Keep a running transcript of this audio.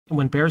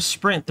when bears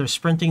sprint, they're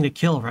sprinting to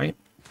kill, right?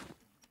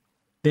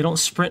 They don't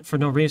sprint for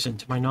no reason,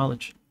 to my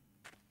knowledge.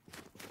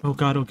 Oh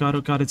god, oh god,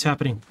 oh god, it's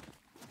happening.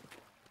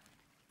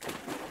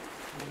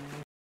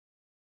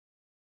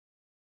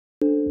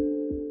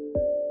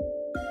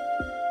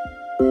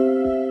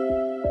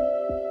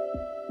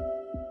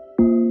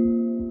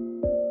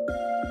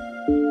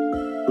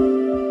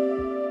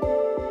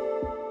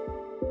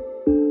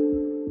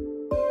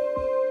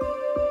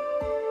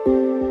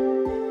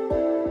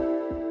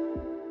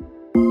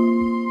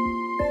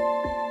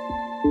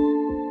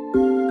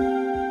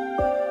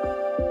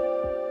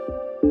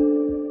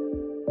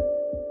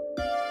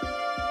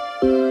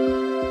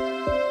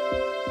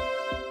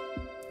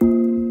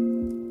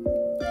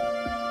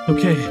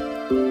 Okay,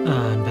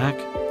 I'm back.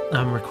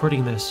 I'm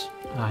recording this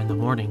in the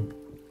morning,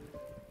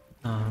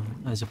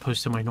 as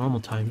opposed to my normal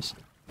times.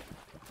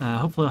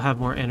 Hopefully I'll have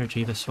more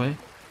energy this way.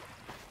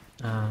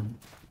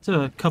 It's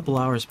a couple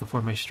hours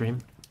before my stream.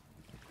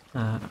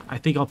 I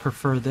think I'll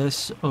prefer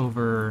this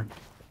over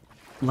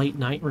late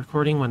night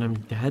recording when I'm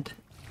dead,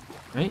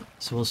 right?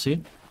 So we'll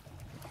see.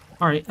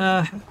 Alright,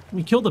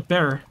 we killed a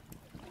bear,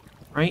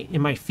 right?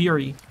 In my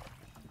fury,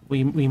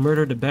 we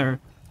murdered a bear.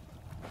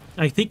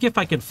 I think if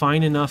I could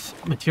find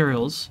enough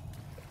materials...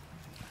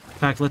 In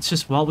fact, let's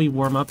just, while we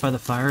warm up by the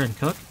fire and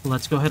cook,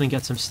 let's go ahead and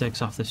get some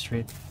sticks off this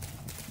tree.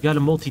 We gotta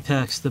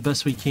multitask the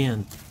best we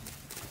can.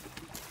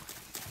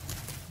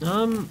 I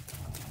don't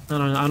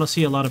know, I don't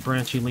see a lot of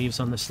branchy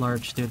leaves on this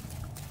large, dude.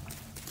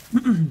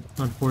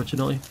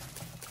 Unfortunately.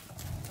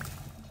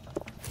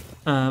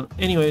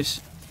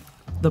 Anyways,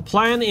 the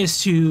plan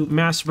is to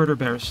mass murder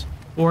bears,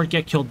 or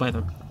get killed by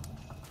them.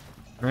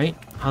 Right?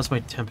 How's my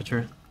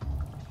temperature?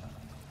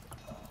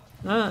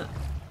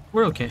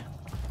 We're okay.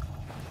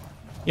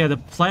 Yeah, the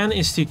plan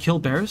is to kill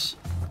bears.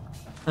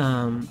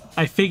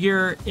 I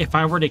figure if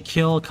I were to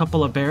kill a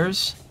couple of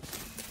bears,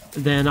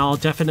 then I'll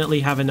definitely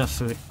have enough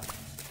food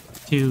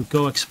to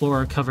go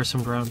explore or cover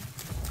some ground.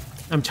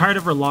 I'm tired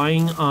of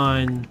relying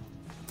on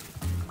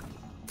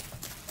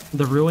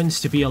the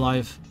ruins to be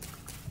alive.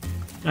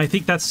 I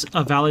think that's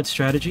a valid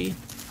strategy,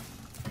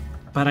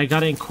 but I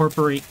gotta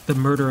incorporate the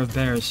murder of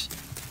bears.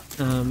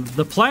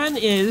 The plan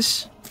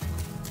is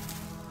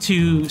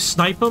to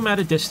snipe them at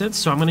a distance,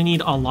 so I'm going to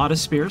need a lot of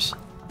spears,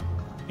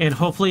 and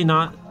hopefully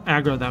not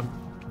aggro them.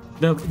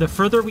 The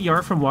further we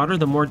are from water,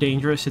 the more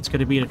dangerous it's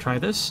going to be to try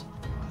this.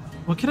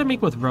 What can I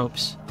make with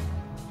ropes?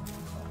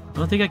 I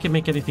don't think I can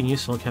make anything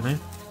useful, can I?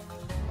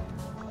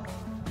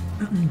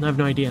 I have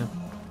no idea.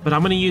 But I'm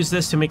going to use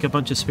this to make a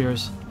bunch of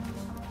spears.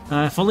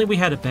 If only we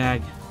had a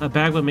bag. A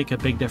bag would make a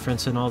big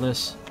difference in all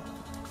this.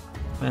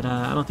 But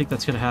I don't think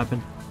that's going to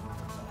happen.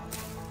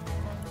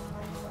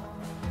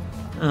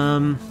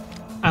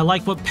 I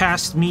like what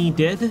past me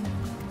did,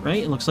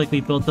 right? It looks like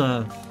we built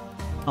a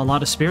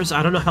lot of spears.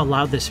 I don't know how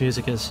loud this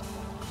music is.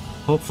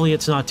 Hopefully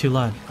it's not too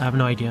loud. I have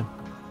no idea.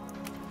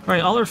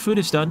 Alright, all our food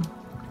is done.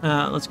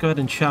 Let's go ahead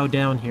and chow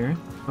down here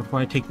before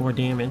I take more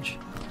damage.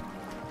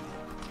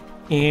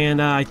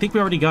 And I think we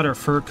already got our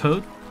fur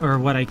coat, or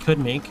what I could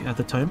make at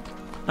the time.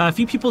 A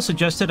few people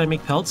suggested I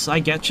make pelts. I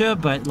getcha,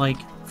 but like,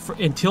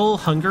 until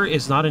hunger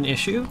is not an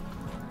issue,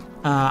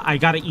 I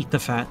gotta eat the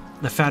fat.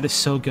 The fat is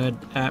so good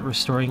at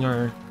restoring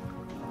our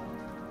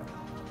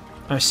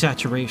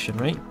saturation,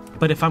 right?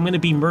 But if I'm going to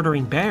be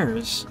murdering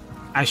bears,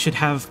 I should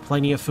have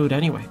plenty of food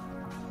anyway.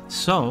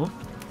 So,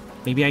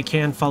 maybe I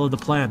can follow the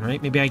plan,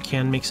 right? Maybe I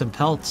can make some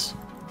pelts,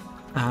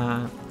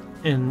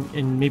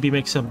 and maybe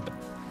make some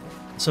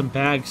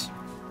bags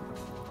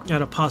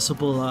out of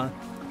possible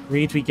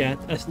reeds we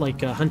get,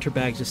 like hunter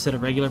bags instead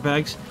of regular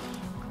bags.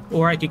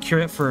 Or I could cure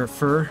it for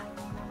fur,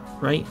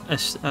 right?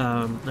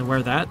 And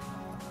wear that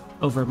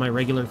over my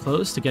regular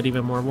clothes to get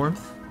even more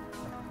warmth.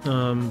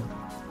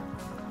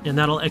 And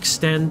that'll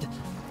extend...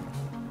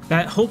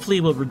 That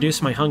hopefully will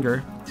reduce my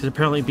hunger, because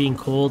apparently being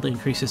cold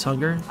increases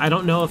hunger. I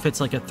don't know if it's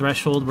like a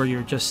threshold where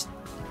you're just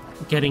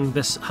getting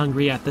this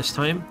hungry at this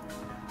time,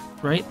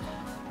 right?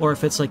 Or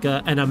if it's like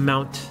an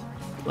amount,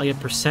 like a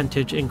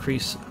percentage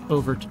increase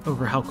over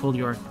how cold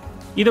you are.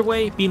 Either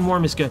way, being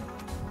warm is good.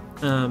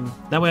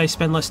 That way I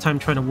spend less time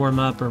trying to warm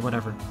up or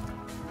whatever.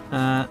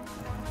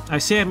 I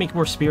say I make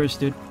more spears,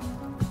 dude.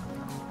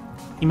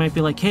 You might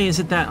be like, hey,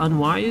 isn't that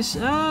unwise?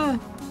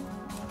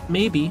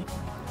 Maybe.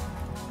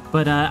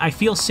 But I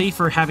feel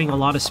safer having a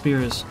lot of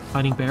spears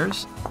fighting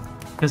bears,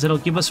 because it'll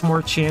give us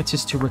more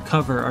chances to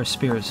recover our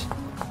spears,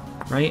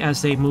 right?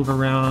 As they move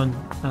around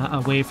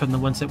away from the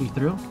ones that we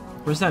threw.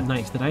 Where's that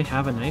knife? Did I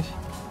have a knife?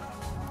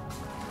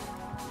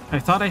 I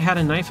thought I had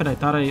a knife and I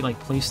thought I like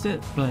placed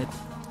it, but...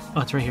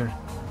 Oh, it's right here.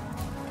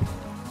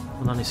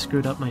 Hold on, I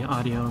screwed up my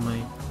audio.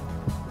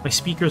 My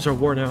speakers are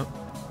worn out.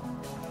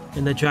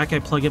 And the jack I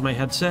plug in my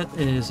headset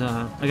is,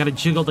 I gotta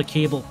jiggle the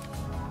cable.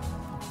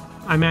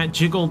 I'm at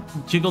jiggle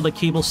the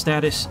cable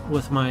status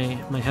with my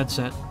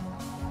headset.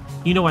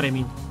 You know what I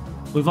mean.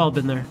 We've all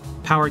been there.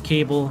 Power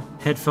cable,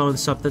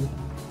 headphones, something.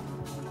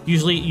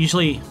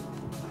 Usually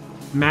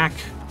Mac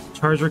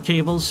charger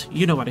cables.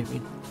 You know what I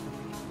mean.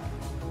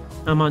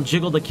 I'm on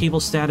jiggle the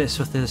cable status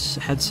with this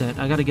headset.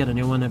 I gotta get a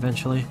new one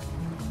eventually.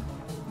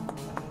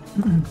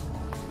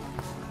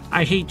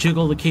 I hate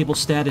jiggle the cable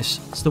status.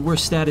 It's the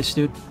worst status,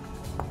 dude.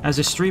 As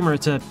a streamer,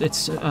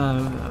 it's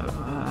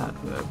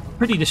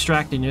pretty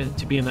distracting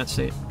to be in that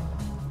state.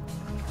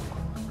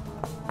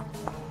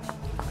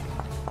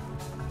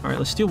 Alright,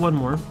 let's do one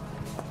more.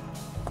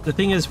 The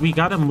thing is, we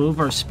gotta move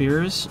our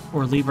spears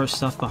or leave our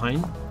stuff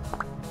behind.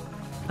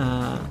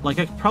 Like,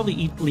 I could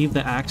probably leave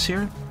the axe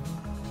here.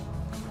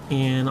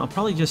 And I'll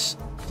probably just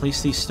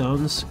place these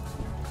stones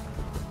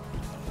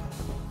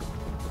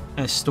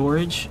as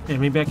storage. And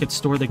maybe I could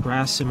store the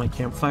grass in my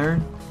campfire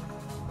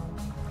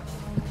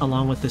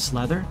along with this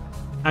leather.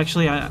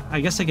 Actually, I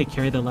guess I could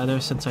carry the leather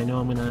since I know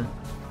I'm gonna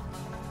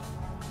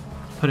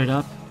put it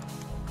up.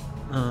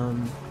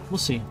 We'll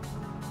see.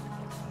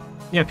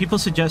 Yeah, people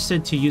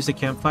suggested to use the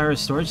campfire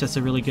as storage. That's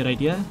a really good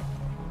idea.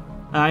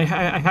 I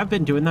have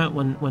been doing that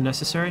when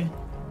necessary.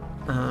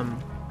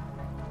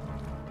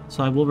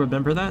 So I will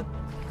remember that.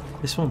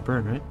 This won't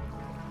burn, right?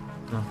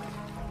 No.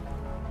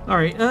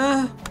 Alright,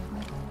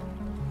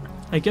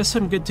 I guess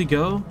I'm good to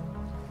go.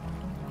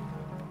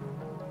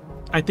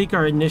 I think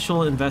our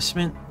initial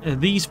investment...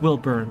 these will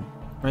burn,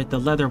 right? The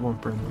leather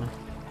won't burn, though.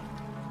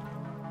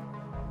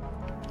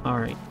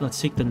 Alright,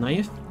 let's take the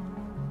knife.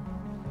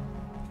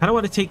 I don't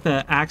want to take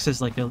the axe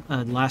as like a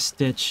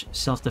last-ditch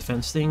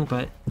self-defense thing,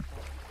 but...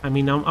 I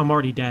mean, I'm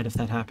already dead if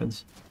that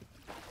happens.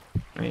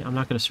 Right, I'm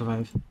not going to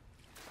survive.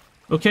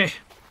 Okay,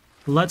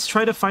 let's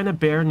try to find a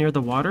bear near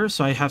the water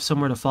so I have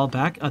somewhere to fall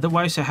back.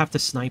 Otherwise, I have to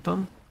snipe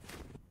them.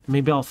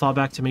 Maybe I'll fall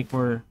back to make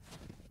more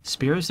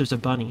spears. There's a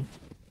bunny.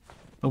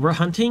 But we're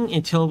hunting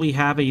until we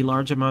have a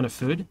large amount of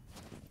food.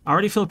 I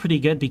already feel pretty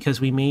good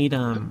because we made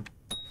the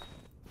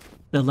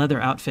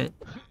leather outfit.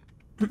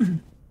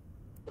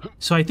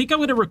 So I think I'm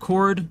going to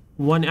record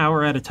 1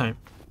 hour at a time.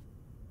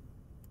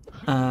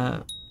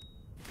 I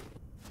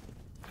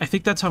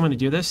think that's how I'm going to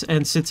do this.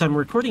 And since I'm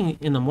recording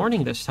in the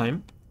morning this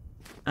time,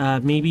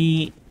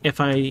 maybe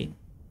if I,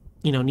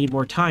 need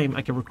more time,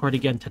 I can record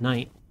again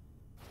tonight.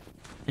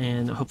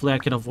 And hopefully I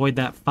can avoid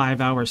that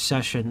 5-hour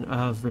session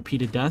of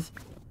repeated death.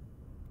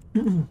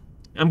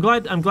 I'm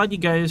glad you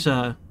guys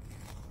are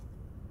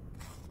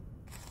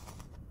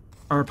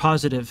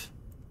positive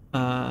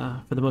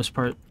for the most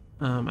part.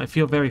 I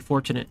feel very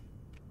fortunate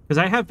because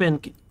I have been.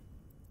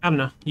 I don't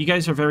know. You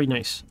guys are very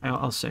nice.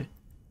 I'll say.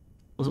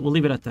 We'll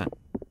leave it at that.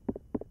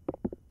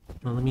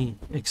 Well, let me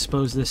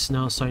expose this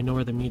now so I know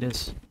where the meat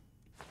is.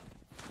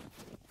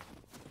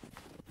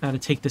 Gotta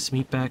take this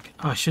meat back.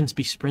 Oh, I shouldn't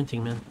be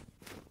sprinting, man.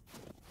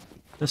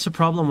 That's the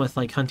problem with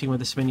like hunting with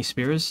this many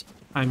spears.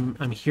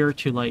 I'm here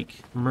to like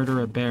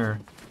murder a bear,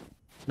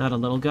 not a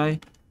little guy.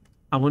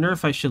 I wonder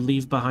if I should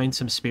leave behind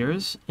some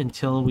spears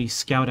until we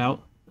scout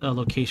out a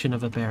location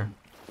of a bear.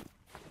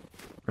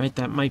 Right,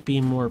 that might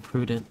be more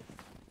prudent.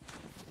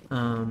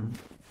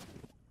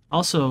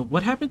 Also,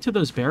 what happened to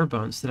those bear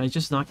bones? Did I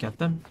just not get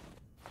them?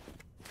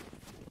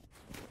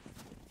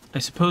 I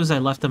suppose I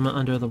left them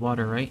under the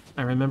water, right?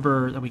 I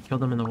remember that we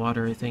killed them in the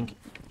water, I think.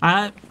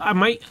 I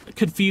might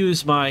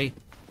confuse my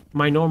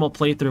normal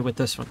playthrough with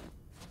this one.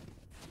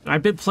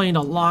 I've been playing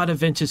a lot of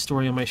Vintage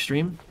Story on my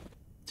stream,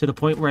 to the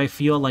point where I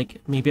feel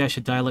like maybe I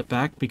should dial it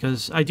back,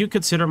 because I do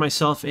consider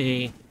myself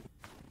a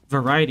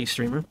variety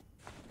streamer.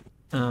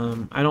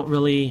 I don't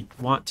really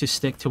want to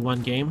stick to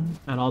one game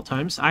at all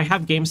times. I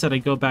have games that I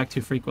go back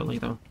to frequently,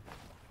 though.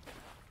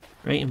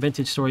 Right? And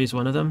Vintage Story is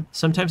one of them.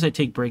 Sometimes I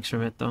take breaks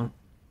from it, though.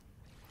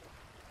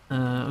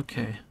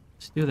 Okay.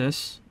 Let's do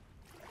this.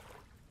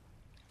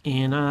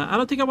 And, I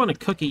don't think I want to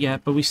cook it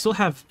yet, but we still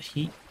have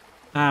heat.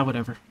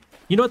 Whatever.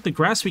 You know what? The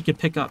grass we could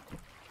pick up.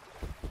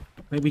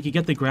 Right? We could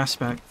get the grass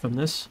back from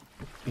this.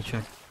 Let me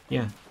check.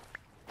 Yeah.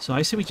 So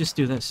I say we just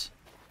do this.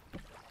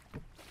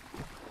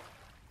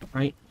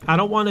 Right? I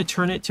don't want to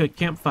turn it to a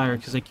campfire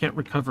because I can't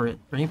recover it,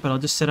 right? But I'll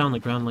just sit on the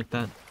ground like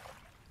that.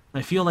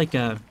 I feel like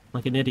an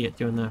idiot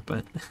doing that,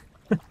 but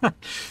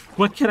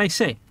what can I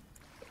say?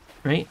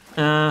 Right?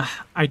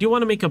 I do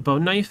want to make a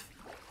bone knife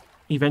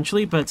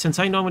eventually, but since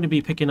I know I'm going to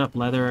be picking up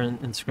leather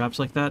and scraps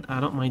like that,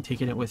 I don't mind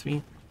taking it with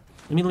me.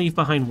 Let me leave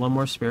behind one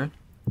more spear.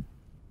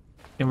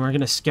 And we're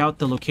going to scout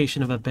the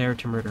location of a bear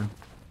to murder.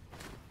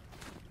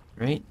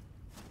 Right?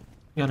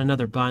 Got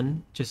another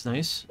bun, which is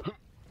nice. I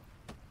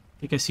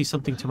think I see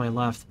something to my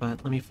left,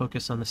 but let me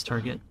focus on this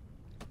target.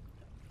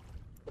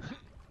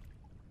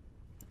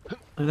 Look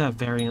at that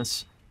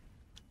variance.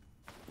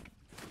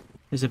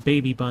 There's a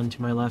baby bun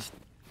to my left.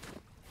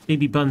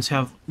 Baby buns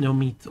have no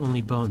meat,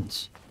 only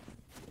bones.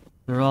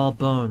 They're all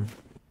bone.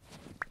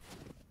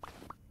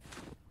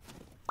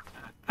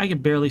 I can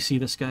barely see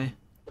this guy.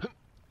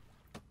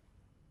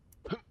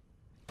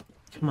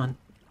 Come on.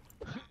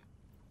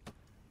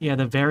 Yeah,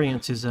 the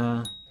variance is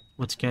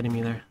what's getting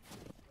me there.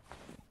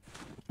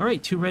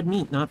 Alright, 2 red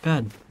meat, not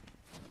bad.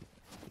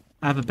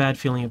 I have a bad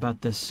feeling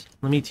about this.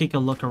 Let me take a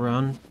look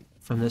around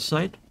from this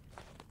side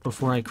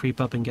before I creep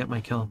up and get my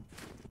kill.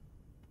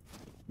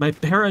 My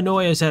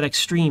paranoia is at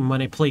extreme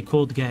when I play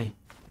Cold Guy.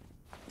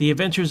 The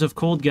adventures of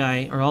Cold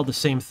Guy are all the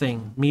same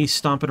thing. Me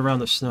stomping around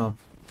the snow.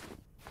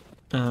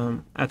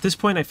 At this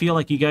point, I feel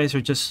like you guys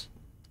are just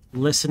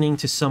listening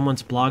to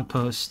someone's blog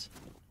post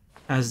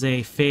as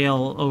they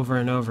fail over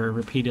and over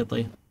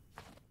repeatedly.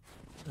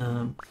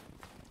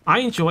 I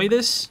enjoy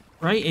this,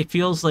 right? It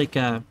feels like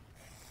that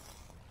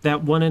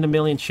 1 in a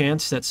million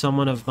chance that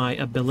someone of my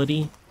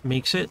ability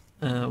makes it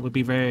would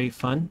be very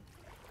fun.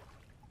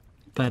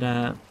 But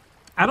I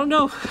don't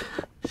know.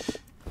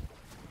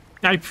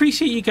 I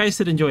appreciate you guys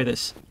that enjoy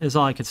this, is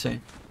all I could say.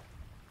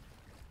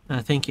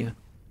 Thank you.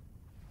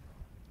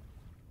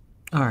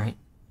 Alright.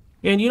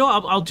 And you know,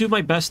 I'll do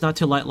my best not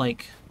to let,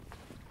 like...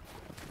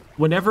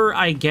 Whenever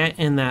I get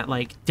in that,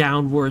 like,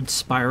 downward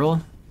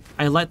spiral,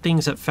 I let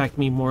things affect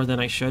me more than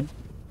I should.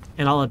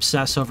 And I'll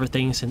obsess over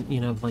things and,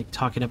 you know, like,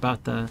 talking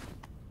about the...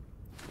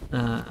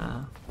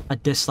 a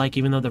dislike,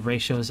 even though the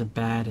ratio isn't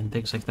bad and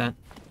things like that.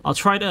 I'll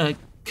try to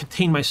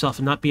contain myself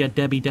and not be a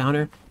Debbie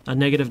Downer, a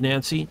negative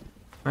Nancy,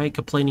 right?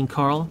 Complaining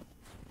Carl.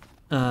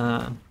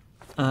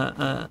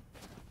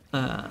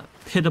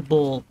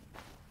 Pitiable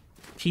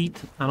Pete.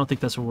 I don't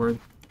think that's a word.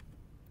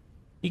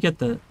 You get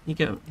the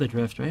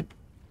drift, right?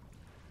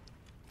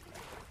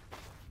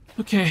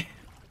 Okay.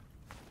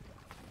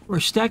 We're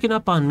stacking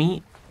up on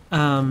meat.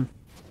 I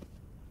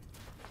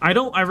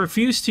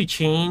refuse to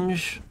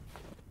change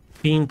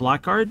being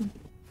Blackguard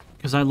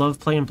because I love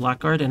playing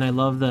Blackguard and I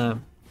love that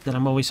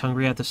I'm always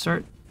hungry at the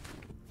start.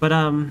 But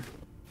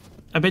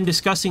I've been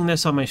discussing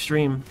this on my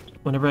stream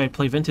whenever I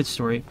play Vintage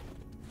Story.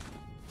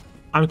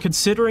 I'm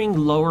considering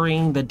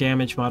lowering the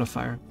damage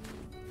modifier.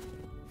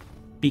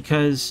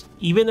 Because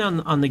even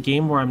on the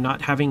game where I'm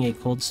not having a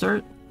cold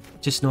start,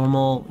 just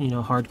normal, you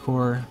know,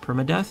 hardcore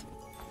permadeath,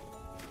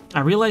 I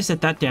realized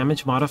that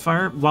damage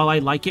modifier, while I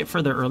like it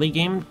for the early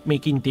game,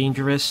 making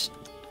dangerous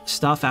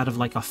stuff out of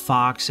like a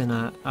fox and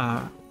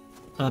a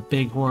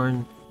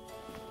bighorn,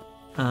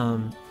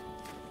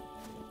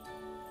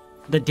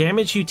 the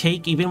damage you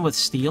take even with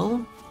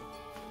steel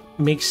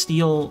makes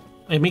steel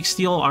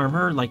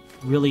armor like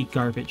really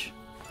garbage.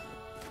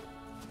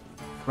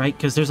 Right?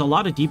 Because there's a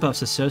lot of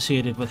debuffs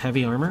associated with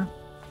heavy armor.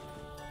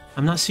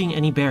 I'm not seeing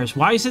any bears.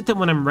 Why is it that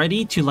when I'm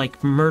ready to,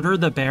 like, murder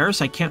the bears,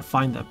 I can't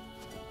find them?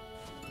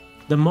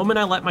 The moment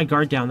I let my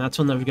guard down, that's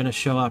when they're going to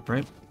show up,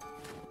 right?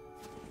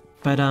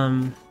 But,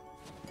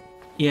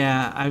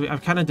 yeah,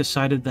 I've kind of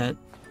decided that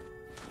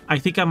I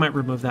think I might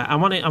remove that. I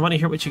want to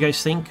hear what you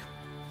guys think.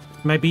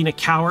 Am I being a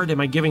coward? Am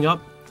I giving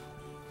up?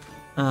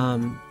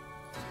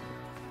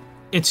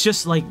 It's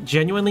just, like,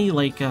 genuinely,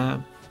 like,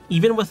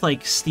 even with,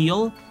 like,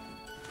 steel...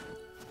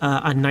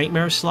 a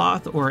nightmare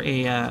sloth or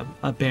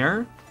a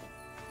bear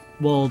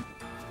will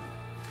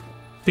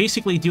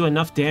basically do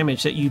enough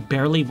damage that you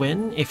barely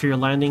win if you're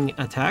landing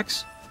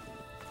attacks.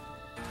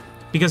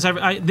 Because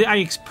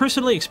I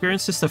personally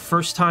experienced this the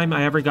first time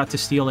I ever got to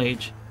Steel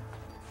Age,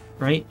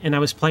 right? And I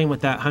was playing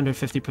with that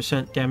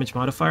 150% damage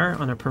modifier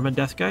on a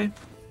permadeath guy.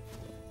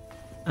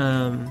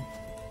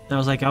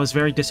 I was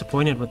very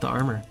disappointed with the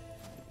armor.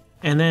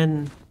 And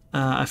then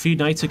a few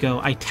nights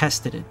ago, I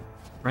tested it,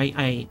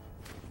 right?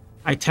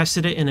 I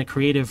tested it in a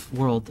creative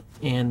world,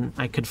 and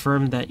I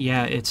confirmed that,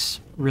 yeah,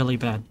 it's really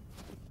bad.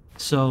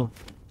 So,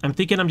 I'm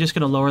thinking I'm just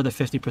going to lower the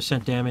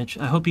 50% damage.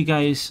 I hope you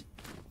guys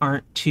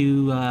aren't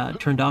too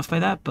turned off by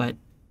that, but...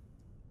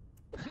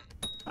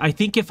 I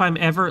think if I'm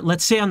ever...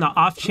 Let's say on the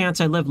off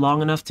chance I live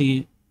long enough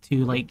to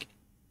like,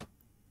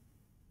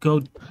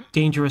 go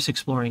dangerous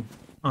exploring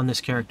on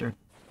this character.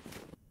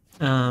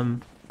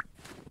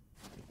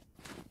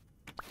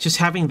 Just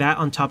having that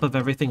on top of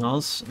everything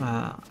else,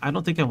 I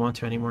don't think I want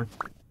to anymore.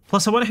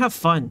 Plus, I want to have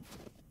fun.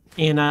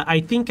 And I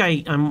think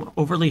I'm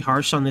overly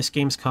harsh on this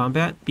game's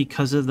combat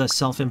because of the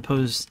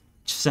self-imposed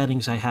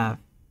settings I have.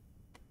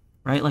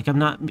 Right? Like, I'm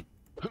not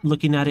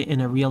looking at it in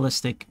a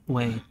realistic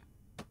way.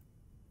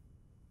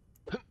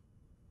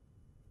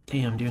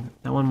 Damn, dude.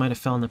 That one might have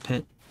fell in the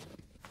pit.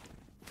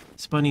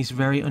 This bunny's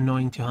very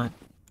annoying to hunt.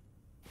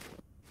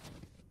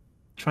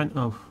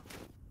 Oh.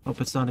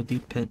 Hope it's not a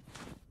deep pit.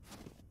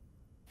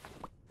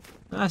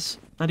 That's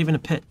not even a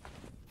pit.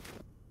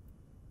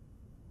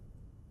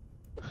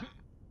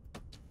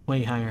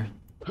 Way higher.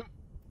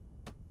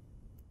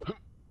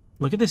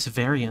 Look at this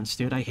variance,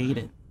 dude. I hate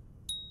it.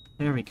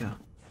 There we go.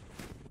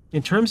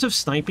 In terms of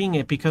sniping,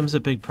 it becomes a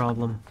big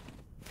problem.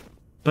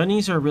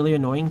 Bunnies are really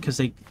annoying because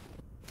they...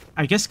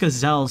 I guess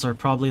gazelles are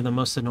probably the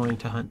most annoying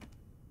to hunt.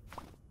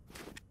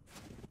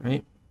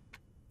 Right?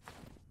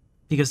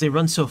 Because they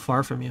run so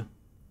far from you.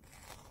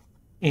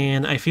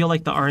 And I feel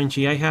like the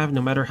RNG I have,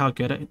 no matter how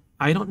good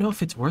I don't know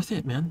if it's worth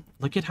it, man.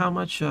 Look at how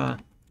much...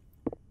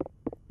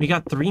 we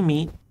got 3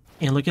 meat.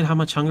 And look at how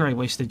much hunger I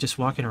wasted just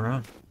walking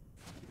around.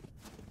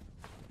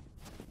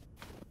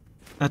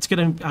 I'm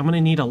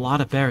gonna need a lot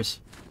of bears.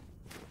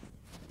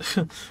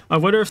 I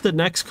wonder if the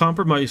next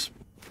compromise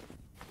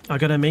I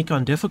gotta make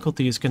on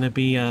difficulty is gonna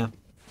be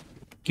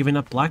giving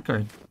up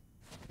Blackguard.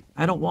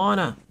 I don't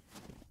wanna.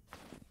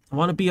 I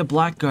wanna be a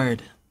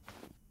Blackguard.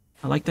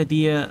 I like the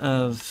idea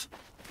of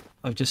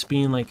just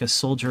being like a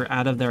soldier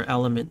out of their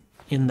element,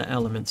 in the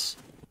elements.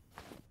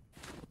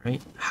 Right?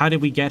 How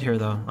did we get here,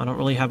 though? I don't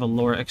really have a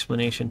lore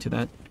explanation to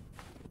that.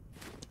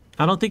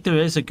 I don't think there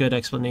is a good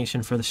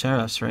explanation for the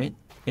sheriffs, right?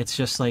 It's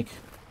just like...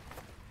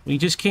 We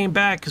just came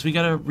back because we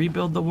gotta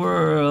rebuild the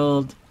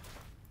world.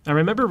 I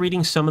remember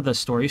reading some of the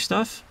story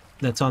stuff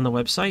that's on the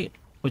website,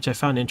 which I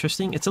found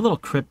interesting. It's a little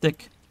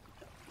cryptic.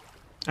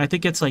 I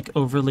think it's like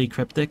overly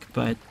cryptic,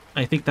 but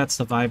I think that's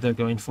the vibe they're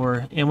going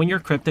for. And when you're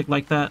cryptic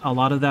like that, a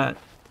lot of that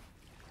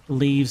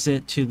leaves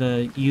it to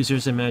the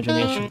user's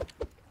imagination,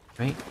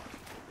 right?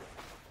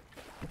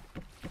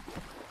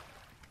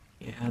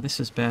 Yeah, this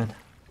is bad.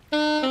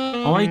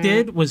 All I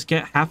did was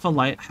get half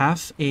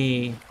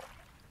a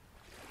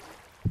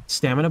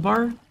stamina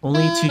bar,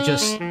 only to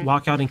just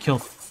walk out and kill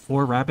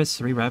 3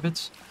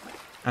 rabbits.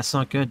 That's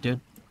not good, dude.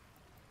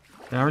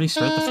 Did I already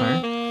start the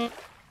fire?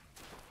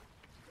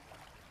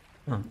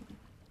 Oh.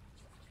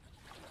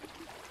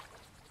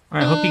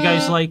 Alright, I hope you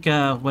guys like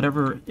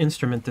whatever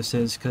instrument this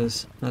is,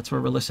 because that's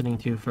what we're listening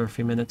to for a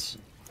few minutes.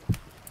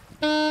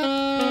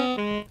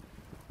 Alright,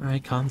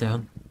 calm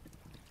down.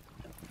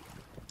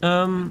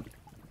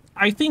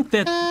 I think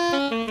that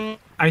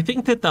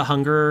the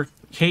hunger,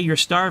 hey, you're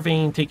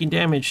starving, taking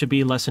damage, should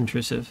be less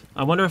intrusive.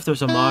 I wonder if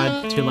there's a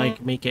mod to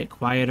like make it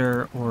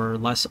quieter or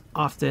less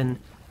often.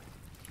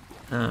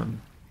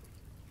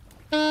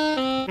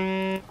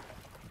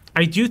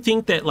 I do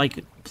think that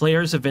like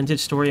players of Vintage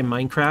Story in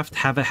Minecraft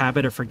have a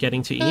habit of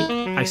forgetting to eat.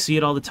 I see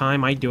it all the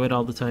time. I do it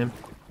all the time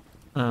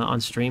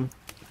on stream.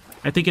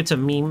 I think it's a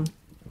meme.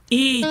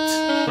 Eat!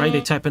 Right?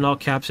 They type in all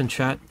caps in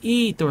chat.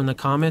 Eat! Or in the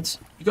comments.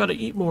 You gotta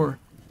eat more.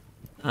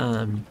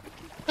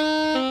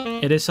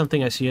 It is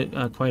something I see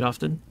quite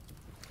often.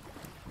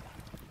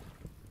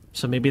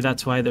 So maybe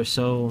that's why they're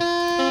so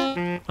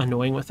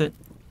annoying with it.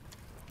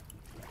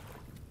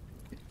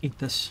 Eat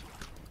this.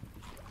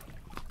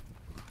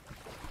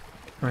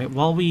 Alright,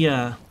 while we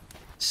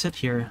sit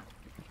here,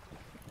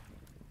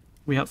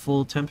 we have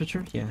full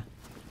temperature? Yeah.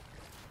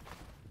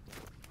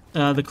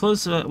 The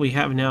clothes that we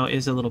have now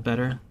is a little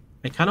better.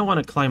 I kind of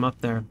want to climb up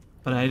there,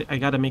 but I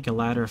gotta make a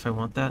ladder if I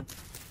want that.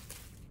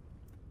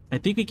 I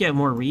think we get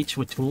more reach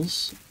with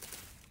tools.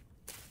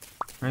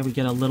 Right, we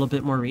get a little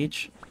bit more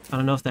reach. I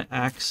don't know if the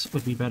axe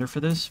would be better for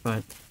this,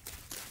 but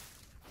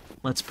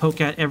let's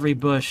poke at every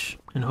bush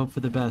and hope for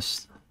the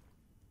best.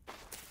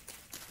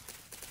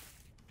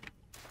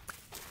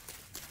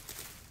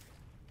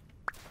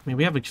 I mean,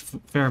 we have a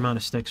fair amount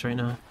of sticks right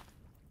now.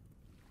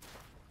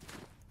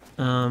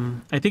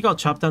 I think I'll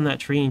chop down that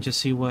tree and just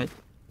see what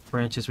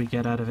branches we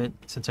get out of it,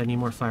 since I need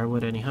more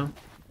firewood anyhow.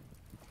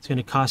 It's going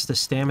to cost us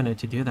stamina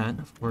to do that,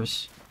 of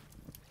course.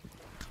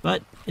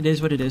 But it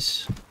is what it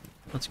is.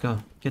 Let's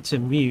go. Get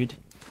some wood.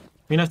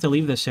 We're going to have to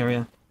leave this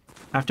area.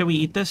 After we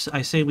eat this,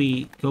 I say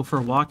we go for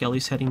a walk, at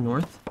least heading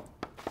north.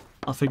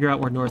 I'll figure out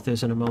where north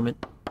is in a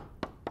moment.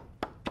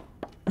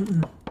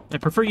 I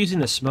prefer using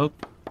the smoke.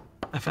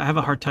 I have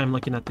a hard time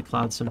looking at the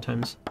clouds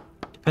sometimes.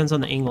 Depends on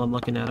the angle I'm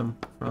looking at them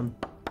from.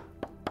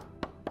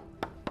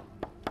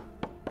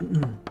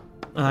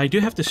 I do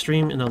have to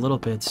stream in a little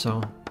bit,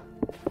 so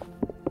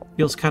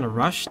feels kind of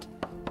rushed.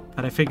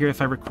 But I figure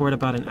if I record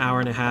about an hour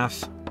and a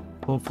half,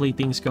 hopefully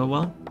things go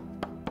well.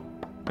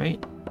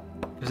 Right?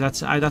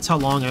 Because that's how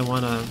long I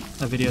want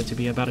a video to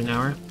be, about an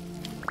hour.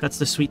 That's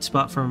the sweet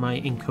spot for my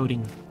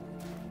encoding,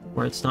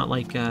 where it's not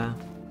like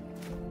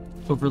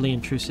overly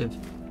intrusive.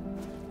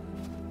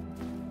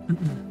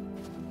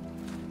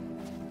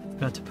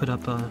 Got to put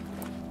up a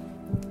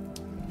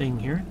thing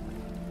here.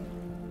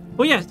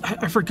 Oh yeah,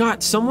 I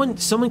forgot. Someone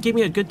gave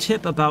me a good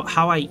tip about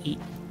how I eat.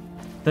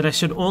 That I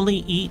should only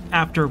eat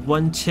after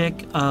 1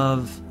 tick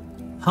of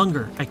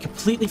hunger. I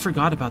completely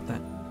forgot about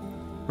that.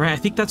 Right, I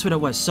think that's what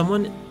it was.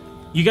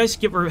 You guys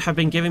have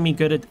been giving me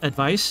good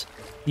advice.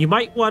 You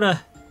might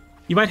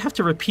have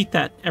to repeat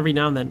that every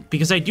now and then,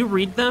 because I do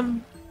read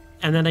them,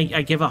 and then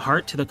I give a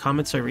heart to the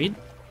comments I read.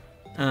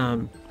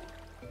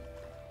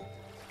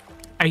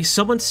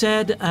 Someone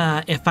said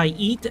if I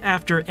eat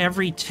after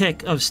every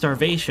tick of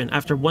starvation,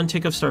 after 1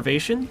 tick of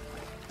starvation,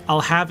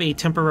 I'll have a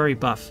temporary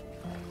buff,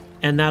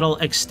 and that'll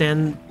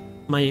extend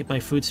my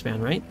food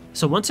span, right?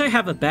 So once I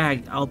have a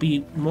bag, I'll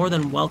be more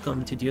than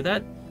welcome to do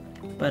that.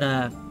 But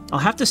I'll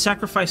have to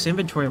sacrifice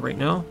inventory right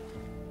now.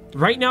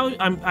 Right now,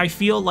 I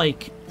feel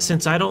like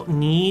since I don't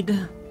need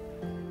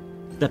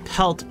the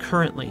pelt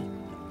currently,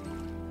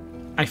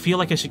 I feel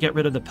like I should get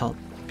rid of the pelt,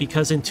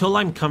 because until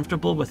I'm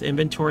comfortable with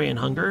inventory and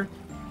hunger,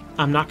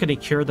 I'm not going to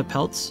cure the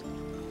pelts.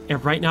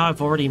 And right now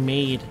I've already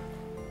made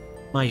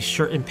my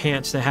shirt and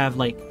pants that have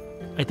like,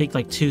 I think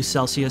like 2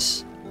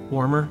 Celsius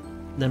warmer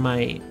than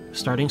my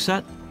starting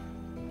set.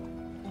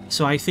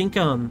 So I think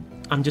I'm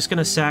just going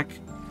to sack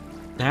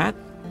that.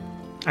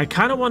 I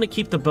kind of want to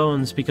keep the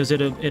bones because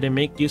it'll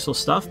make useful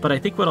stuff, but I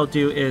think what I'll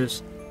do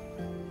is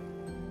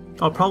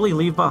I'll probably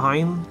leave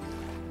behind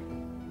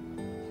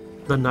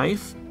the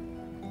knife,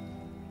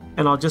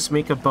 and I'll just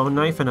make a bone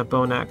knife and a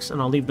bone axe,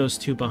 and I'll leave those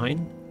 2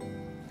 behind.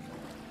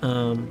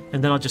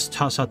 And then I'll just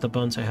toss out the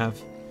bones I have.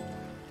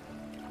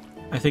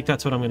 I think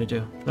that's what I'm going to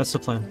do. That's the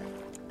plan.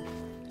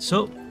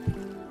 So,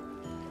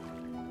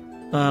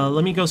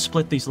 let me go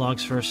split these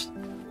logs first.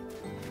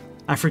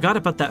 I forgot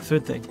about that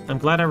food thing. I'm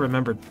glad I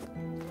remembered.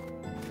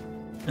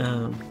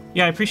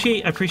 Yeah, I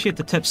appreciate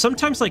the tips.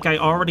 Sometimes, like, I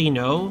already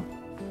know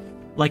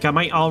Like, I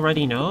might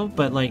already know,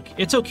 but, like,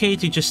 it's okay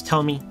to just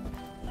tell me,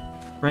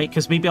 right?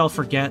 Because maybe I'll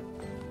forget,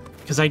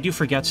 because I do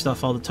forget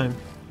stuff all the time.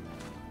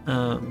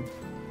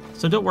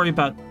 So don't worry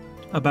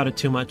about it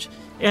too much.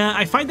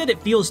 I find that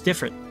it feels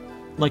different,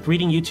 like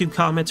reading YouTube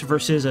comments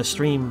versus a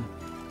stream,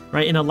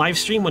 right? In a live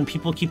stream, when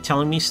people keep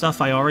telling me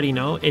stuff I already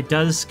know, it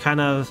does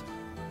kind of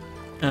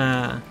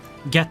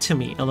get to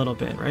me a little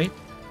bit, right?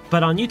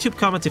 But on YouTube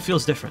comments, it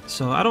feels different.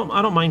 So I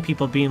don't mind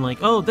people being like,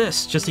 oh,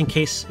 this, just in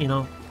case, you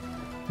know,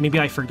 maybe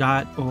I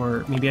forgot,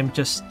 or maybe I'm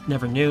just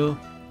never knew.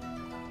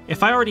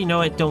 If I already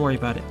know it, don't worry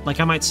about it. Like,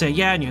 I might say,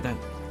 yeah, I knew that.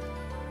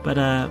 But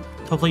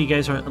hopefully you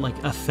guys aren't,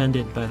 like,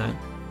 offended by that.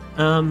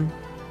 I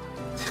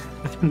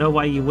don't know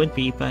why you would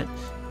be, but,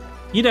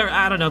 you know,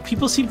 I don't know.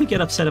 People seem to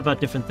get upset about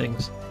different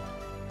things,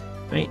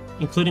 right?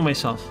 Including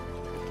myself.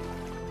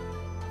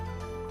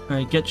 All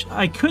right,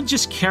 I could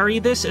just carry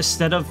this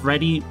instead of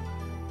ready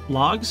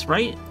logs,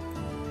 right?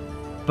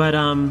 But,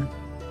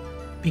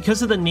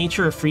 because of the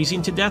nature of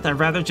freezing to death, I'd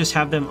rather just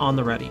have them on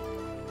the ready,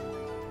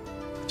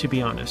 to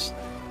be honest,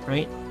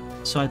 right?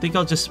 So I think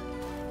I'll just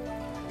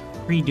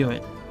redo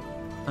it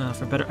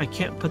for better. I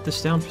can't put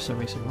this down for some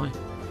reason. Why?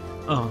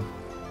 Oh,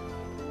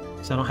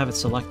 because I don't have it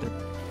selected.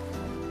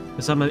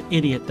 Because I'm an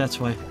idiot, that's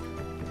why.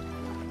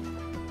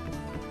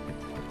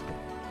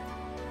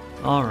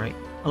 All right.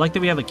 I like that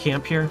we have a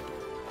camp here.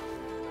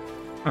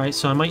 All right,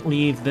 so I might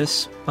leave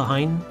this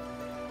behind,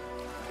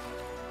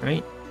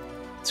 right?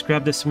 Let's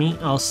grab this meat.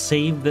 I'll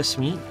save this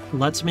meat.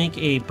 Let's make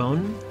a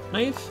bone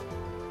knife.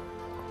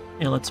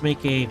 And let's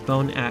make a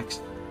bone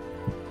axe.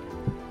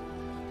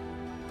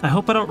 I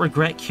hope I don't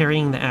regret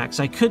carrying the axe.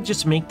 I could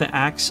just make the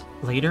axe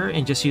later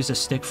and just use a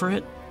stick for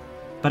it.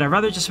 But I'd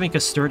rather just make a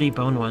sturdy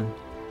bone one.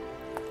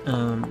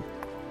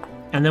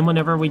 And then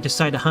whenever we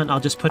decide to hunt, I'll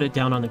just put it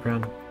down on the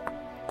ground.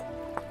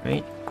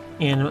 Right?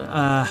 And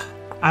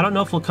I don't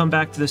know if we'll come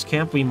back to this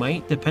camp. We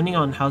might, depending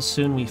on how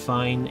soon we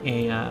find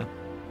a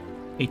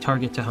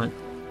target to hunt.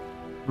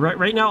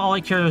 Right now, all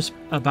I care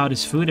about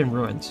is food and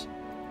ruins.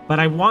 But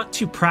I want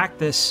to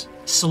practice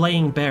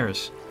slaying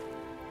bears,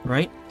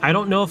 right? I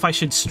don't know if I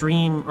should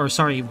stream, or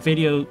sorry,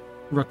 video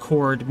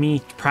record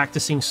me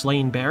practicing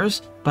slaying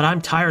bears, but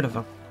I'm tired of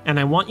them. And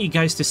I want you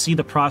guys to see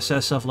the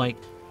process of, like,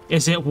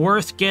 is it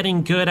worth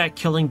getting good at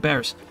killing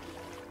bears?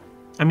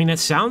 I mean, it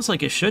sounds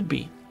like it should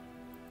be,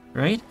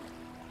 right?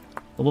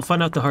 But we'll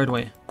find out the hard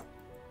way.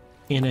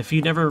 And if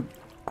you never...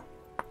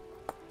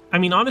 I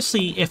mean,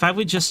 honestly, if I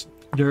would just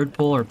nerd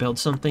pull or build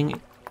something,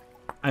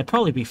 I'd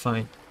probably be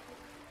fine.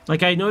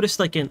 Like, I noticed,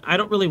 like, I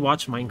don't really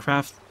watch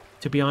Minecraft,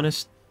 to be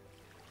honest.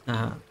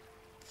 I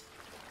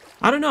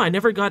don't know, I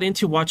never got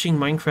into watching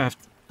Minecraft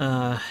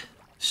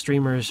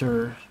streamers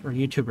or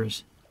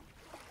YouTubers.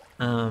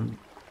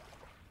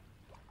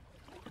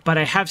 But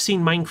I have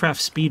seen Minecraft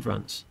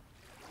speedruns,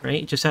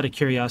 right? Just out of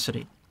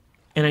curiosity.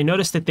 And I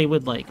noticed that they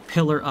would, like,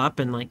 pillar up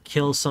and, like,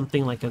 kill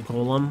something like a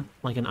golem,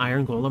 like an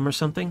iron golem or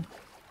something.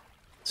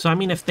 So, I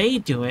mean, if they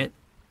do it,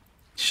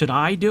 should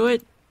I do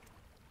it?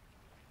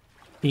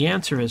 The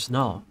answer is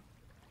no.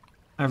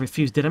 I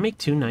refuse. Did I make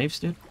 2 knives,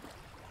 dude?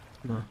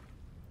 No.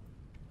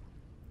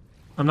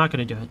 I'm not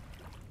going to do it.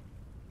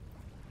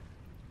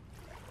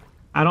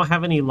 I don't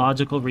have any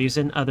logical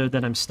reason other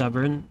than I'm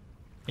stubborn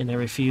and I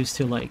refuse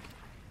to, like,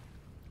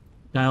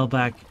 dial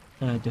back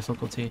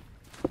difficulty.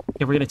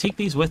 Okay, we're going to take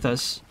these with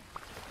us.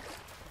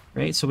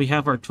 Right, so we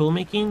have our tool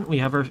making, we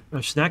have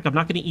our snack. I'm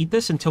not going to eat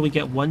this until we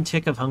get 1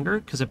 tick of hunger,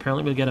 because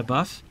apparently we'll get a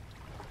buff.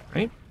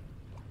 Right?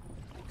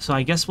 So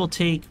I guess we'll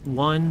take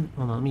 1...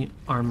 Hold on, let me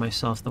arm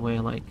myself the way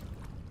I like.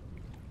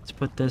 Let's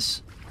put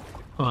this...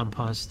 Oh, I'm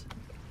paused.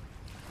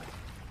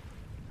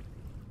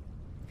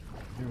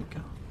 There we go.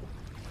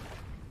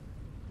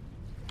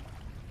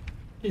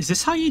 Is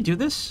this how you do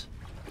this?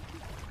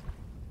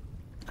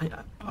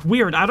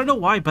 Weird, I don't know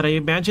why, but I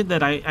imagine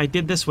that I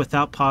did this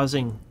without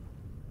pausing.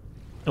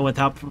 And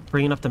without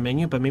bringing up the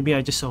menu, but maybe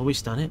I just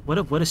always done it.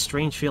 What a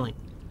strange feeling.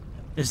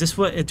 Is this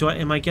what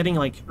am I getting,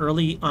 like,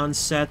 early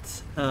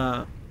onset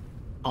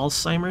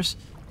Alzheimer's?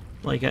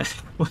 Like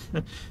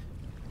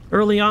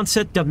early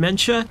onset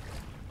dementia?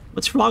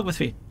 What's wrong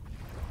with me?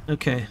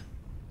 Okay.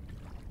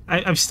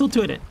 I'm still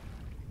doing it.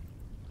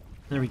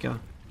 There we go.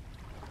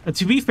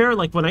 To be fair,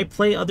 like, when I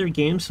play other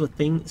games with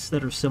things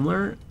that are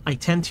similar, I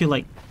tend to,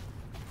 like,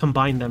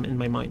 combine them in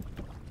my mind.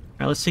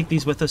 Alright, let's take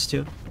these with us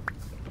too.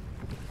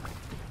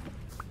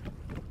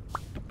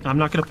 I'm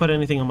not going to put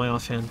anything on my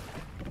offhand.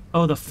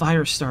 Oh, the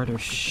fire starter.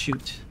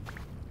 Shoot.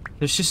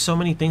 There's just so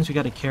many things we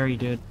got to carry,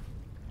 dude.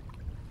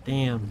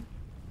 Damn.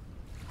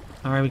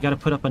 Alright, we got to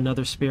put up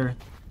another spear.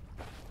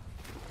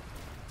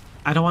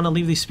 I don't want to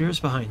leave these spears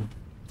behind.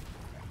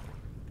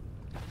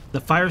 The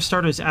fire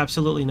starter is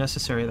absolutely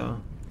necessary,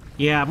 though.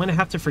 Yeah, I'm going to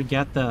have to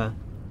forget the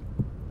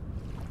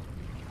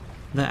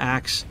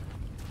axe.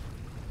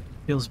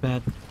 Feels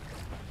bad.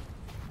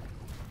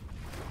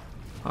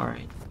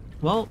 Alright.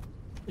 Well...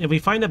 If we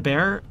find a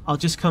bear, I'll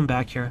just come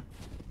back here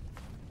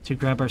to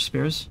grab our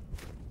spears.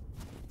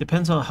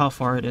 Depends on how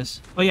far it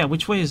is. Oh yeah,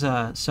 which way is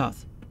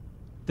south?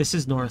 This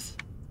is north.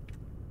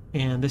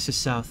 And this is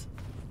south.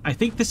 I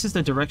think this is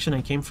the direction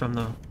I came from,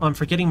 though. Oh, I'm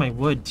forgetting my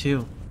wood,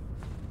 too.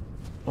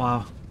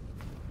 Wow.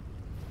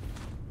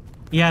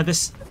 Yeah,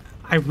 this...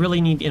 I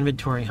really need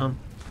inventory, huh?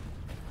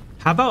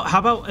 How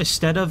about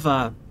instead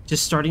of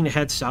just starting to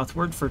head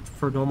southward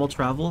for normal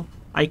travel,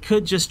 I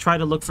could just try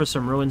to look for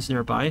some ruins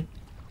nearby.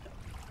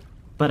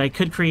 But I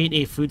could create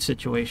a food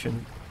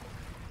situation.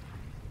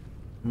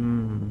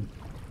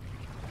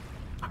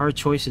 Hard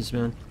choices,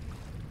 man.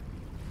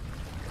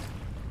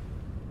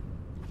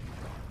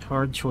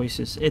 Hard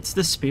choices. It's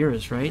the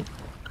spears, right?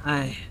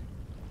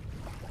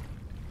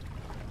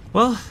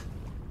 Well...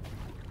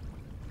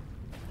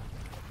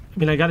 I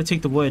mean, I gotta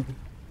take the wood.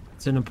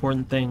 It's an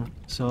important thing,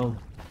 so...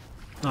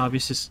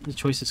 Obviously, the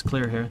choice is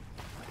clear here.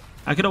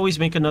 I could always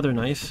make another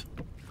knife.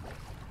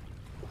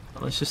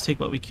 Let's just take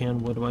what we can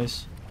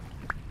wood-wise.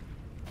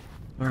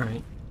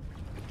 Alright.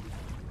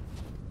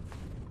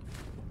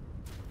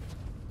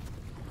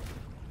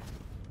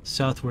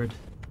 Southward.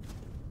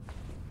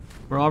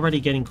 We're already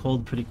getting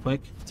cold pretty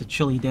quick. It's a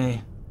chilly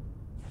day.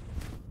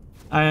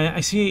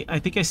 I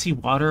think I see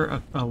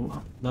water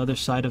the other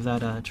side of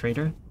that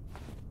trader.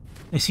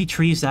 I see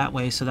trees that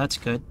way, so that's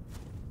good.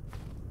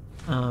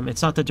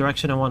 It's not the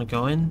direction I want to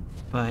go in,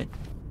 but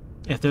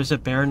if there's a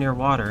bear near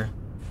water,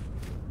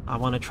 I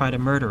want to try to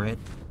murder it.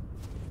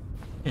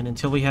 And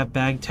until we have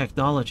bag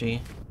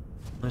technology,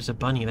 there's a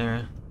bunny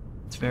there.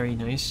 It's very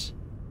nice.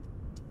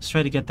 Let's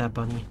try to get that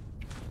bunny.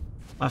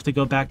 I'll have to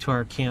go back to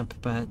our camp,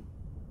 but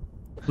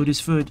food is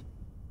food.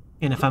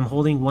 And if I'm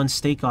holding one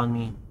steak on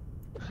me,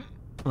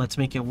 let's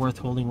make it worth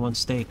holding one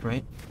steak,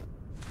 right?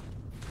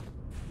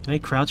 Can I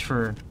crouch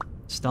for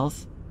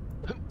stealth?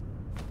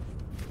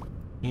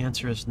 The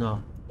answer is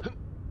no.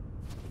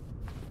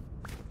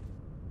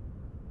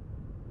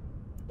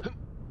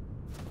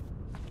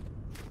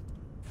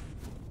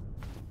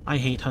 I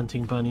hate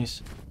hunting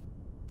bunnies,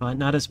 but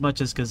not as much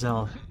as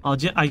gazelle.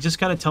 I just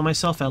gotta tell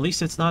myself, at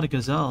least it's not a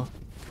gazelle.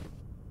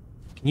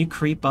 Can you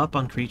creep up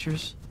on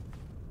creatures?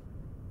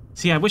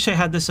 See, I wish I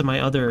had this in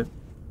my other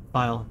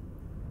file.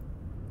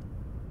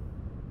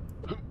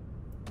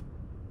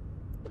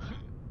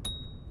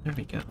 There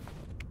we go. I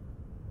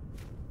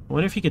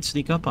wonder if he could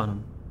sneak up on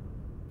him.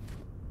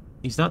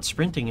 He's not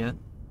sprinting yet.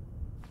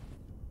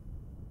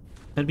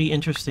 That'd be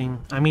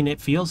interesting. I mean, it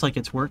feels like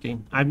it's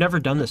working. I've never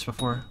done this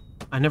before.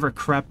 I never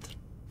crept.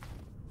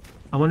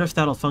 I wonder if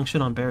that'll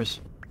function on bears.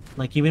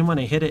 Like, even when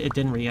I hit it, it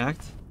didn't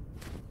react.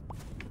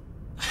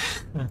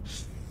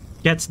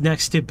 Gets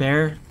next to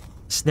bear,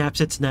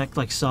 snaps its neck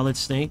like Solid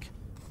Snake.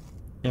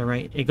 Yeah,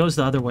 right. It goes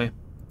the other way.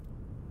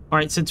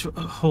 Alright, since...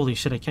 holy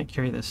shit, I can't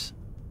carry this.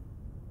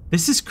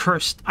 This is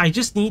cursed. I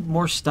just need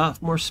more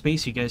stuff, more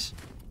space, you guys.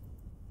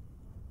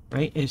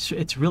 Right?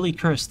 It's really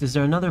cursed. Is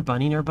there another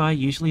bunny nearby?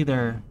 Usually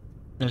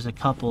there's a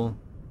couple.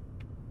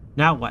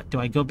 Now what? Do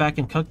I go back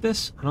and cook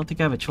this? I don't think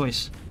I have a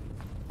choice.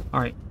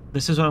 Alright,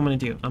 this is what I'm going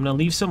to do. I'm going to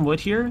leave some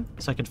wood here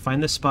so I can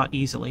find this spot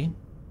easily.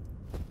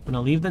 I'm going to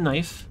leave the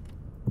knife.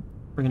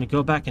 We're going to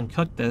go back and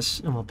cook this,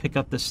 and we'll pick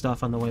up this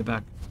stuff on the way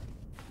back.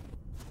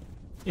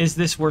 Is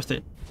this worth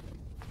it?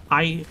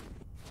 I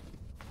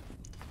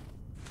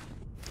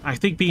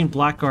think being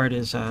blackguard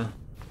is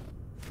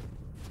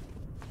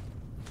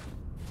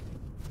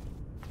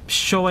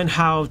showing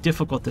how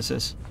difficult this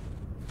is.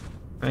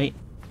 Right?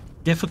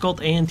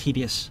 Difficult and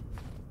tedious.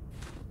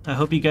 I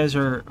hope you guys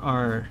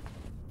are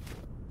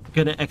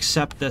gonna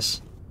accept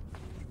this.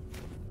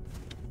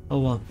 Oh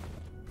well.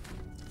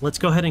 Let's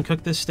go ahead and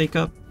cook this steak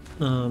up.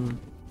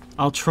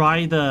 I'll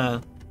try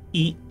the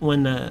eat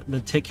when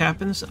the tick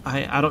happens.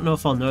 I don't know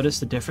if I'll notice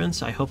the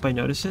difference. I hope I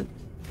notice it.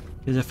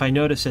 Because if I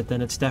notice it,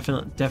 then it's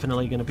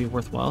definitely going to be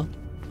worthwhile.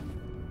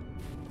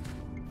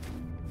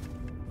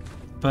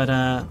 But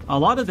a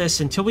lot of this,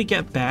 until we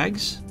get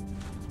bags,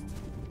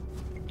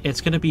 it's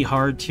going to be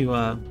hard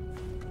to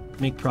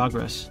make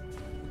progress.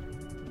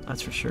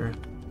 That's for sure.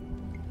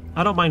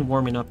 I don't mind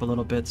warming up a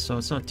little bit, so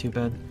it's not too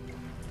bad.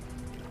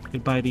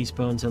 Goodbye these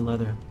bones and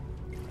leather.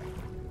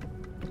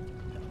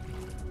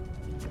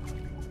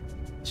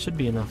 Should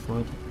be enough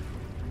wood.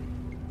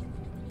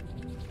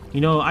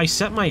 You know, I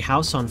set my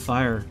house on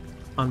fire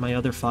on my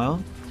other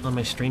file, on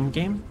my stream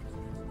game.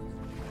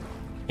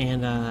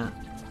 And I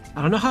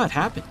don't know how it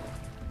happened.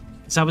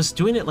 So I was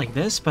doing it like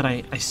this, but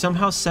I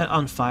somehow set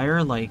on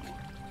fire like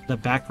the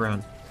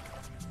background.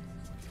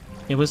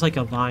 It was like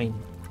a vine.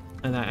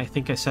 And I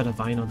think I set a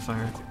vine on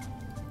fire.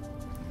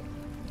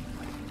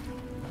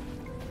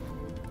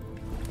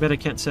 Bet I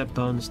can't set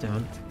bones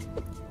down.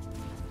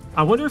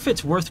 I wonder if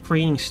it's worth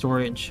creating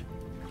storage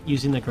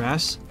using the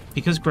grass.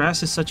 Because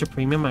grass is such a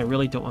premium, I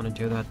really don't want to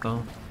do that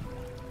though.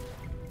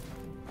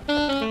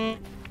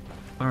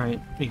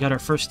 Alright, we got our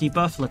first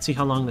debuff. Let's see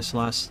how long this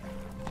lasts.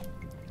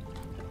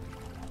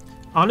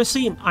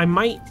 Honestly, I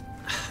might...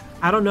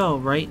 I don't know,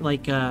 right?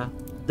 Like,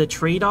 the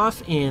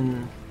trade-off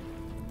in...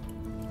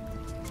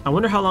 I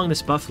wonder how long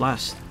this buff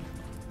lasts.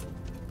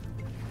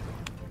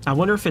 I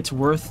wonder if it's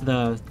worth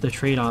the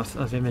trade-off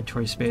of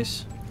inventory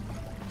space.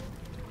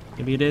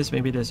 Maybe it is,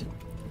 maybe it isn't.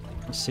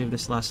 Let's save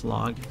this last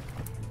log.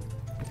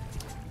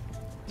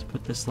 Let's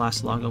put this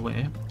last log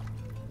away.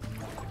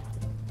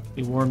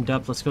 We warmed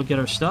up. Let's go get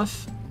our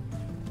stuff.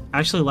 I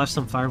actually left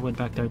some firewood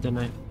back there, didn't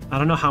I? I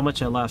don't know how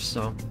much I left,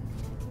 so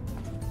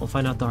we'll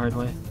find out the hard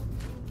way.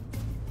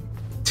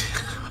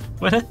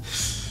 What?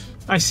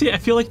 I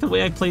feel like the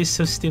way I play is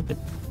so stupid.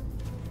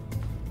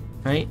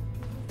 Right?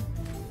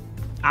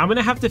 I'm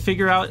gonna have to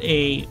figure out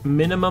a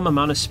minimum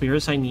amount of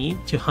spears I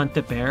need to hunt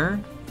the bear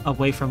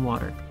away from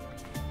water.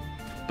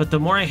 But the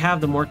more I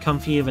have, the more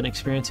comfy of an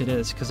experience it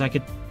is, because I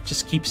could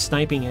just keep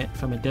sniping it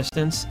from a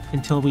distance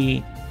until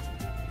we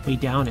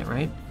down it,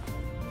 right?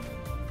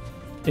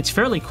 It's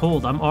fairly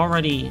cold. I'm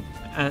already...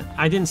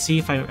 I didn't see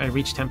if I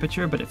reached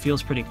temperature, but it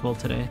feels pretty cold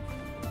today.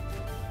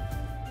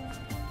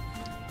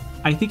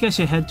 I think I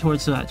should head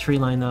towards that tree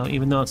line, though,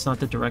 even though it's not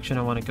the direction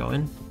I want to go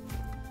in.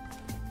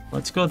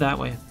 Let's go that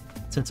way,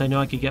 since I know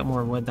I could get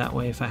more wood that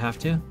way if I have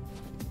to.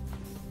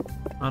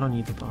 I don't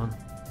need the bomb.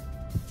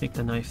 Take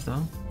the knife,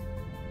 though.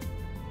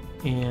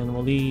 And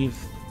we'll leave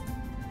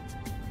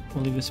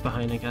this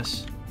behind, I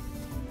guess.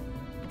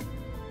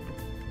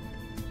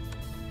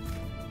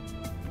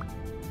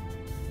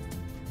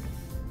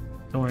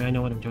 Don't worry, I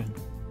know what I'm doing.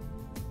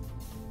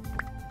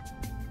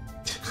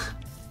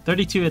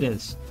 32 it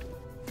is.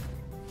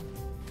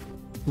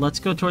 Let's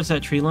go towards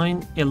that tree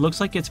line. It looks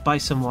like it's by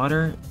some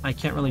water. I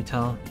can't really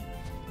tell.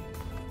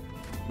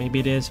 Maybe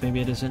it is,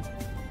 maybe it isn't.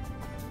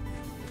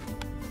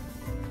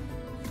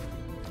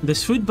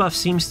 This food buff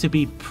seems to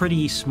be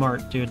pretty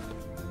smart, dude.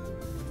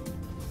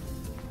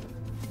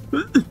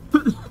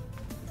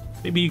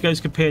 Maybe you guys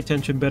could pay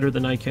attention better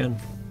than I can.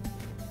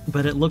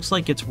 But it looks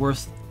like it's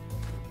worth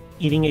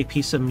eating a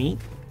piece of meat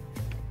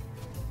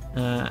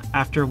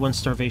after one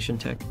starvation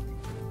tick.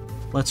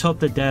 Let's hope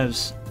the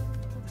devs,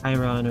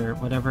 Iron or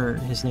whatever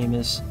his name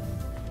is,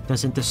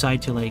 doesn't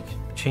decide to like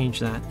change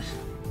that.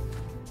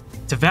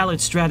 It's a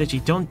valid strategy.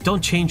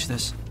 Don't change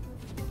this.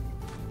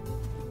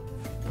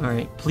 All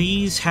right,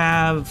 please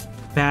have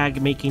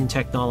bag making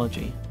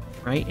technology,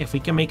 right? If we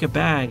can make a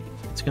bag,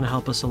 it's gonna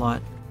help us a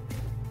lot.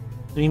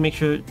 Let me make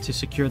sure to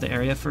secure the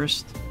area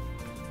first.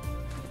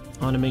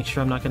 I want to make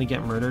sure I'm not going to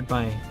get murdered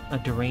by a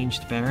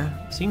deranged bear.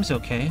 Seems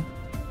okay.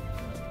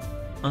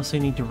 Unless I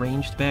need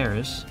deranged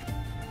bears.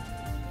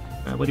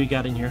 Alright, what do we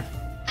got in here?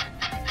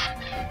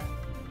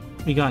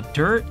 We got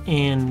dirt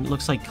and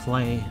looks like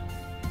clay.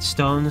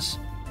 Stones.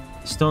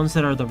 Stones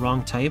that are the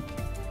wrong type.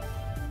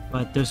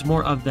 But there's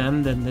more of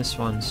them than this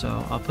one,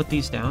 so I'll put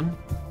these down.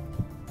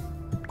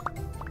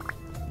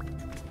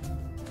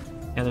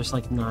 Yeah, there's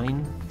like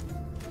 9.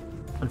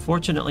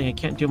 Unfortunately, I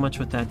can't do much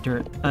with that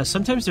dirt.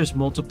 Sometimes there's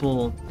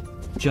multiple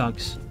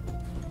jugs,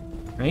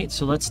 right?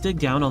 So let's dig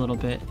down a little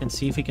bit and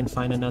see if we can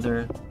find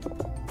another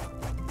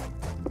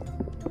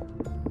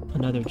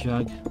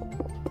jug.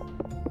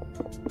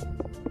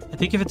 I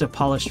think if it's a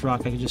polished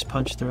rock, I can just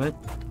punch through it.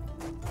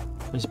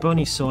 There's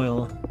bony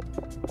soil.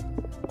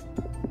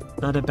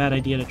 Not a bad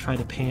idea to try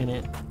to pan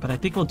it, but I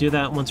think we'll do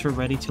that once we're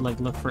ready to like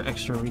look for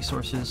extra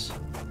resources.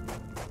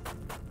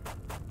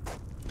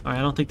 Alright,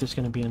 I don't think there's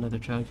going to be another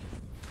jug.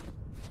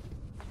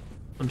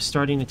 I'm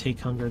starting to take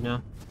hunger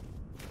now.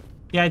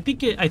 Yeah, I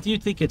do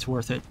think it's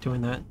worth it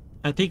doing that.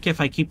 I think if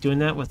I keep doing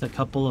that with a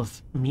couple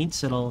of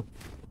meats, it'll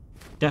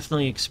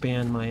definitely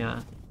expand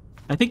my,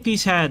 I think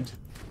these had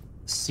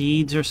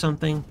seeds or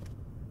something.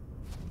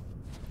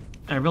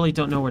 I really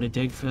don't know where to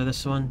dig for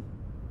this one.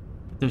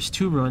 There's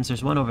 2 ruins.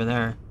 There's one over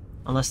there.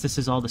 Unless this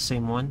is all the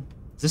same one.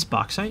 Is this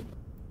bauxite?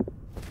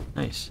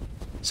 Nice.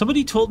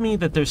 Somebody told me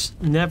that there's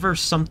never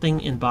something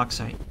in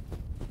bauxite.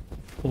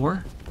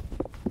 Ore?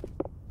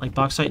 Like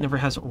bauxite never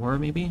has ore,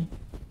 maybe?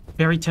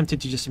 Very tempted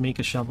to just make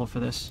a shovel for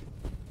this.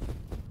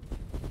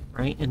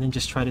 Right? And then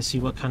just try to see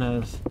what kind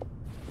of...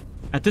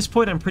 At this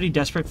point, I'm pretty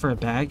desperate for a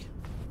bag.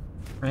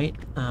 Right?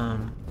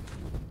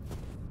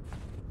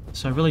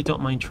 So I really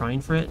don't mind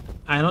trying for it.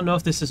 I don't know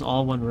if this is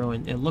all one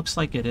ruin. It looks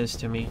like it is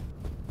to me.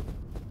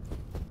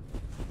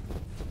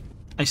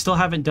 I still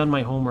haven't done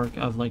my homework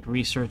of, like,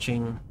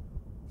 researching...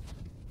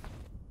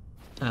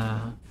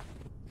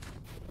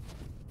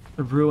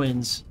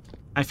 ruins.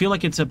 I feel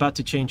like it's about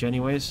to change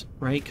anyways,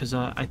 right? Because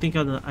I think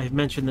I've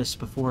mentioned this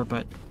before,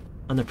 but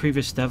on the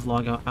previous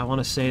devlog, I want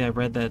to say I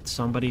read that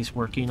somebody's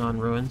working on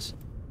ruins,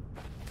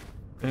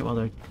 right, while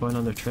they're going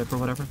on their trip or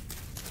whatever.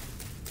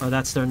 Or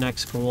that's their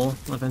next goal,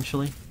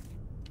 eventually.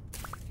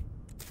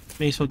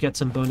 May as well get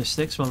some bonus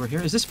sticks while we're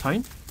here. Is this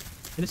pine?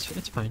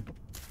 It's pine.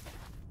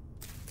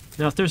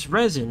 Now, if there's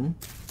resin,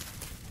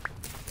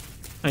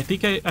 I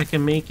think I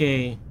can make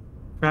a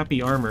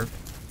crappy armor.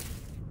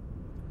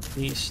 At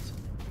least.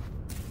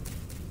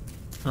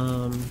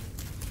 Oh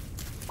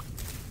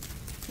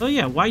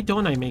yeah, why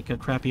don't I make a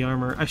crappy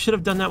armor? I should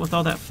have done that with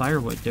all that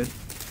firewood, dude.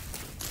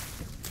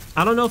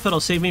 I don't know if it'll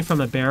save me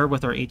from a bear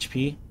with our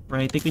HP,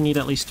 right? I think we need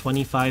at least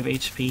 25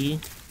 HP,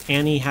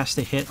 and he has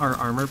to hit our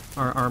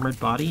armored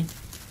body.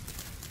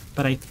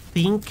 But I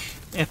think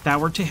if that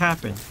were to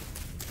happen,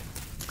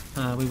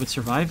 we would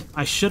survive.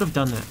 I should have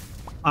done that.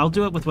 I'll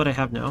do it with what I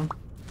have now.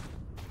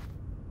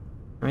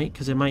 Right?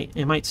 Because it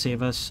might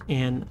save us.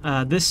 And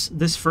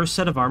this first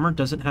set of armor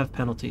doesn't have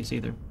penalties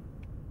either.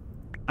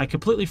 I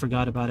completely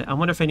forgot about it. I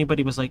wonder if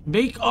anybody was like,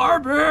 make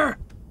armor!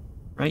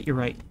 Right? You're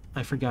right.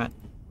 I forgot.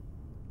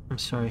 I'm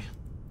sorry.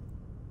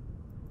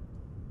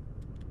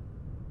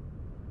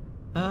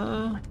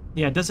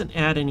 Yeah, it doesn't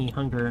add any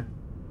hunger.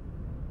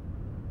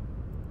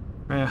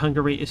 Right, our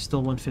hunger rate is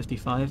still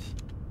 155.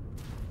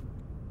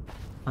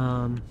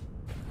 I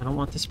don't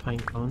want this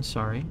pine cone,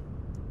 sorry.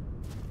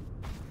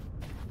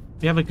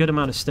 We have a good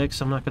amount of sticks,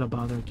 so I'm not going to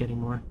bother getting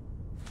more.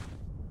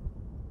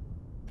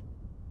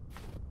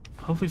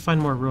 Hopefully find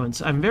more ruins.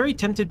 I'm very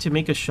tempted to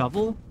make a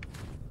shovel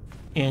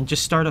and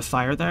just start a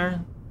fire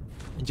there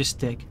and just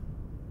dig.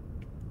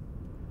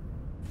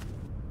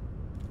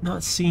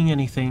 Not seeing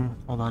anything.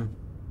 Hold on.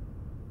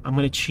 I'm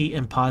going to cheat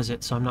and pause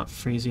it so I'm not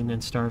freezing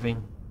and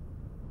starving.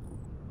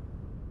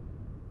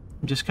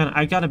 I'm just kind of...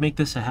 I got to make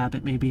this a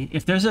habit, maybe.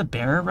 If there's a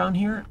bear around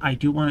here, I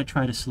do want to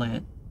try to slay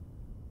it.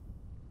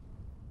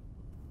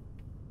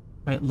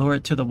 Right, lure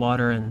it to the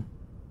water and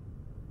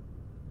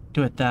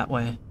do it that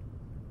way.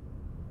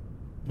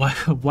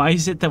 Why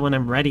is it that when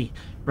I'm ready,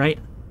 right?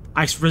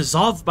 I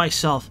resolved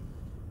myself,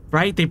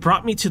 right? They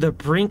brought me to the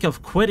brink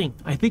of quitting.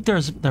 I think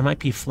there might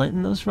be flint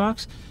in those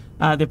rocks.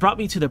 They brought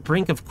me to the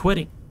brink of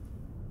quitting,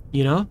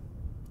 you know?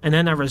 And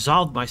then I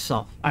resolved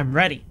myself. I'm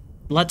ready.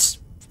 Let's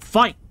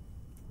fight.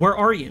 Where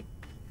are you?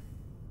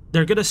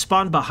 They're going to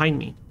spawn behind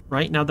me,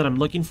 right? Now that I'm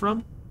looking for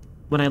them.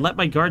 When I let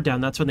my guard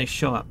down, that's when they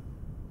show up.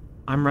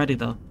 I'm ready,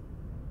 though.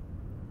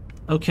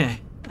 Okay.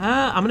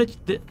 I'm going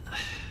to...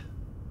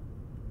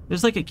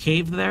 There's like a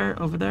cave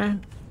there, over there.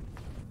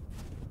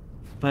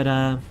 But,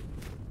 I'm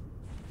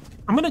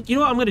gonna... You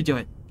know what? I'm gonna do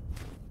it.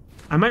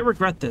 I might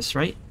regret this,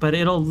 right? But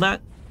it'll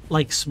let,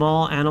 like,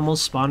 small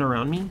animals spawn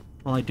around me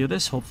while I do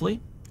this,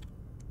 hopefully.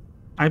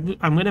 I'm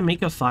gonna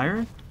make a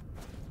fire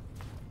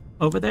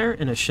over there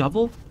and a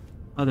shovel.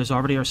 Oh, there's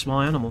already our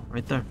small animal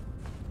right there.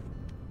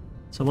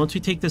 So once we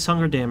take this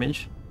hunger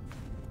damage,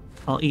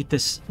 I'll eat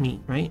this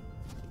meat, right?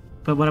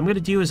 But what I'm gonna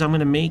do is I'm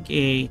gonna make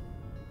a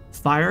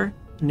fire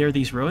near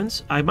these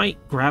ruins. I might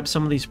grab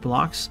some of these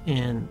blocks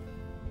and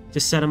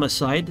just set them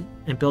aside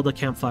and build a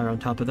campfire on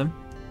top of them.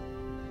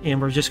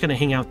 And we're just going to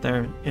hang out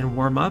there and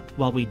warm up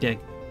while we dig.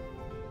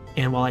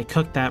 And while I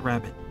cook that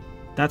rabbit.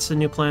 That's the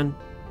new plan.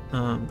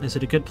 Is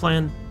it a good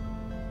plan?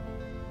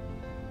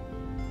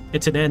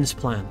 It's an ends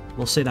plan.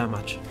 We'll say that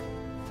much.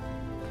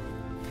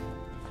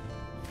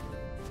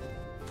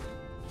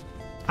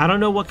 I don't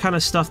know what kind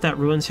of stuff that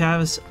ruins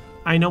has.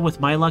 I know with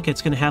my luck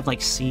it's going to have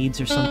like seeds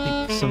or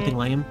something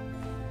lame.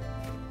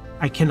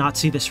 I cannot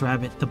see this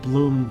rabbit. The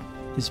bloom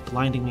is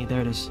blinding me.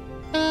 There it is.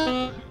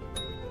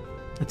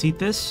 Let's eat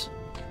this.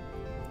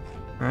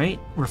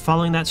 Alright, we're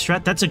following that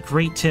strat. That's a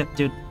great tip,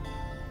 dude.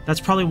 That's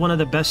probably one of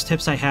the best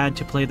tips I had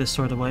to play this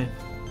sort of way.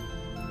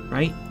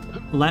 Right?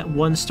 Let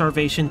one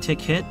starvation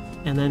tick hit,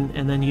 and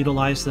then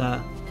utilize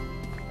the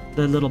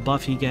little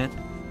buff you get.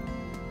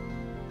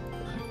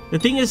 The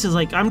thing is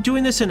like, I'm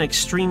doing this in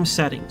extreme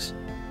settings.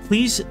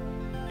 Please,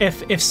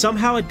 if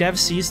somehow a dev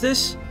sees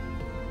this,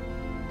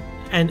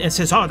 and it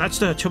says, oh, that's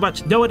too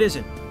much. No, it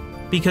isn't.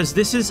 Because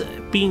this is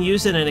being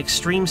used in an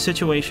extreme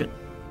situation.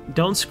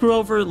 Don't screw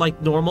over,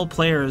 like, normal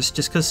players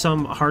just because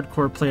some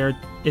hardcore player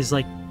is,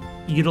 like,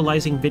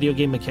 utilizing video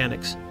game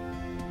mechanics.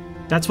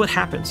 That's what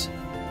happens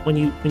when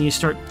you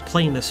start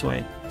playing this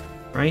way,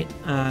 right?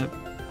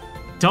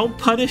 Don't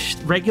punish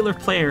regular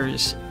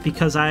players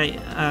because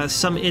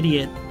some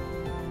idiot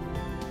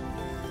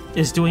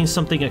is doing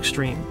something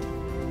extreme.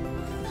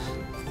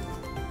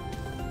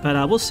 But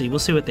we'll see. We'll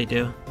see what they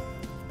do.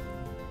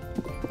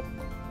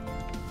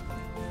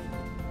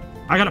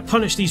 I gotta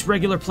punish these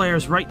regular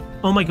players, right?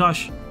 Oh my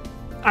gosh.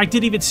 I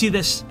didn't even see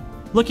this.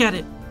 Look at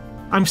it.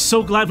 I'm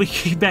so glad we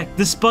came back.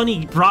 This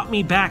bunny brought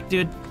me back,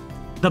 dude.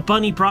 The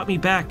bunny brought me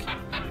back.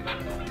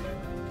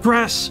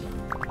 Grass.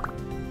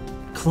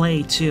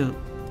 Clay, too.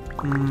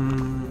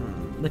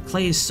 The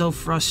clay is so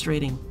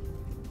frustrating.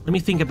 Let me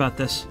think about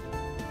this.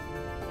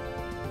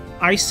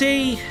 I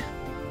say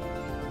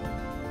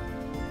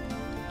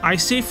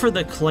for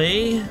the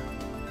clay,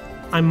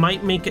 I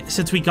might make it...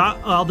 Since we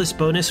got all this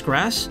bonus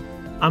grass...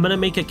 I'm going to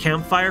make a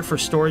campfire for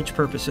storage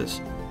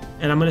purposes.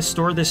 And I'm going to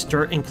store this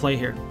dirt and clay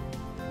here.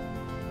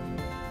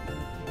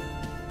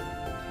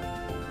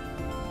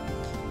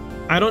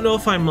 I don't know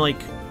if I'm,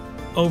 like,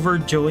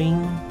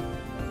 overdoing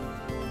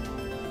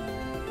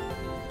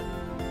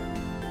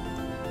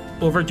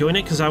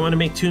it because I want to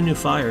make 2 new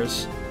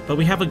fires. But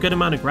we have a good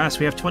amount of grass.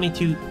 We have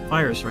 22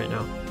 fires right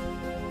now.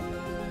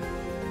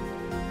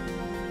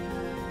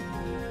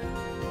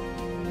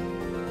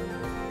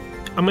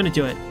 I'm going to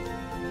do it.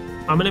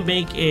 I'm gonna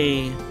make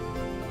a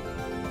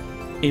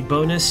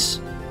bonus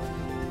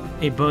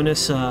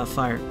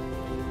fire.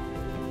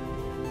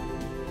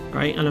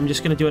 Right, and I'm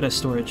just gonna do it as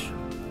storage.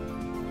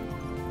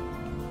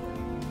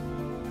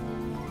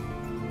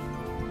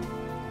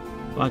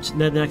 Watch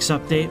the next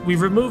update.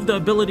 We've removed the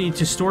ability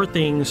to store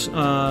things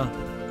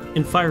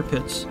in fire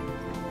pits.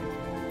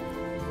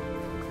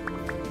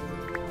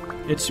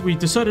 We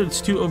decided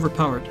it's too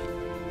overpowered.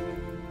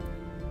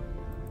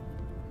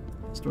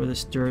 Store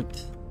this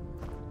dirt.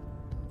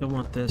 Don't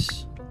want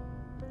this.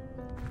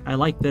 I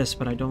like this,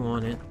 but I don't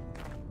want it.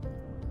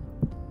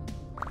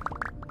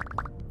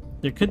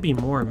 There could be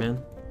more, man.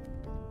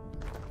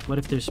 What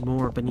if there's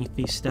more beneath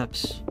these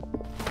steps?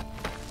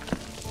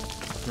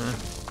 Nah.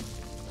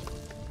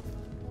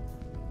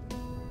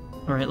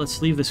 Alright,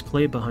 let's leave this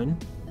clay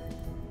behind.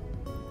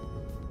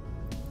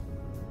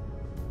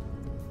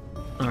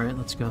 Alright,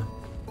 let's go.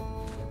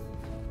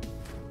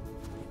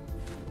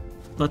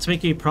 Let's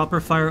make a proper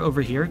fire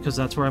over here, because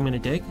that's where I'm going to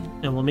dig,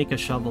 and we'll make a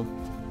shovel.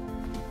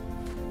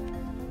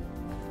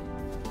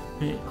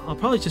 Okay, I'll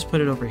probably just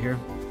put it over here.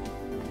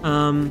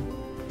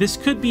 This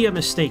could be a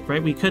mistake,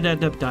 right? We could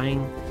end up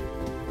dying.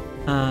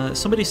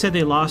 Somebody said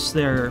they lost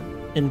their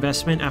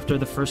investment after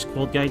the first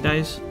cold guy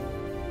dies.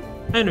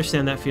 I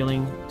understand that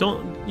feeling.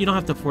 You don't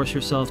have to force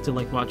yourself to,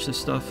 like, watch this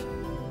stuff.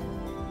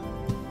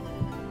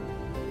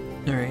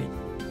 Alright.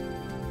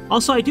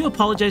 Also, I do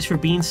apologize for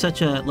being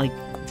such a, like,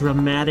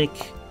 dramatic...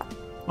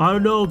 I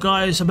don't know,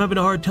 guys, I'm having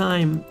a hard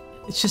time.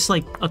 It's just,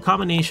 like, a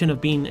combination of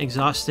being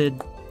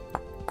exhausted,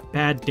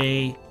 bad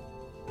day,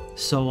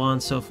 so on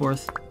and so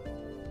forth.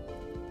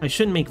 I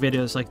shouldn't make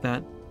videos like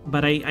that,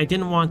 but I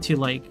didn't want to,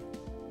 like,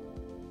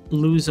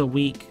 lose a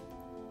week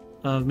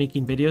of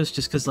making videos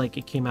just because, like,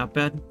 it came out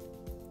bad.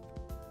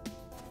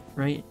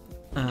 Right?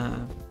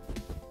 Oh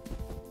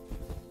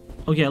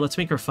yeah, let's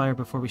make our fire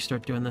before we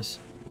start doing this.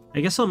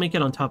 I guess I'll make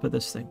it on top of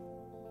this thing.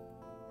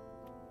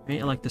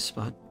 Right? I like this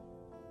spot.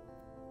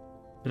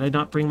 Did I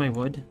not bring my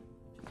wood?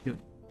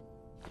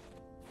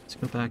 Let's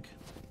go back.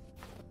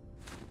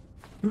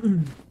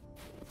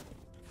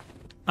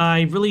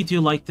 I really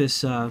do like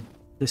this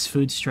this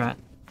food strat.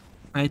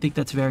 I think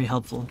that's very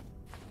helpful.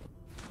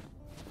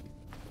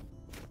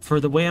 For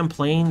the way I'm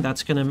playing,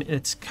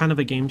 it's kind of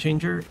a game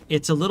changer.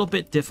 It's a little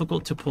bit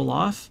difficult to pull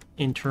off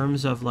in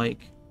terms of, like,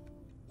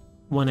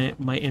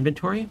 my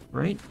inventory,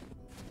 right?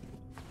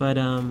 But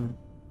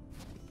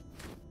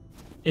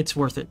it's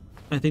worth it.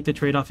 I think the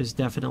trade-off is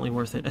definitely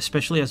worth it,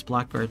 especially as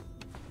Blackbird.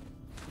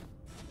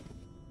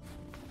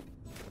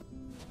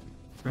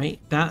 Right?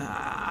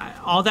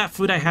 All that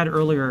food I had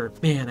earlier,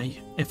 man,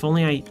 if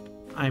only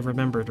I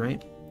remembered,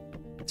 right?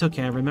 It's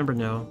okay, I remember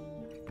now.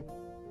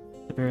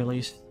 At the very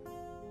least.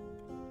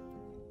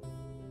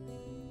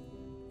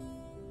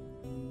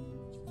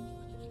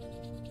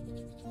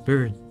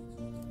 Burn.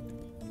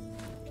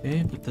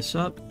 Okay, put this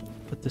up.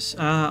 Put this...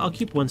 I'll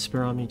keep one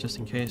spare on me just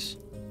in case.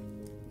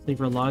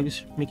 Leave our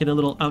logs. Making a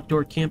little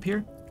outdoor camp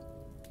here.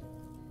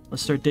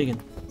 Let's start digging.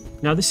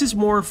 Now, this is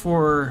more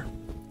for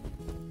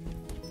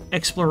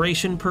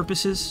exploration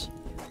purposes,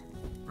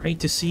 right?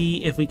 To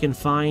see if we can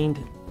find...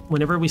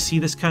 Whenever we see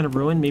this kind of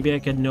ruin, maybe I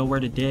could know where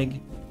to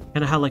dig.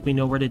 Kind of how, like, we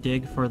know where to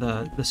dig for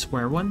the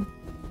square one.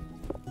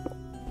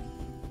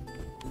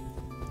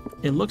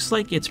 It looks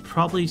like it's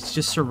probably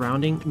just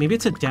surrounding... Maybe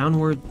it's a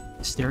downward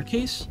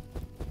staircase?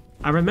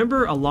 I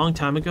remember a long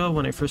time ago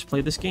when I first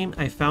played this game,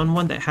 I found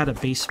one that had a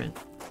basement.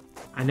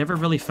 I never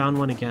really found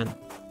one again.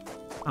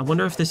 I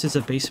wonder if this is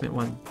a basement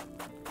one.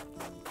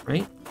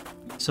 Right?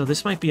 So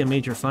this might be a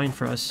major find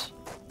for us.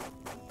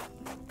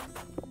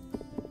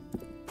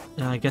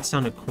 It gets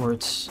down to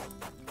quartz.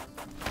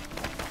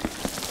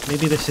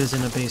 Maybe this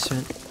isn't a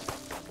basement.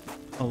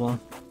 Oh well.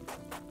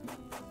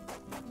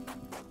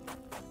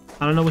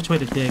 I don't know which way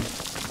to dig.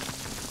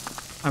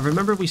 I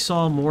remember we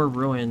saw more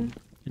ruin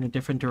in a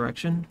different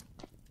direction.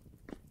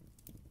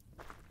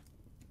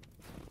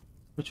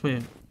 Which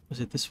way? Was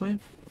it this way? It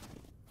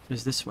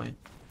was this way.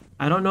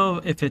 I don't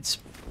know if it's...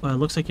 Well, it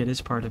looks like it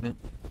is part of it.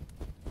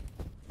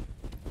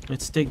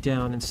 Let's dig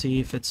down and see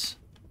if it's...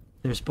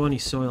 There's bony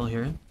soil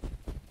here.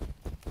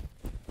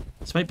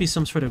 This might be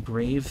some sort of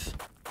grave,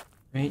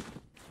 right?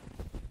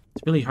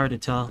 It's really hard to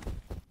tell.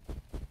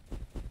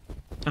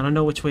 I don't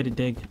know which way to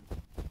dig.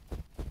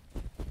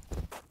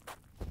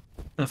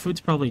 The food's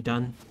probably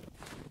done.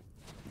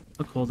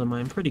 How cold am I?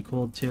 I'm pretty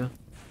cold too.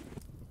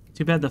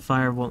 Too bad the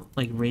fire won't,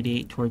 like,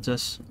 radiate towards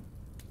us.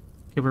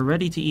 Okay, we're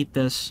ready to eat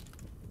this.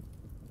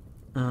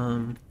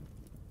 Don't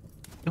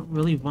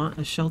really want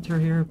a shelter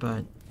here,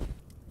 but...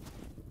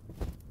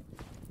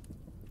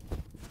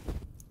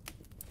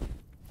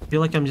 I feel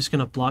like I'm just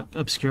gonna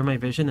obscure my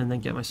vision and then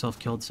get myself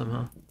killed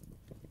somehow.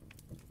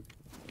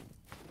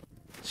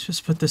 Let's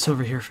just put this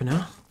over here for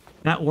now.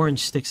 That orange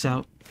sticks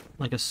out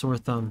like a sore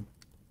thumb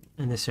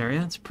in this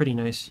area. It's pretty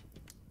nice.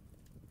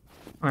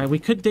 Alright, we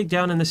could dig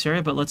down in this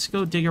area, but let's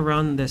go dig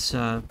around this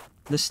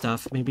this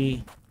stuff.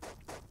 Maybe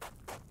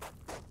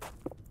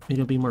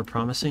it'll be more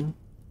promising.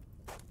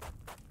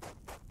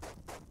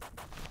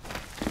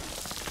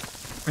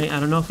 Right, I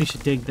don't know if we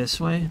should dig this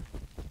way.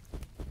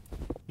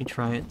 Let me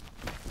try it.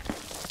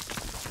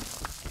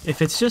 If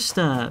it's just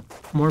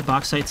more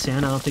bauxite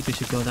sand, I don't think we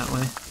should go that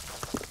way.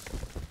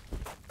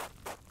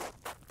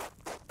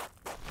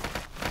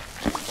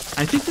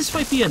 I think this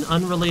might be an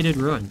unrelated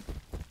ruin.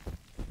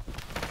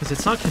 Because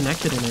it's not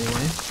connected in any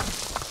way.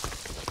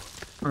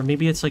 Or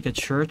maybe it's like a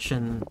church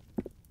and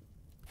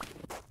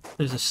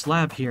there's a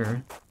slab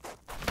here.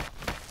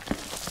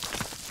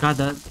 God,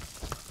 that...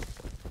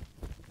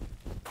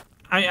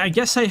 I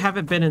guess I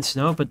haven't been in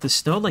snow, but does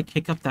snow, like,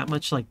 kick up that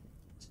much, like,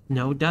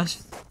 snow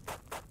dust?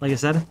 Like,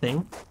 is that a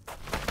thing?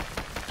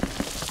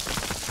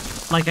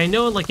 Like, I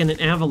know, like, in an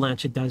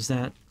avalanche it does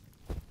that.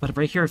 But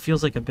right here it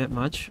feels like a bit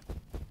much.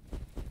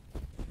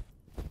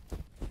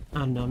 I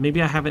don't know.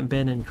 Maybe I haven't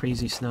been in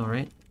crazy snow,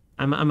 right?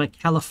 I'm a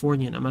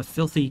Californian. I'm a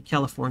filthy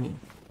Californian.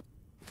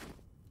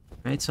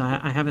 Right? So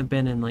I haven't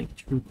been in, like,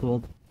 true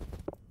cold.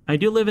 I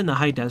do live in the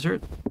high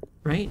desert,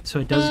 right? So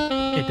it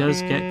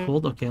does get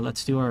cold. Okay,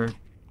 let's do our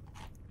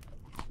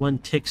one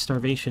tick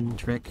starvation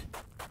trick.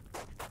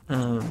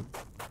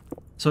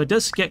 So it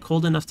does get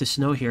cold enough to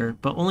snow here,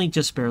 but only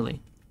just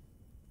barely.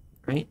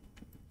 Right?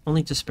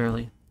 Only just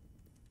barely.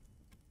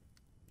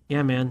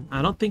 Yeah, man.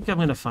 I don't think I'm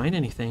gonna find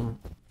anything.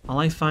 All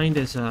I find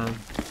is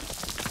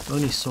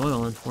bony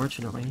soil,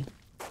 unfortunately.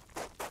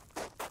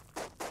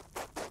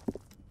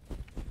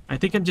 I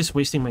think I'm just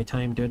wasting my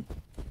time, dude.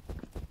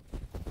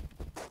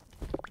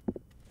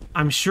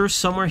 I'm sure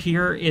somewhere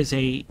here is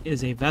a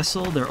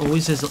vessel. There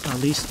always is at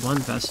least one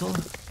vessel.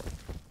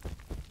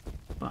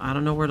 But I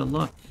don't know where to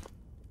look.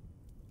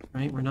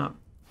 Right? We're not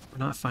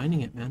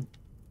finding it, man.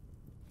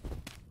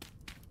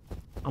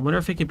 I wonder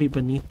if it could be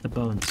beneath the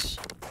bones.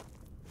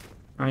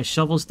 Alright,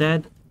 shovel's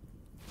dead.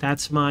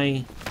 That's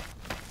my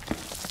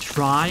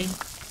try.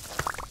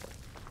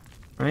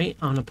 Right?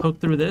 I'm gonna poke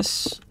through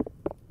this.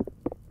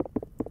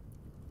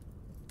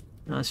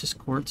 No, it's just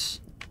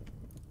quartz.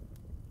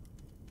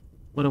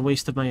 What a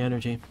waste of my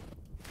energy.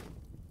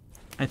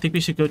 I think we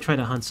should go try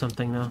to hunt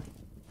something, though.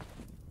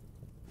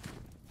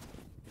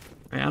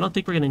 Alright, I don't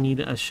think we're gonna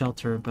need a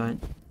shelter, but...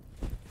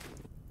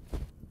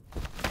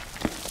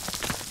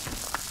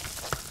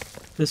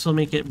 this will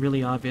make it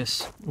really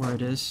obvious where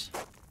it is.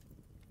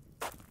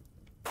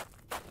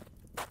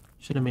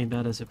 Should have made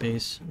that as a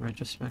base, in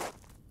retrospect.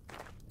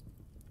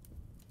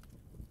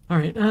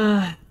 Alright,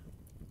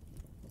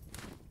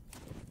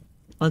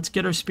 let's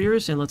get our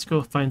spears and let's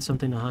go find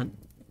something to hunt.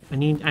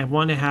 I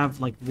want to have,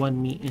 like,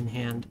 one meat in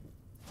hand.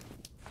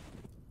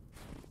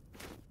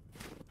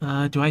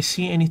 Do I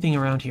see anything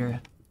around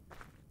here?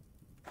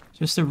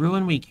 Just the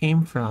ruin we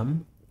came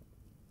from.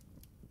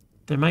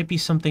 There might be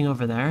something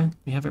over there.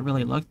 We haven't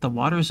really looked. The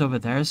water's over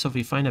there, so if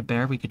we find a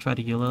bear, we could try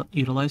to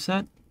utilize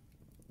that.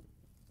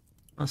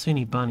 I don't see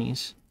any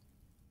bunnies.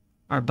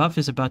 Our buff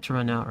is about to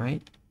run out,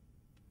 right?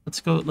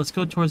 Let's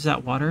go towards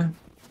that water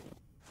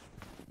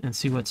and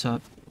see what's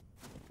up.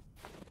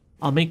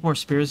 I'll make more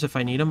spears if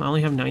I need them. I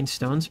only have 9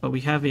 stones, but we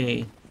have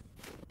a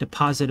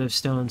deposit of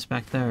stones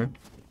back there.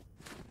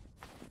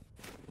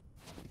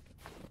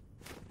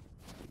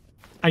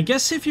 I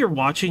guess if you're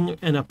watching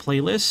in a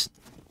playlist,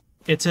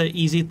 it's an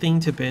easy thing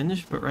to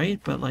binge, but right?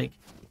 But, like,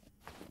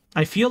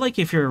 I feel like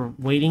if you're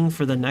waiting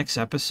for the next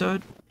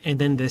episode and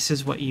then this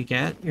is what you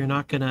get, you're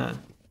not gonna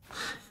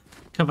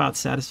come out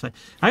satisfied.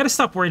 I gotta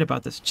stop worrying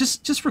about this.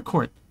 Just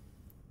record.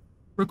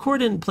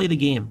 Record and play the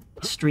game.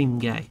 Stream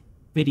gay.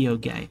 Video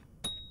gay.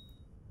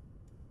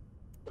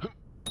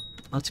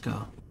 Let's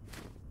go.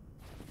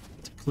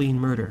 It's a clean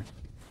murder.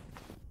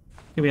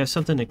 Okay, we have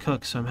something to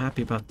cook, so I'm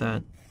happy about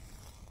that.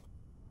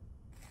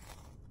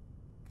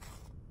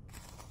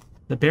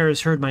 The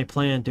bears heard my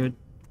plan, dude.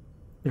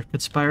 They're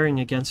conspiring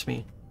against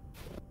me.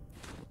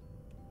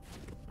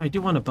 I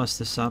do want to bust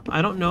this up.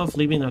 I don't know if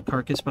leaving a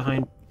carcass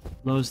behind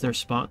blows their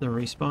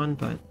respawn,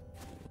 but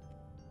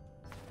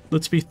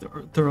let's be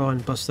thorough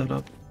and bust that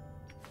up.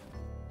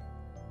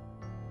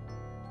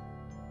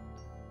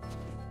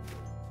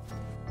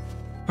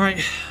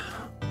 Alright.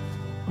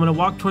 I'm gonna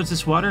walk towards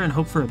this water and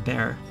hope for a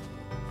bear.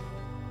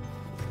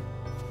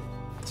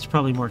 It's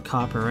probably more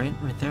copper, right?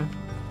 Right there.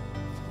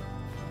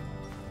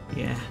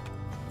 Yeah.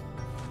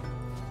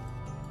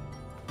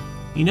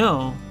 You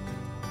know,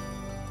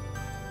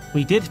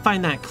 we did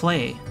find that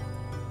clay.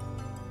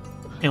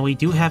 And we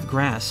do have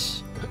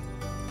grass.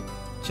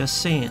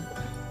 Just saying.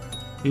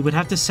 We would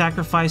have to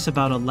sacrifice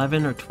about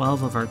 11 or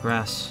 12 of our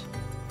grass.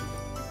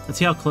 Let's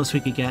see how close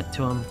we could get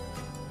to him.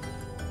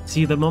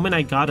 See, the moment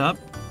I got up,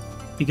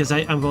 because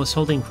I was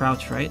holding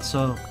crouch, right?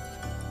 So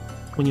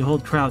when you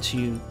hold crouch,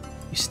 you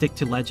stick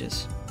to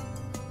ledges.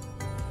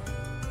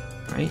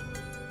 Right?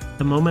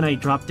 The moment I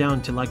dropped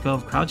down to let go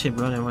of crouch, it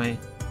ran away.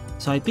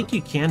 So I think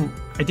you can...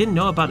 I didn't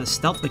know about a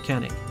stealth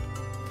mechanic.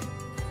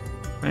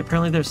 Right?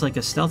 Apparently there's like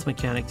a stealth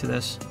mechanic to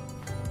this.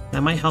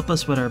 That might help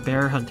us with our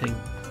bear hunting.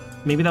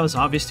 Maybe that was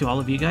obvious to all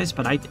of you guys,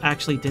 but I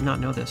actually did not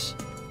know this.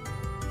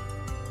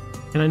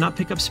 Can I not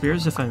pick up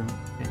spears if I'm...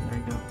 Okay, there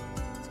you go.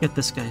 Let's get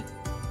this guy.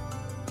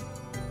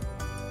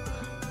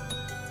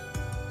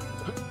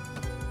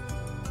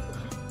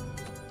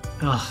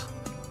 Ugh.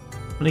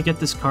 I'm gonna get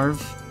this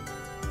carve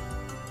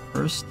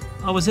first.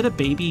 Oh, was it a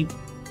baby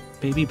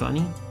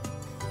bunny?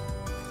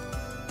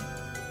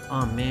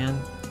 Oh, man.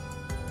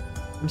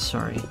 I'm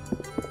sorry.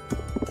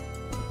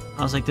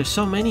 I was like, there's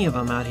so many of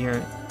them out here.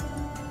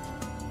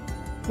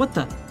 What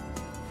the?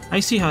 I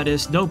see how it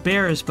is. No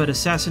bears, but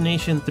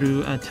assassination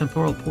through a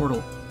temporal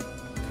portal.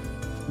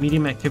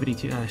 Medium activity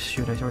too. Ah,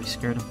 shoot, I already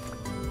scared him.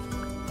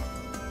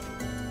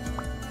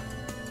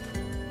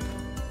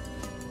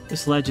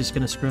 This ledge is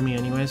gonna screw me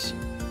anyways.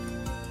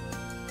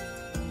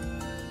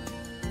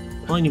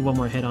 Only need one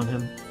more hit on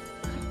him.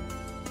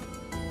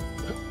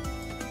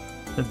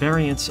 The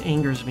variance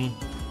angers me.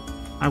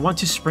 I want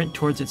to sprint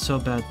towards it so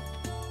bad.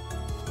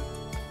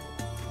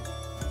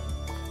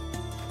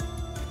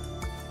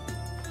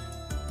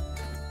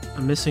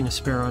 I'm missing a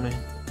spare, aren't I?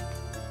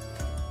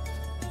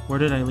 Where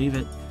did I leave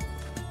it?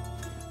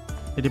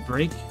 Did it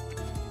break?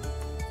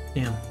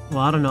 Damn. Well,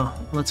 I don't know.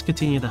 Let's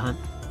continue the hunt.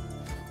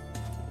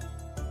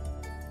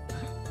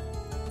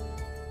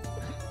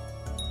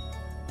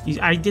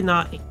 I did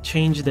not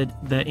change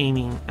the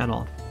aiming at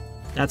all.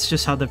 That's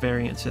just how the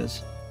variance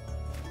is.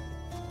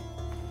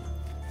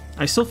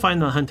 I still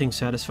find the hunting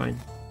satisfying.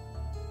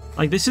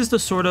 Like, this is the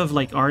sort of,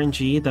 like,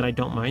 RNG that I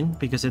don't mind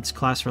because it's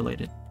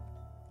class-related.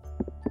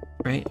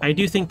 Right? I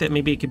do think that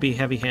maybe it could be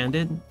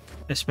heavy-handed,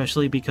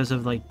 especially because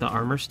of, like, the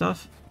armor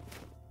stuff.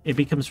 It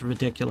becomes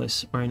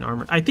ridiculous wearing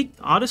armor. I think,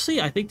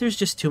 honestly, I think there's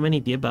just too many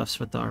debuffs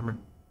with the armor.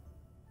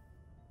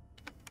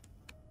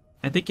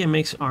 I think it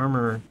makes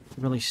armor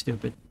really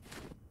stupid.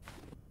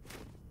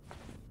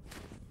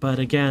 But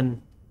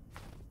again,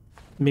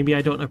 maybe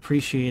I don't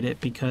appreciate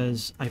it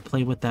because I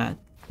play with that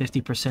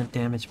 50%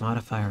 damage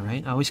modifier,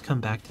 right? I always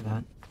come back to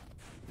that.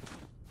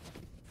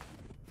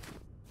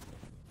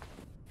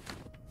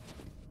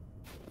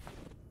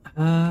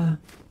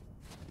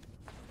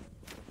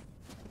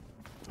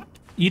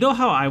 You know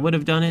how I would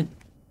have done it?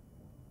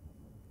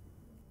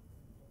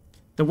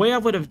 The way I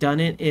would have done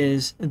it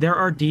is there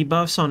are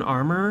debuffs on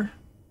armor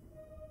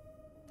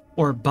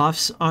or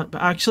buffs on...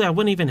 Actually, I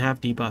wouldn't even have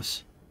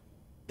debuffs.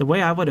 The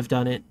way I would have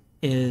done it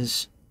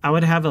is I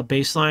would have a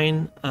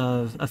baseline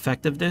of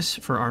effectiveness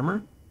for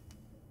armor,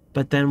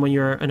 but then when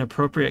you're an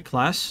appropriate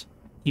class,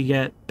 you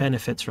get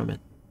benefits from it.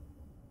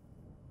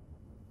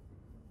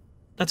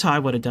 That's how I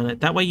would have done it.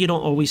 That way you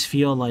don't always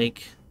feel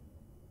like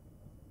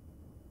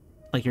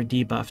you're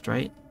debuffed,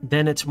 right?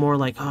 Then it's more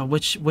like, oh,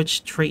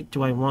 which trait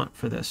do I want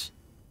for this?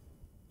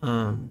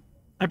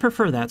 I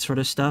prefer that sort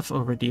of stuff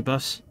over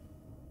debuffs.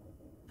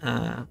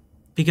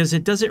 Because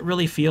it doesn't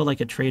really feel like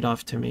a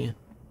trade-off to me.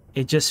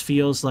 It just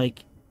feels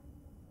like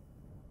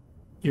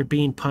you're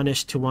being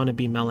punished to want to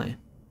be melee.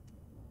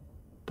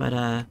 But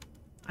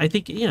I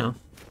think, you know,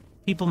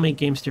 people make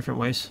games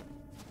different ways.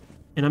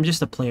 And I'm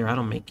just a player, I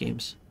don't make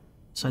games.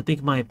 So I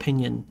think my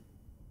opinion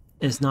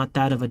is not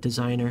that of a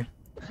designer.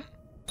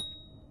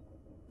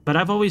 But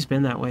I've always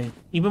been that way.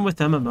 Even with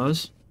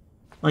MMOs.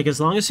 Like, as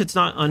long as it's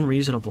not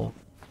unreasonable.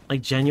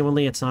 Like,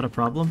 genuinely, it's not a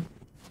problem.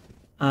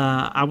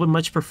 I would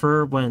much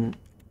prefer when...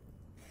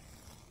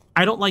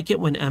 I don't like it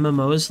when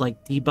MMOs,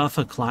 like, debuff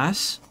a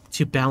class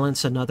to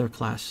balance another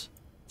class.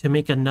 To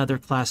make another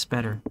class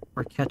better.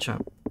 Or catch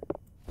up.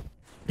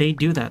 They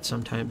do that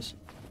sometimes.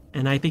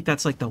 And I think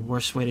that's, like, the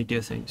worst way to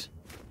do things.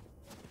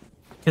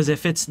 Because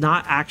if it's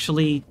not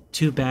actually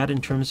too bad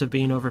in terms of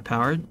being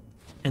overpowered,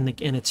 and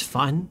it's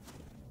fun,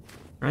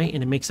 right?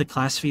 And it makes the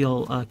class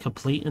feel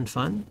complete and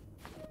fun,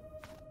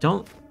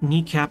 don't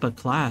kneecap a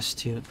class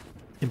to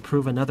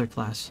improve another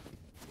class.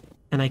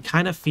 And I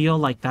kind of feel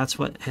like that's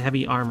what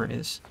heavy armor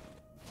is,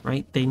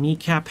 right? They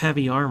kneecap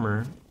heavy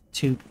armor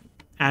to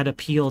add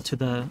appeal to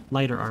the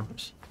lighter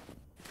armors.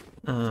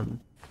 I'm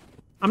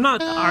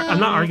not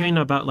arguing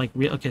about, like,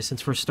 okay,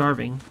 since we're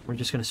starving, we're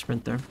just gonna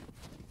sprint there.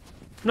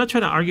 I'm not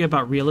trying to argue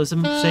about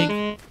realism's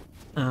sake.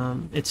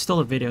 It's still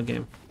a video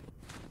game,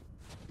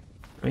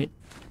 right?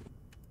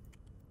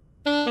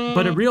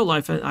 But in real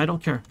life, I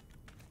don't care.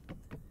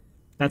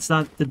 That's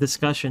not the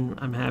discussion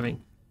I'm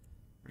having,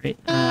 right?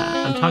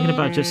 I'm talking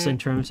about just in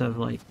terms of,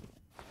 like,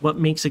 what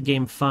makes a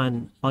game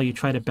fun while you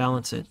try to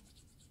balance it.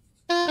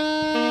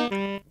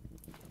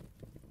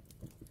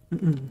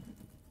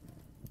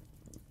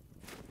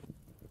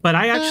 But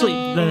I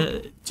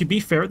actually, to be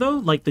fair though,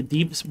 like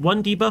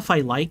one debuff I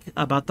like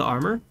about the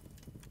armor,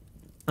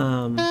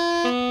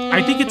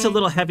 I think it's a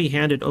little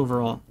heavy-handed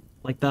overall,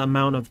 like the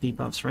amount of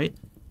debuffs, right?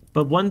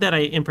 But one that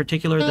in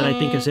particular that I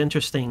think is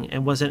interesting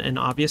and wasn't an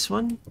obvious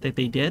one that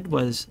they did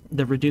was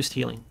the reduced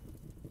healing,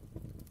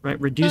 right?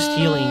 Reduced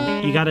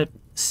healing, you gotta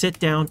sit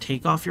down,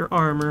 take off your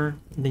armor,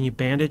 and then you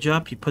bandage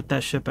up, you put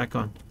that shit back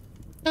on.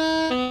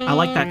 I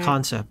like that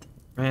concept,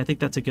 right? I think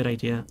that's a good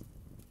idea.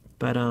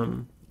 But,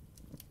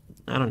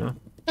 I don't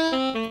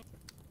know.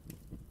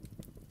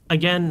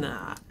 Again,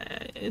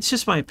 it's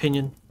just my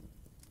opinion.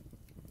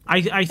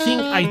 I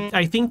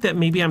think that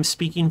maybe I'm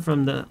speaking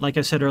from the, like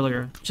I said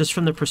earlier, just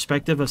from the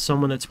perspective of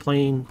someone that's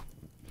playing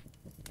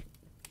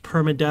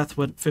permadeath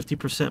with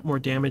 50% more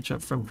damage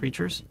from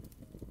creatures.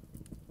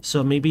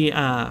 So maybe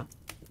I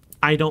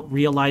don't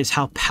realize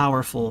how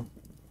powerful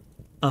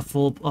a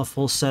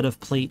full set of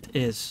plate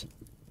is.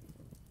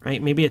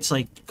 Right? Maybe it's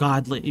like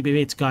godly, maybe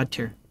it's god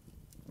tier.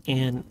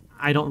 And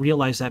I don't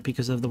realize that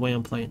because of the way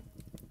I'm playing.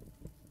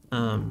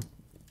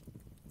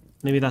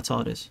 Maybe that's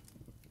all it is.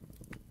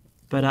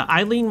 But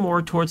I lean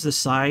more towards the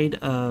side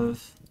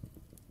of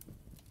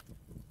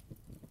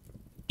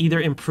either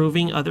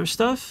improving other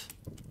stuff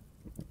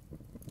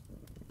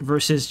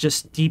versus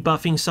just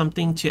debuffing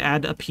something to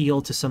add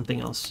appeal to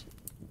something else.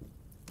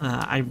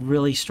 I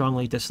really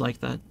strongly dislike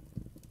that.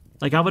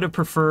 Like, I would have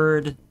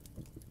preferred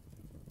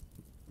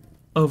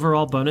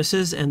overall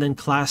bonuses and then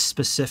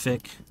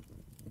class-specific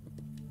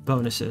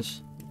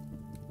bonuses.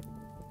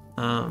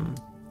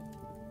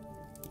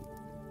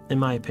 in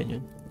my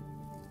opinion.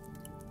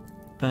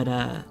 But,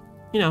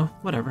 you know,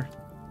 whatever.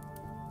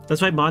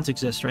 That's why mods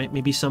exist, right?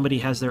 Maybe somebody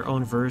has their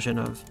own version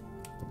of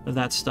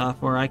that stuff,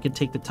 or I could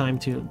take the time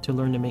to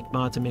learn to make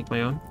mods and make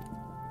my own.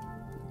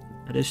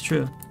 That is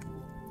true.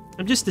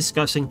 I'm just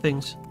discussing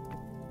things,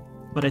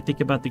 what I think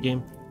about the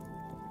game.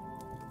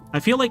 I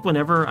feel like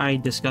whenever I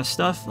discuss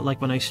stuff, like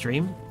when I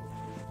stream,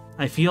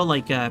 I feel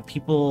like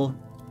people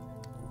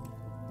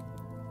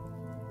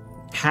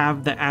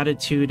have the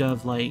attitude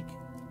of like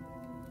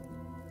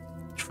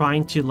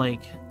trying to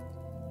like,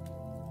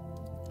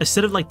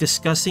 instead of like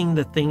discussing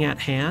the thing at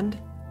hand,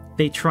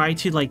 they try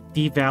to like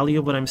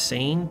devalue what I'm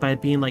saying by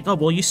being like, oh,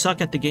 well, you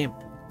suck at the game.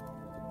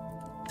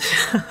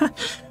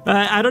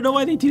 I don't know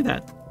why they do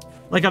that.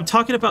 Like, I'm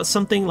talking about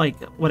something like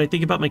what I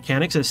think about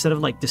mechanics, instead of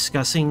like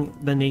discussing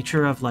the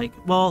nature of like,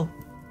 well,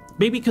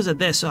 maybe because of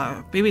this,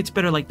 maybe it's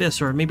better like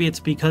this, or maybe it's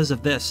because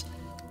of this,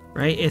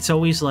 right? It's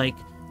always like,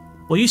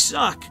 well, you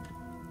suck.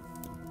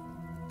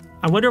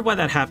 I wonder why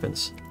that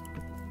happens.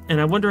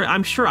 And I wonder,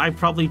 I'm sure I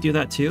probably do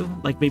that too.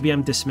 Like, maybe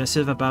I'm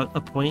dismissive about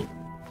a point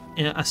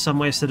in some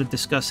way instead of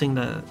discussing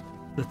the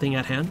thing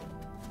at hand.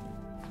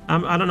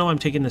 I don't know why I'm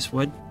taking this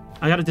wood.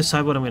 I gotta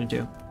decide what I'm gonna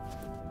do.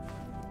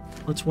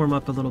 Let's warm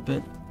up a little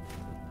bit.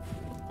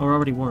 Oh, we're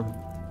already warm.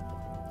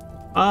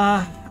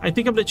 I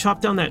think I'm gonna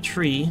chop down that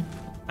tree.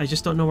 I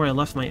just don't know where I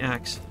left my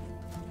axe.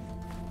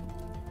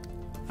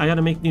 I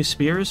gotta make new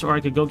spears, or I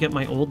could go get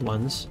my old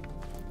ones.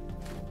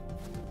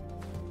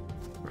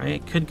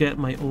 Right, I could get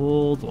my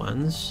old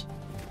ones.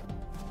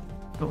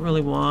 Don't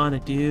really want to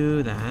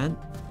do that.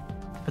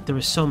 But there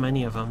was so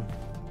many of them.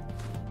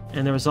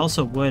 And there was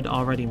also wood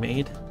already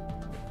made.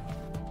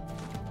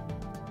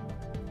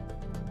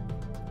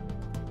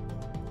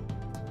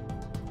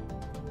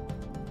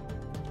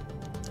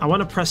 I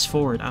want to press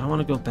forward. I don't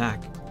want to go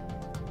back.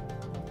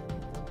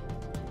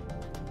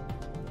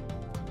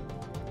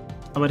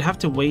 I would have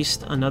to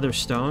waste another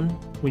stone.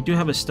 We do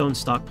have a stone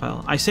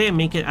stockpile. I say I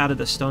make it out of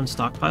the stone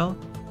stockpile.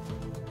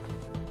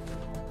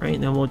 Right,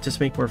 and then we'll just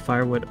make more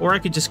firewood. Or I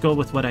could just go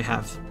with what I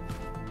have.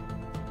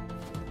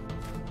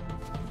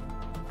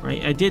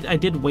 Right, I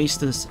did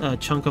waste this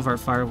chunk of our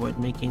firewood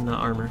making the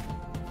armor.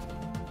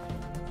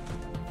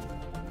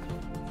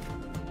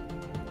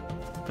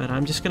 But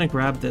I'm just gonna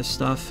grab this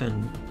stuff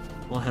and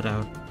we'll head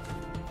out.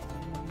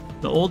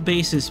 The old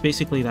base is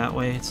basically that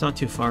way. It's not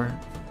too far.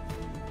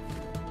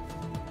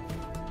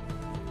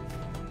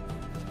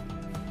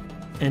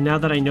 And now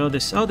that I know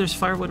this... Oh, there's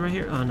firewood right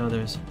here. Oh, no,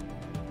 there's...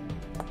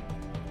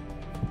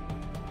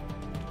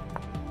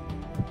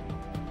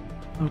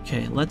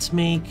 Okay, let's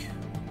make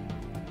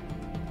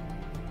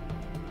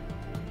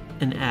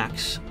an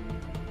axe.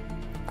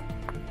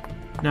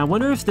 Now, I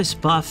wonder if this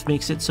buff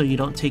makes it so you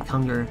don't take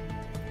hunger.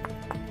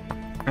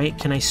 Right?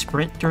 Can I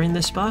sprint during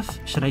this buff?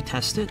 Should I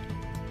test it?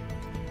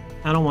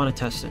 I don't want to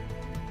test it.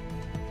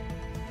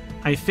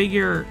 I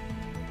figure...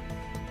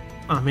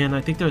 Oh man,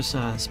 I think there's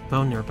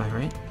bone nearby,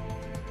 right?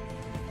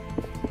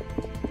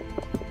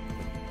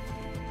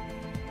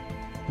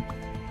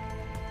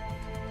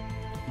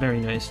 Very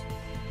nice.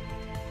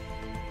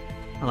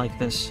 I like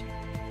this.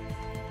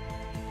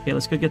 Okay,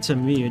 let's go get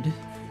some wood.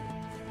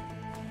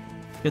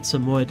 Get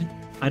some wood.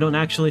 I don't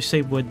actually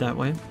say wood that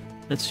way.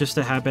 That's just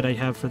a habit I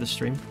have for the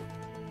stream.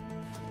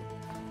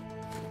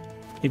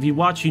 If you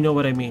watch, you know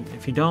what I mean.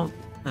 If you don't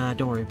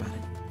worry about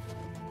it.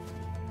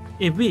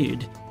 A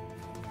wood.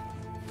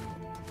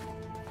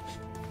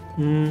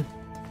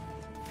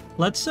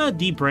 Let's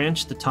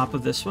debranch the top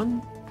of this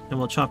one, and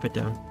we'll chop it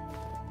down.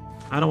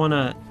 I don't want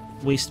to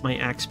waste my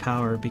axe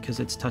power because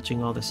it's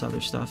touching all this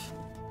other stuff.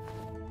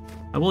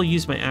 I will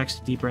use my axe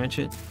to debranch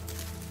it.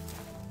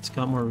 It's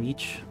got more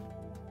reach.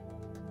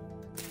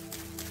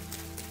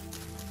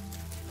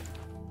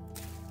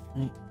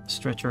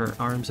 Stretch our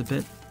arms a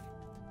bit.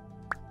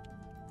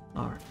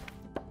 Alright.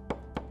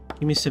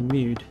 Give me some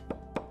mood.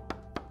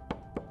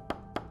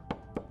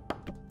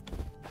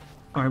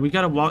 Alright, we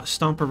gotta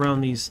stomp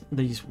around these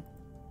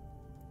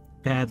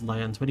bad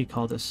lands. What do you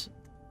call this?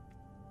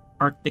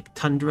 Arctic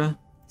tundra?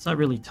 It's not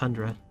really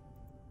tundra.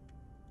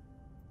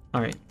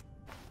 Alright.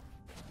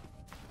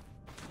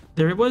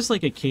 There was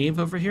like a cave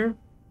over here.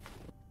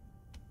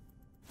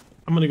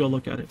 I'm gonna go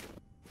look at it.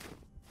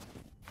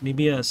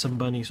 Maybe some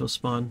bunnies will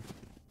spawn.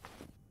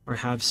 Or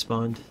have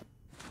spawned.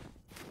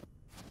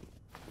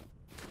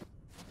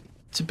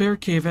 It's a bear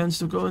cave and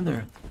still go in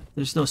there.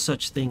 There's no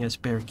such thing as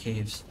bear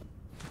caves.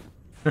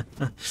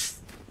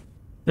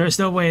 There's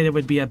no way there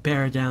would be a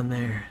bear down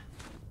there.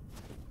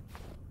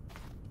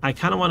 I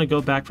kind of want to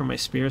go back for my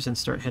spears and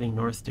start heading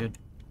north, dude.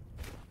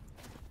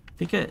 I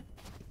think it...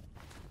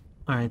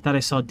 Alright, I thought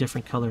I saw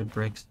different colored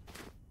bricks.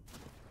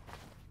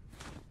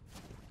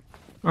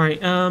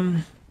 Alright,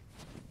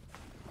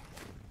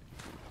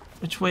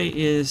 which way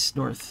is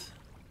north?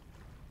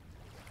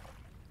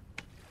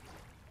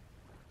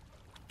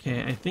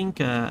 Okay, I think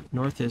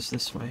north is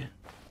this way.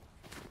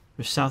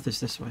 Or south is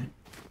this way.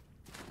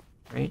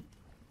 Right?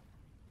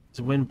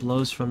 The wind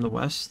blows from the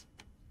west.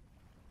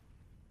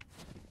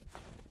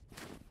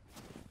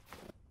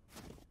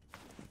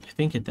 I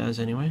think it does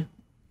anyway.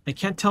 I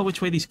can't tell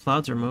which way these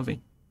clouds are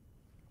moving.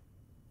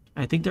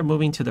 I think they're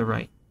moving to the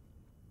right.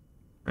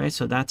 Right,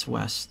 so that's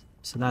west.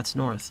 So that's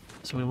north.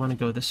 So we want to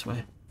go this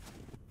way.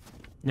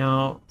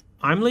 Now,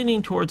 I'm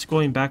leaning towards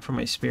going back for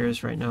my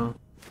spears right now.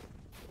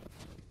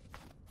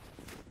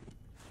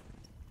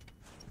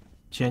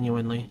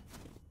 Genuinely.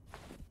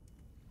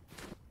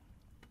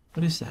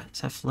 What is that?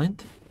 Is that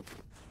flint?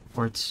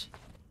 Quartz.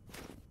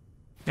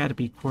 Gotta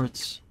be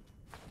quartz.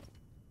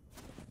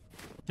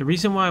 The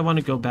reason why I want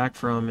to go back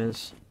for them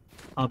is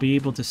I'll be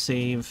able to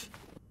save...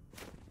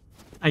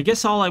 I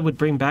guess all I would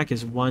bring back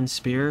is one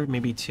spear,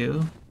 maybe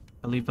two.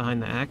 I'll leave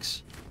behind the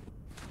axe.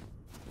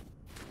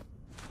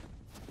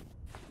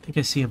 I think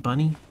I see a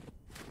bunny.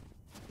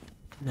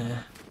 Nah.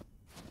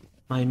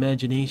 My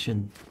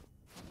imagination.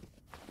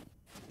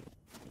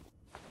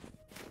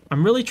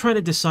 I'm really trying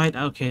to decide...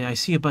 Okay, I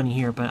see a bunny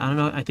here, but I don't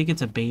know. I think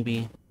it's a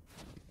baby.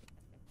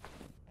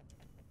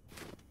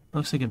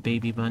 Looks like a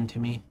baby bun to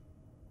me.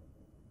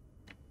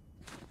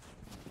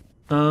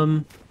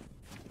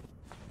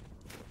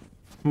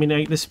 I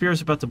mean, the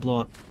spear's about to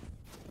blow up.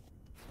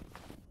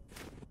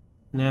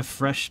 And I have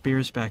fresh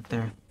spears back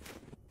there.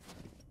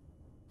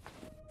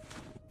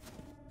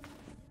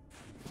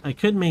 I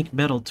could make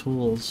metal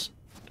tools.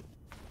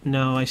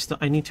 No,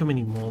 I need too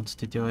many molds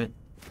to do it.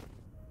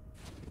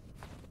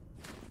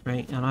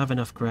 Right, I don't have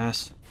enough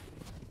grass.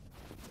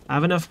 I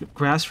have enough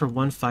grass for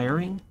one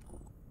firing.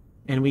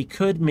 And we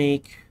could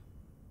make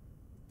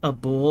a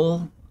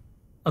bowl,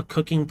 a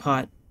cooking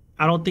pot.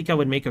 I don't think I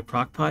would make a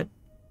crock pot.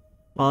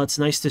 While it's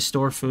nice to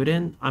store food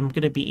in, I'm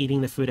going to be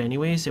eating the food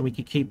anyways, and we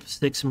could keep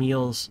 6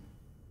 meals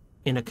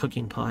in a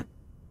cooking pot.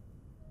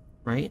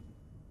 Right?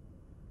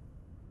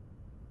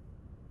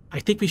 I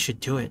think we should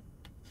do it.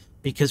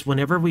 Because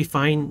whenever we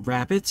find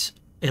rabbits,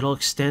 it'll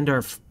extend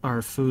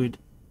our food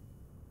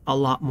a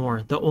lot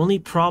more. The only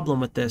problem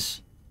with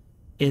this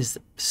is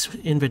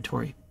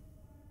inventory.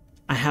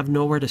 I have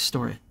nowhere to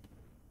store it.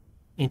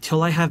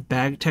 Until I have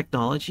bag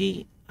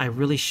technology, I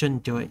really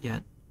shouldn't do it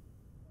yet.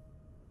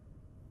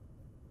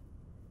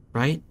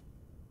 Right?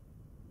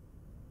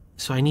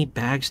 So I need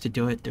bags to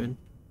do it, dude.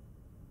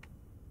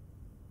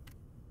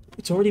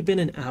 It's already been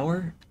an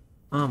hour?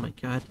 Oh my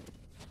god.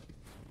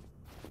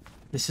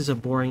 This is a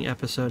boring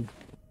episode.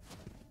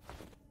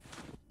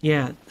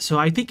 Yeah, so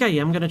I think I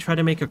am going to try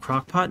to make a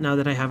crock pot now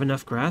that I have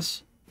enough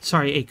grass.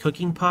 Sorry, a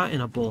cooking pot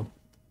and a bowl.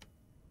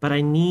 But I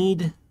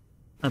need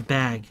a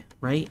bag,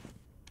 right?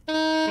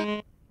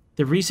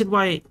 The reason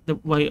why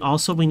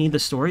also we need the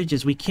storage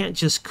is we can't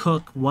just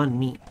cook one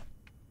meat.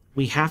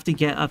 We have to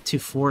get up to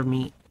 4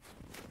 meat.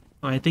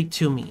 Or I think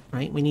 2 meat,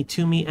 right? We need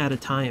 2 meat at a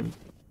time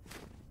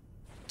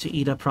to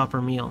eat a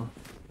proper meal.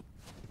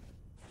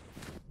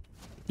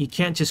 You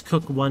can't just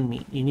cook 1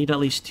 meat. You need at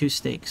least 2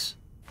 steaks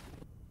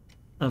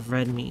of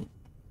red meat.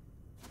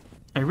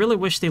 I really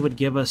wish they would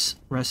give us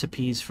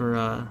recipes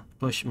for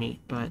bush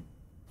meat, but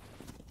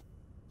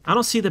I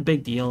don't see the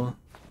big deal.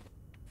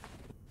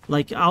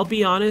 Like, I'll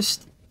be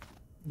honest,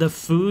 the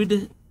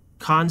food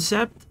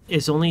concept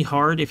is only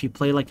hard if you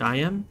play like I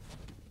am.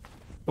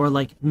 Or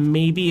like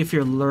maybe if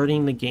you're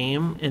learning the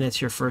game and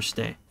it's your first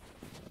day.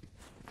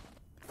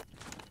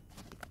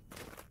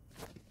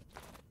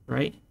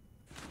 Right?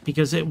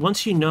 Because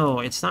once you know,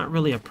 it's not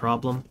really a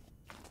problem.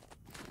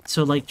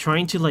 So like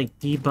trying to like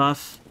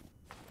debuff,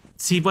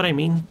 see what I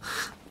mean?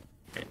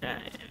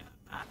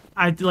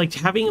 I like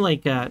having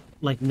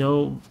like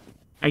no,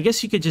 I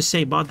guess you could just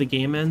say mod the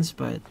game ends,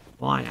 but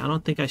why? I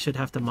don't think I should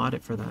have to mod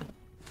it for that.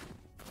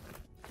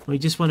 We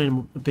just went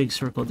in a big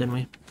circle, didn't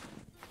we?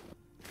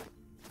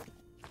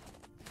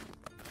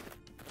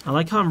 I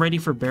like how I'm ready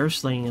for bear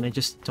slaying and I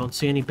just don't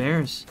see any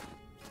bears.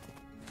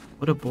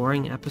 What a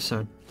boring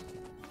episode.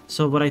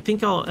 So what I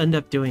think I'll end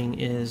up doing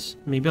is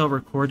maybe I'll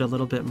record a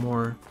little bit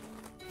more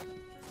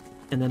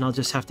and then I'll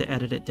just have to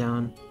edit it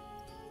down.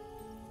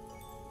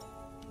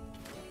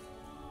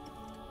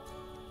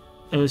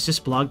 It was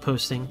just blog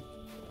posting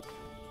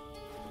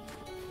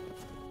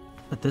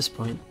at this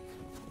point.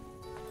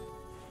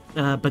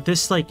 But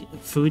this like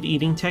food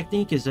eating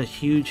technique is a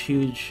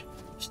huge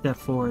step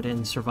forward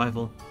in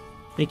survival.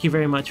 Thank you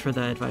very much for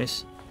the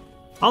advice.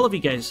 All of you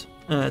guys.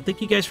 Thank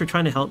you guys for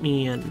trying to help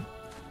me and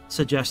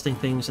suggesting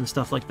things and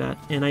stuff like that.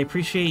 And I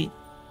appreciate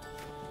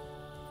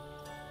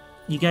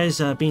you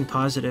guys being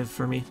positive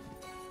for me.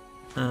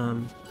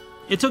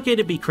 It's okay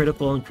to be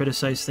critical and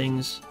criticize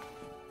things.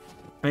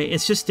 Right?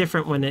 It's just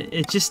different when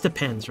it just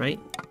depends, right?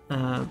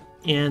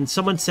 And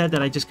someone said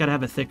that I just gotta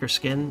have a thicker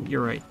skin.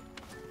 You're right.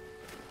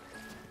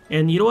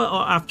 And you know what?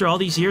 After all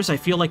these years, I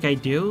feel like I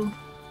do.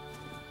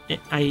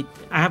 I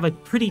have a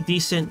pretty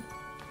decent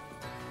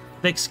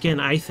thick skin,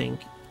 I think,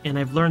 and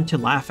I've learned to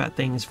laugh at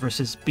things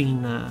versus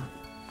being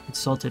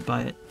insulted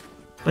by it.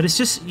 But it's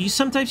just,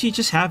 sometimes you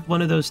just have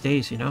one of those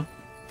days, you know?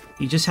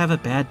 You just have a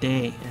bad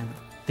day, and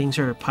things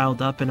are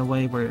piled up in a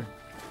way where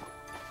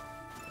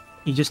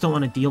you just don't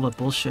want to deal with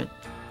bullshit.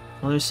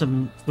 Well, there's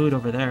some food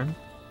over there.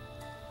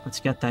 Let's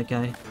get that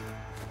guy.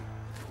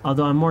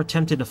 Although I'm more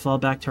tempted to fall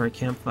back to our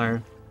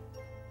campfire.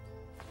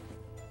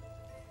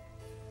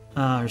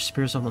 Our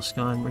spear's almost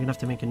gone. We're gonna have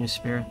to make a new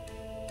spear.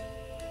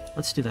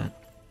 Let's do that.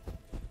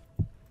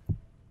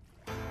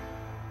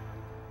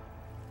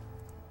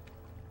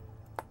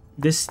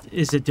 This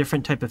is a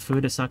different type of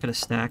food. It's not going to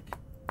stack.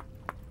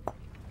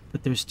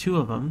 But there's 2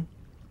 of them.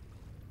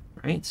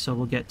 Right? So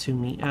we'll get 2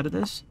 meat out of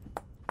this.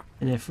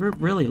 And if we're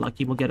really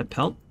lucky, we'll get a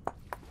pelt.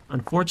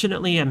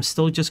 Unfortunately, I'm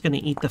still just going to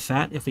eat the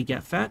fat if we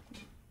get fat.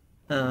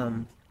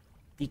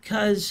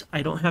 Because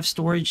I don't have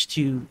storage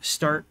to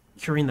start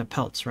curing the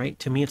pelts, right?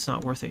 To me, it's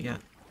not worth it yet.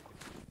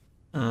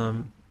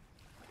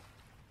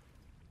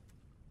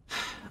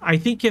 I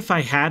think if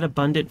I had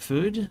abundant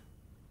food,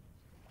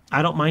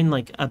 I don't mind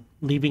like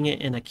leaving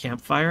it in a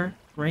campfire,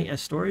 right,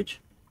 as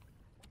storage.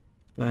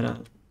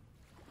 But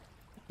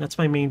that's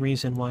my main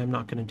reason why I'm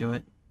not going to do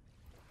it.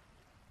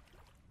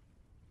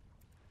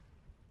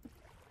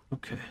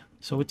 Okay,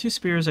 so with 2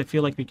 spears, I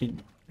feel like we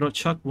could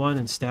chuck one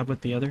and stab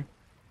with the other.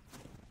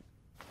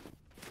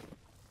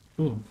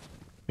 Ooh,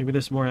 maybe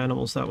there's more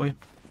animals that way.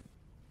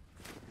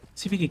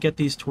 See if we could get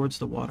these towards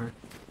the water.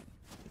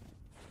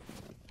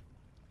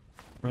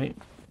 Right?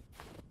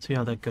 See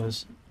how that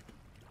goes.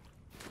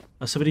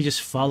 Oh, somebody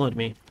just followed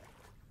me.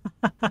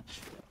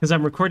 Because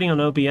I'm recording on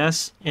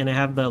OBS and I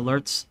have the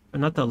alerts, or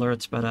not the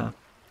alerts, but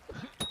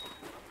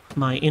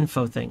my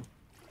info thing.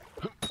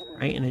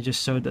 Right? And it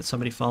just showed that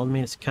somebody followed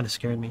me. It's kind of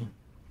scared me.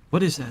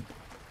 What is that?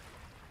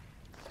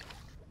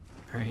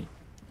 Alright.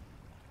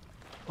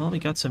 Well, we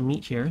got some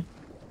meat here.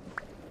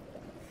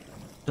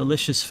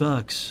 Delicious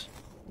fucks.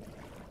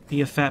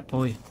 Be a fat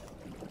boy.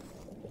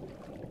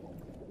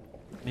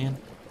 Man.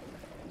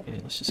 Okay,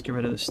 let's just get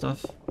rid of this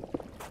stuff.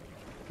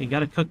 You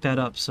gotta cook that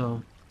up,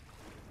 so...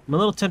 I'm a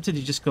little tempted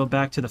to just go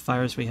back to the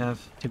fires we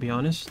have, to be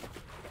honest.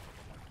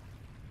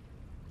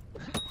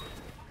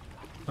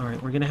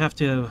 Alright, we're gonna have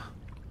to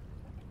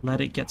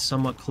let it get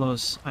somewhat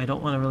close. I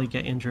don't want to really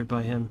get injured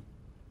by him.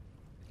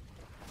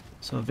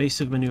 So,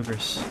 evasive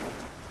maneuvers.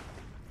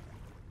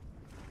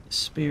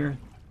 Spear.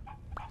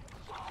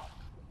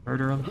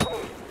 Murder him.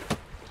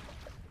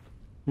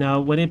 Now,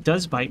 when it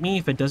does bite me,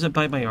 if it doesn't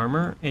bite my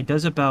armor, it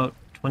does about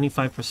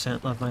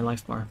 25% of my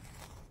life bar.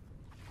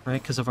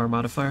 Right? Because of our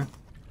modifier.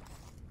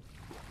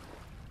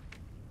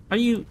 Are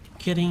you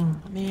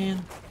kidding,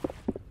 man?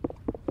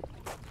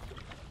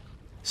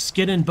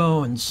 Skin and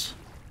bones.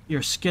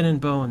 Your skin and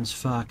bones,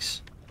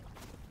 fox.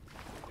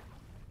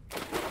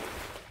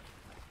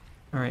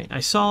 Alright, I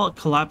saw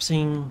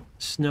collapsing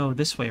snow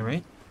this way,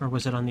 right? Or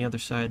was it on the other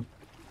side?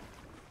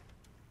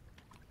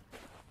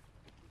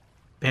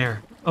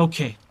 Bear.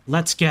 Okay,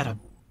 let's get him.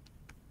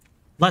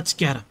 Let's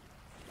get him.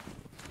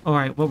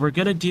 Alright, what we're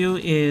gonna do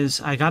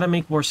is... I gotta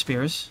make more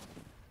spears.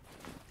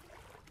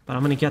 But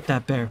I'm gonna get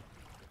that bear.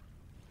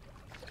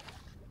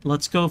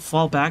 Let's go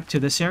fall back to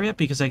this area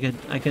because I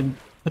can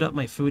put up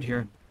my food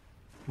here.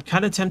 I'm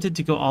kind of tempted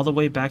to go all the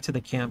way back to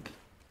the camp.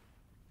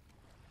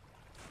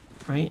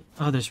 Right?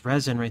 Oh, there's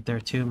resin right there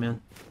too,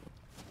 man.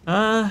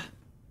 How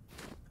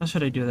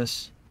should I do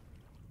this?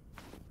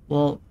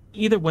 Well,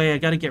 either way, I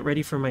gotta get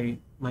ready for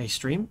my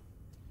stream.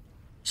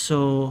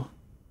 So,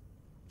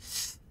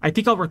 I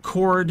think I'll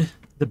record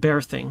the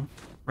bear thing,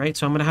 right?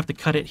 So I'm gonna have to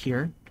cut it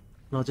here. And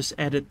I'll just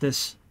edit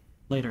this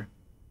later.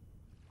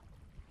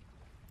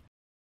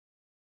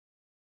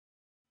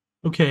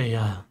 Okay,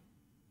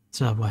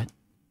 it's what?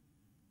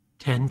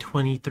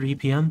 10:23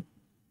 p.m.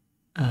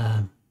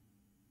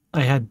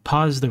 I had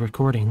paused the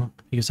recording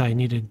because I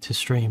needed to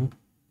stream.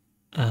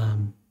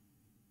 And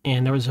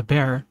there was a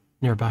bear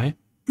nearby.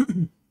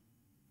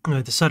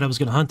 I decided I was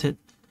going to hunt it.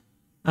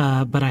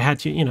 But I had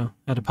to,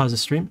 had to pause the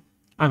stream.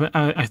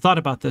 I thought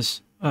about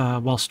this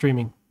while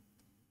streaming.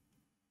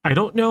 I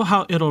don't know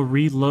how it'll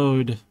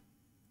reload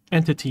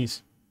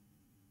entities.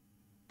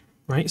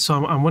 Right?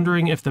 So I'm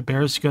wondering if the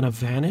bear's going to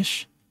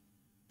vanish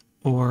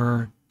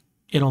or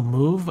it'll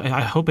move.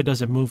 I hope it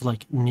doesn't move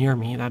like near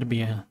me. That'd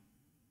be a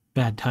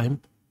bad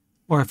time.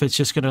 Or if it's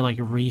just going to like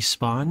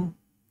respawn.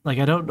 Like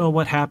I don't know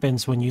what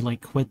happens when you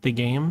like quit the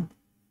game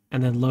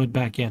and then load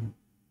back in.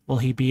 Will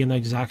he be in the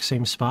exact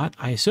same spot?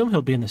 I assume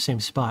he'll be in the same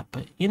spot,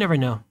 but you never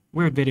know.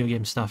 Weird video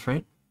game stuff,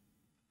 right?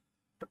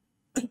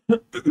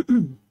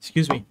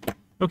 Excuse me.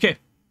 Okay.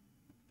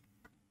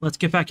 Let's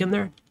get back in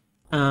there.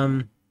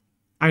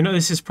 I know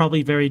this is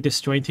probably very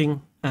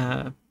disjointing.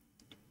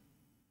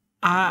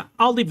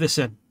 I'll leave this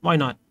in. Why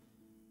not?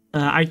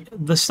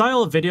 The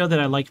style of video that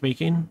I like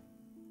making,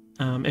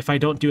 if I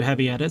don't do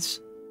heavy edits,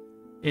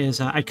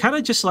 is I kind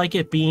of just like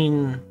it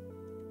being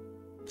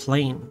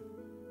plain,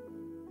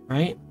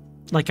 right?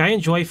 Like, I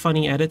enjoy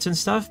funny edits and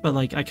stuff, but,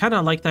 like, I kind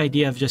of like the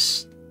idea of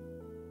just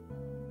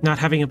not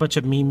having a bunch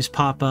of memes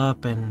pop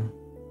up and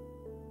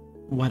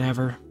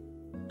whatever.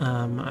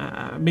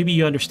 Maybe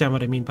you understand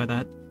what I mean by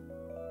that.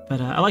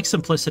 But I like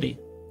simplicity.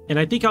 And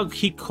I think I'll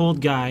keep Cold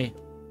Guy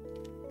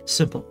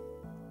simple.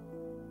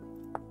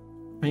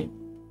 Right?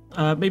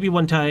 Maybe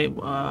one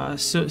time,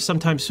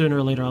 sometime sooner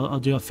or later, I'll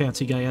do a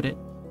fancy guy edit.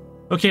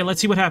 Okay,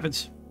 let's see what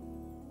happens.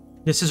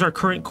 This is our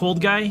current Cold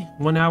Guy.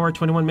 1 hour,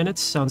 21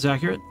 minutes. Sounds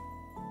accurate.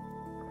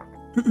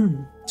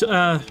 So,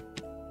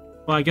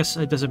 well, I guess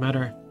it doesn't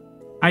matter.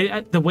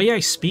 The way I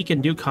speak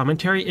and do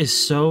commentary is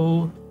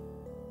so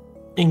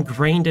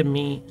ingrained in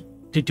me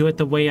to do it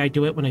the way I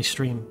do it when I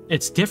stream.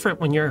 It's different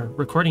when you're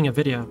recording a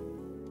video.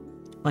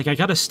 Like, I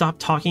gotta stop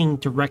talking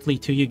directly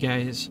to you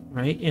guys,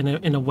 right?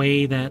 In a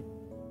way that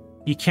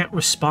you can't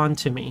respond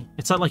to me.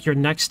 It's not like you're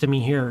next to me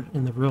here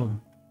in the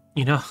room,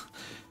 you know?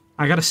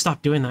 I gotta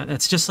stop doing that.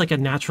 It's just like a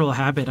natural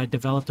habit I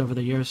developed over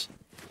the years.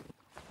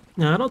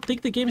 Now, I don't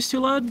think the game's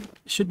too loud.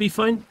 Should be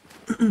fine.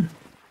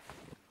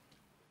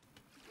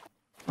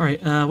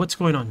 Alright, what's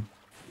going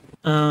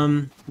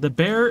on? The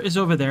bear is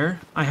over there.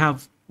 I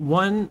have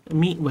one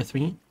meat with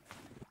me.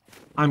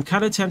 I'm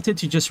kind of tempted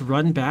to just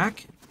run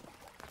back,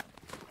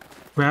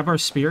 grab our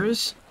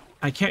spears.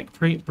 I can't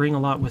bring a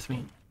lot with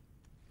me.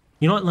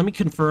 You know what? Let me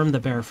confirm the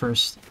bear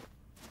first.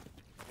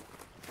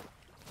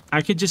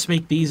 I could just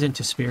make these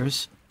into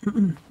spears.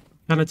 Kind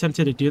of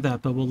tempted to do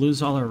that, but we'll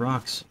lose all our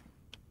rocks.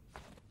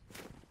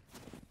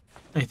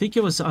 I think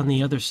it was on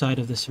the other side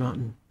of this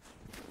mountain.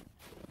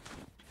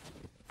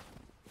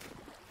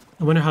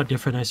 I wonder how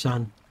different I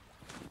sound.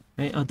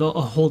 Right? A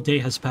whole day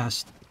has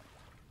passed.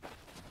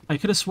 I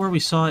could have swore we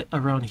saw it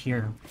around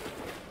here.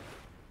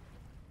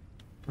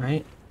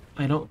 Right?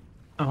 I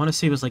want to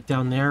say it was like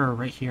down there or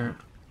right here.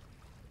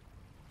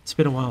 It's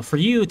been a while. For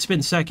you, it's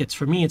been seconds.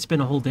 For me, it's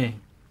been a whole day.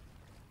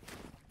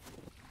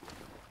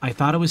 I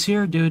thought it was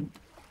here, dude.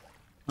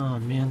 Oh,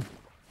 man.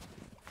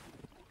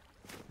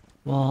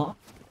 Well,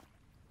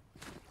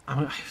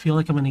 I feel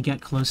like I'm going to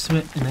get close to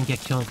it and then get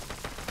killed.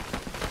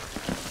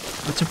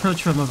 Let's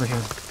approach from over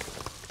here.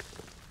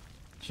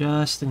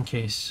 Just in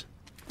case.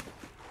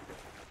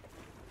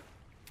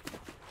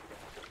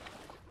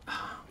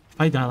 If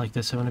I die like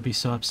this, I'm going to be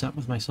so upset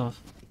with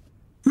myself.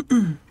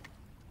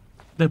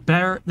 The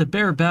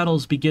bear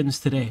battles begins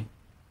today.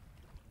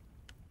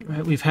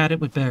 Right, we've had it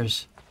with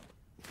bears.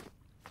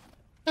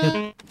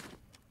 I'm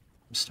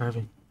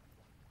starving.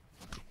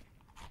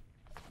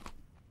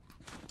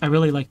 I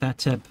really like that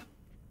tip.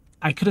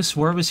 I could have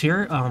swore it was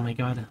here. Oh my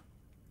god.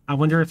 I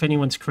wonder if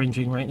anyone's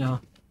cringing right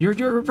now.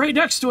 You're right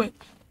next to it,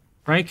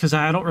 right? Because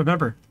I don't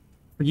remember.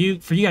 For you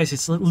guys,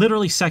 it's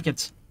literally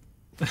seconds,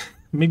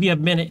 maybe a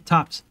minute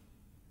tops.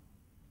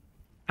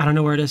 I don't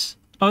know where it is.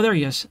 Oh, there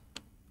he is.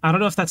 I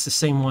don't know if that's the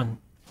same one.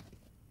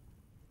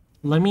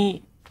 Let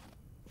me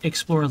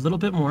explore a little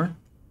bit more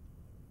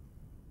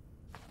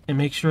and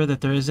make sure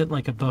that there isn't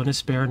like a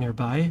bonus bear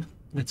nearby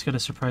that's gonna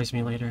surprise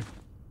me later.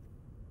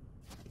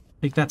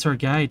 I think that's our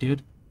guy,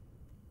 dude.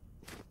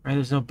 Right?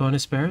 There's no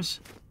bonus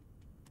bears.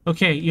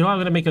 Okay, you know what? I'm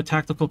gonna make a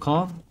tactical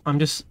call. I'm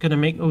just gonna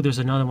make... Oh, there's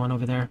another one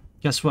over there.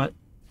 Guess what?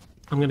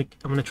 I'm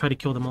gonna try to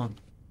kill them all.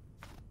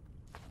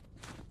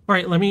 All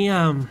right, let me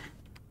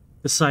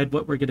decide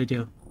what we're gonna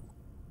do.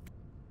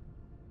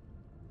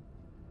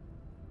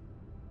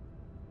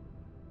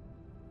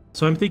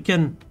 So I'm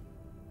thinking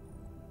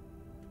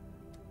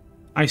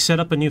I set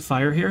up a new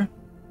fire here,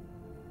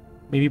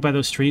 maybe by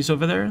those trees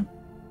over there,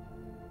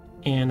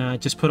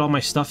 and just put all my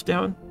stuff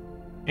down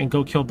and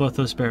go kill both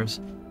those bears.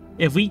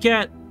 If we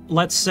get,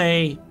 let's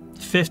say,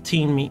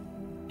 15 meat,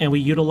 and we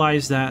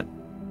utilize that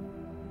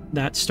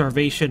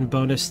starvation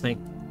bonus thing,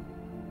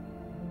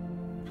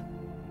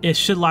 it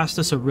should last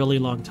us a really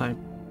long time.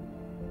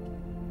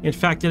 In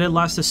fact, did it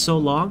last us so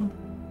long,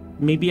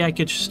 maybe I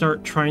could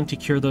start trying to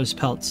cure those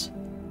pelts,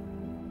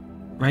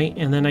 right?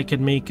 And then I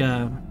could make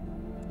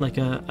like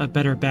a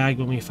better bag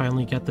when we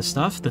finally get the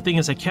stuff. The thing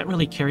is, I can't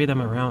really carry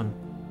them around.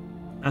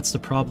 That's the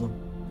problem.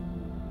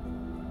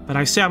 But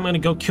I say I'm going to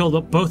go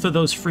kill both of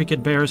those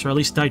freaking bears, or at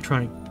least die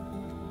trying.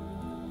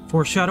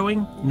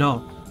 Foreshadowing? No.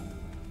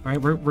 All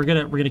right, we're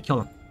gonna kill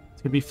them.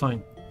 It's gonna be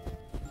fine.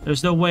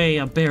 There's no way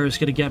a bear is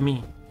gonna get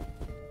me.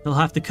 They'll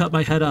have to cut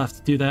my head off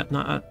to do that.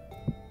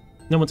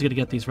 No one's gonna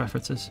get these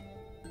references.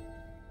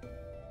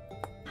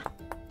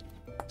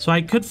 So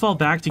I could fall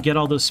back to get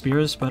all those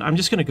spears, but I'm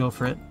just gonna go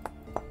for it.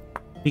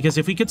 Because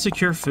if we could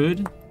secure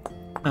food,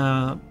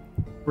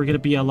 we're gonna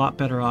be a lot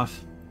better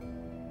off.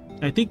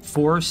 I think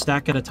 4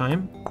 stack at a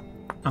time.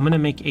 I'm gonna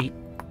make 8.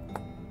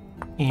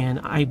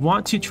 And I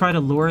want to try to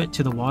lure it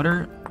to the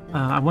water.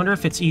 I wonder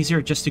if it's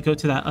easier just to go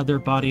to that other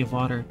body of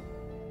water,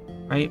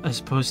 right? As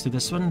opposed to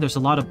this one. There's a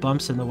lot of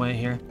bumps in the way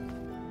here.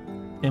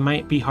 It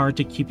might be hard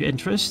to keep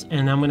interest,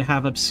 and I'm gonna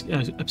have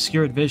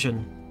obscured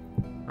vision,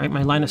 right?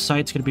 My line of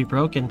sight's gonna be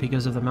broken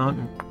because of the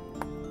mountain.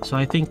 So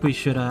I think we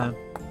should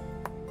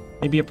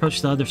maybe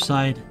approach the other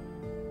side,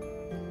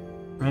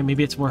 right?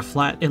 Maybe it's more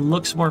flat. It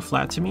looks more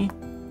flat to me,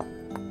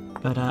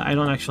 but I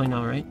don't actually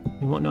know, right?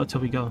 We won't know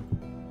until we go.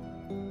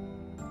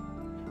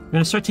 We're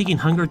gonna start taking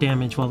hunger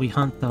damage while we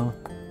hunt, though.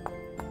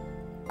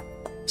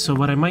 So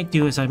what I might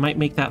do is I might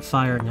make that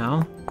fire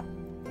now.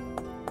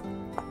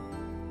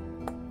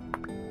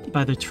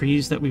 By the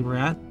trees that we were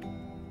at.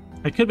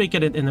 I could make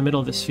it in the middle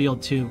of this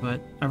field too,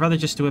 but I'd rather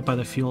just do it by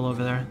the fuel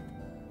over there.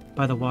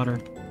 By the water.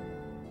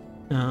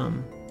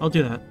 I'll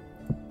do that.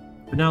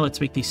 For now, let's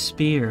make these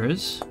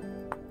spears.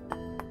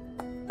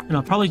 And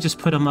I'll probably just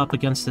put them up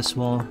against this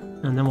wall,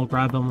 and then we'll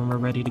grab them when we're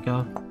ready to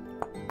go.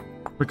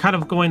 We're kind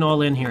of going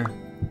all in here.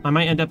 I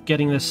might end up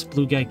getting this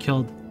blue guy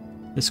killed.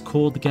 This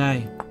cold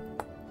guy.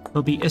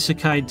 He'll be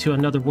isekai'd to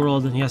another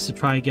world and he has to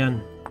try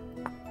again.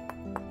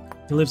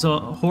 He lives a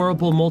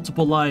horrible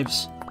multiple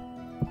lives.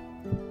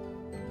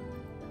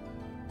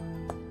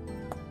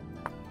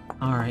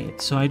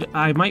 Alright, so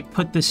I might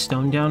put this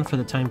stone down for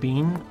the time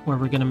being, where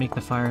we're gonna make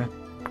the fire.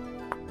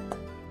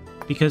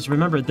 Because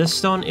remember, this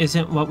stone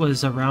isn't what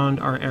was around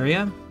our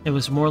area. It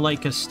was more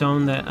like a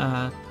stone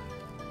that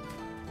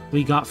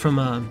we got from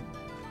a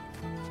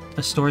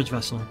storage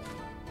vessel.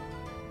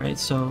 Right,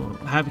 so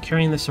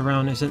carrying this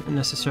around isn't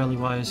necessarily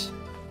wise.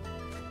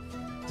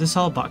 Is this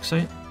all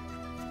bauxite?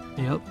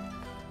 Yep.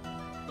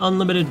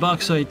 Unlimited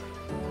bauxite.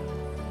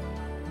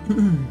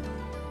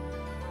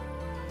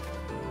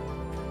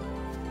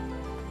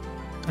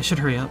 I should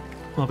hurry up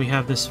while we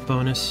have this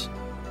bonus.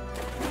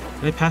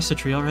 Did I pass the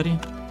tree already?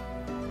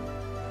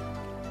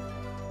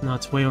 No,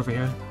 it's way over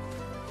here.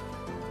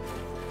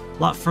 A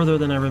lot further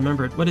than I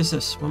remembered. What is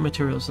this? What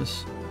material is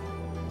this?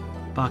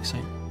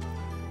 Bauxite.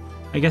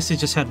 I guess it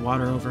just had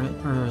water over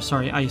it. Or,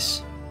 sorry, ice.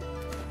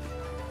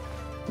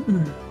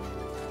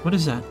 What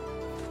is that?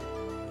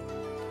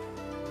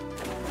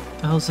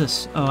 What the hell is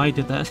this? Oh, I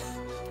did that.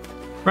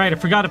 Right, I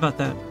forgot about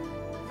that.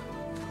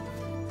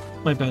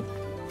 My bad.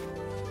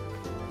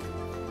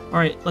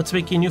 Alright, let's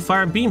make a new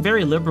fire. I'm being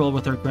very liberal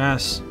with our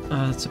grass.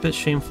 It's a bit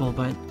shameful,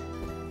 but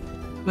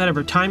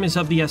whatever. Time is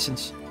of the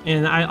essence.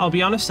 And I'll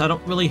be honest, I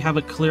don't really have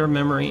a clear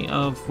memory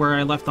of where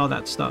I left all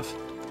that stuff.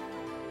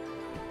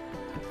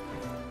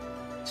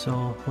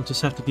 So we'll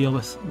just have to deal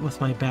with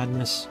my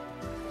badness.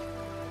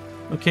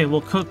 Okay,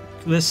 we'll cook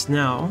this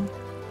now.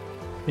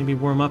 Maybe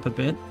warm up a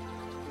bit.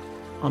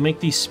 I'll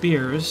make these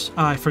spears.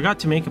 I forgot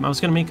to make them. I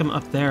was going to make them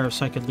up there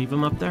so I could leave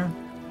them up there.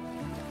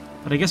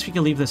 But I guess we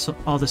could leave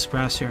all this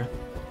grass here.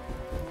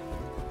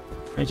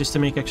 Right, just to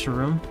make extra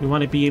room. We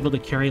want to be able to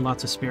carry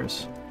lots of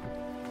spears.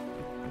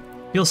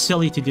 Feels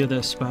silly to do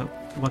this, but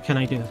what can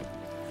I do?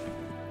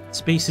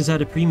 Space is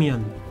at a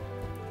premium.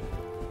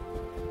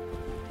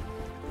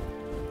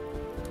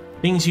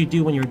 Things you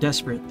do when you're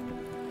desperate.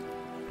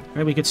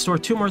 Right, we could store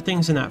 2 more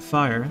things in that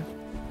fire.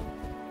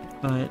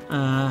 But,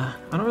 I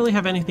don't really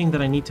have anything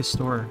that I need to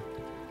store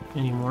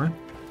anymore.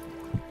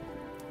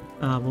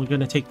 We're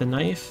gonna take the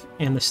knife,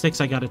 and the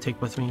sticks I gotta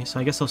take with me, so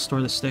I guess I'll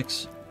store the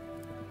sticks.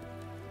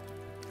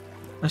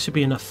 That should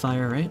be enough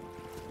fire, right?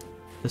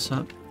 This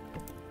up.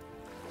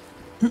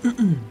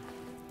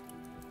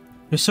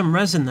 There's some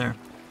resin there.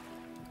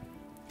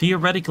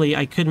 Theoretically,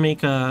 I could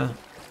make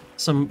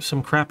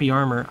some crappy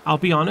armor. I'll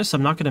be honest,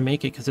 I'm not going to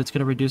make it because it's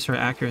going to reduce our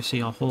accuracy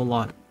a whole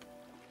lot.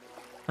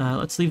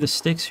 Let's leave the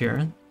sticks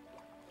here.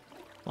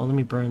 Oh, let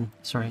me burn.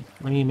 Sorry,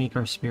 let me make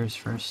our spears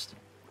first.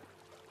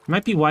 It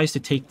might be wise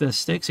to take the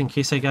sticks in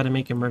case I got to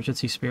make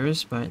emergency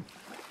spears, but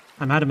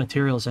I'm out of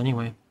materials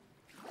anyway.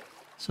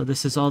 So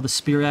this is all the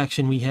spear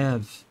action we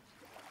have.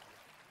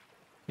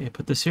 Okay,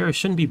 put this here. It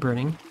shouldn't be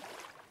burning.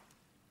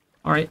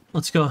 Alright,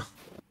 let's go.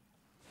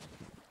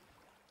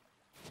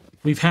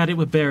 We've had it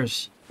with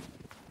bears.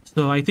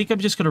 So I think I'm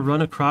just going to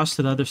run across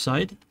to the other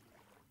side.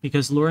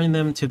 Because luring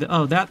them to the...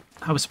 Oh, that...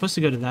 I was supposed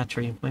to go to that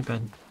tree. My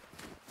bad.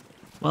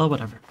 Well,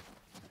 whatever.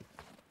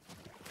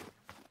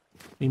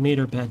 We made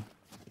our bed.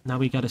 Now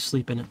we gotta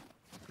sleep in it.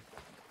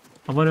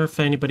 I wonder if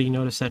anybody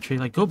noticed that tree.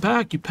 Like, go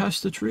back! You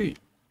passed the tree!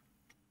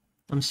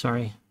 I'm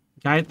sorry.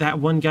 That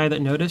one guy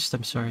that noticed,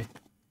 I'm sorry.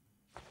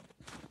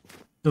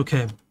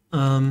 Okay.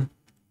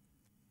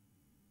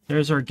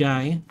 There's our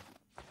guy.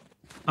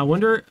 I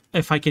wonder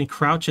if I can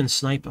crouch and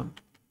snipe him.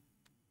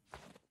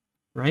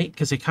 Right?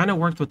 Because it kind of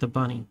worked with the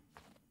bunny.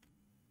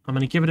 I'm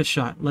going to give it a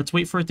shot. Let's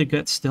wait for it to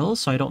get still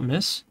so I don't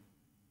miss.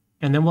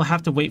 And then we'll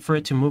have to wait for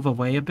it to move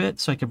away a bit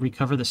so I can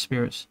recover the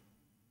spears.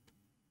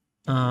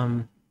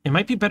 It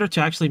might be better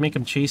to actually make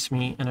him chase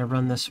me and I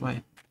run this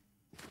way.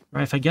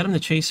 Right, if I get him to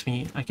chase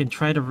me, I can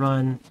try to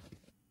run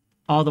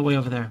all the way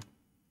over there.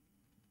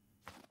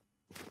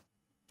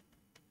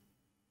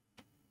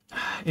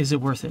 Is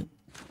it worth it?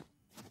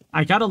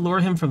 I gotta lure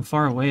him from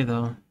far away,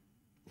 though.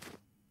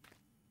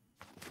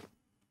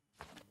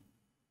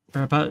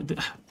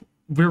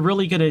 We're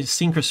really gonna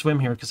sink or swim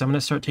here, because I'm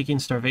gonna start taking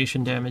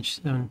starvation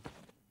damage soon.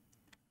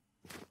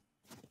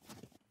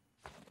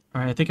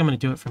 Alright, I think I'm gonna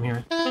do it from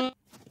here.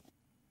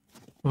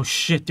 Oh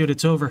shit, dude,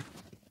 it's over.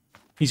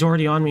 He's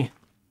already on me.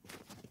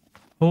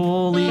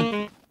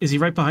 Holy... Is he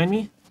right behind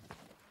me?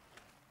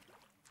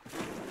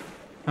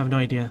 I have no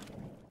idea.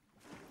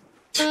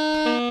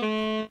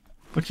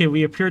 Okay,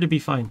 we appear to be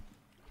fine.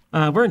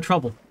 We're in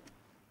trouble.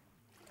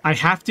 I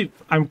have to...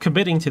 I'm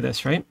committing to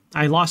this, right?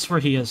 I lost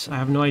where he is. I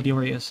have no idea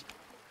where he is.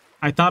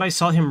 I thought I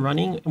saw him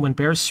running. When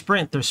bears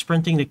sprint, they're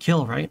sprinting to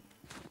kill, right?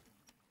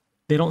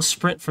 They don't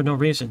sprint for no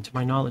reason, to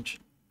my knowledge.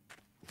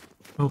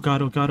 Oh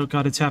god, oh god, oh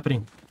god, it's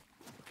happening.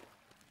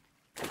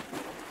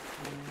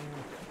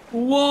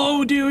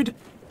 Whoa, dude!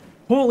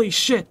 Holy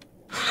shit!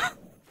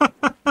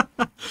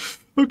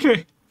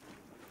 Okay.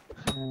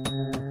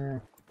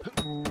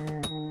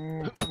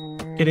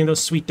 Getting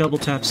those sweet double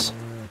taps.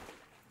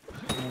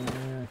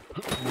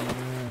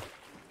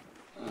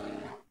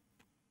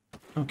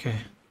 Okay.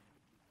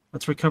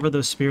 Let's recover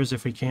those spears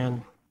if we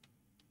can.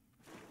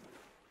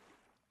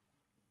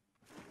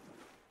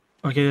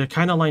 Okay, they're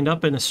kind of lined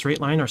up in a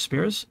straight line, our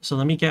spears. So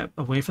let me get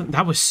away from...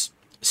 That was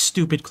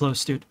stupid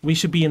close, dude. We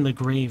should be in the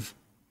grave.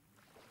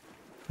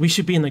 We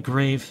should be in the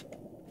grave.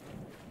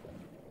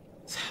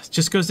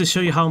 Just goes to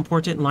show you how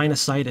important line of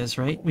sight is,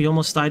 right? We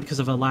almost died because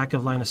of a lack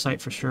of line of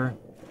sight for sure.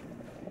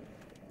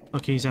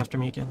 Okay, he's after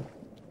me again.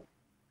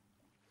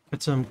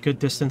 Get some good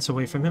distance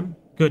away from him.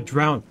 Good,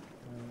 drown.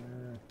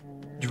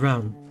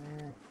 Drown.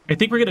 I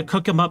think we're going to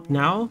cook him up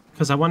now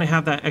because I want to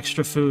have that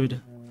extra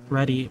food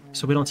ready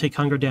so we don't take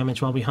hunger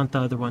damage while we hunt the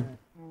other one.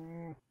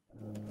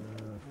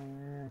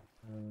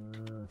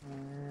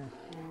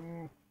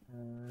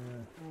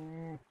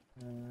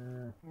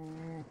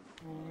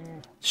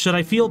 Should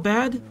I feel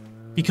bad?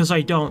 Because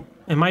I don't.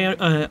 Am I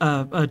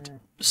a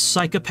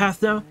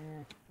psychopath now?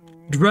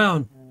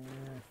 Drown.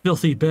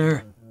 Filthy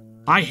bear.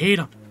 I hate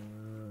him.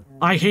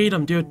 I hate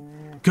him, dude.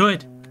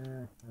 Good.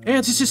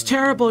 Ants, this is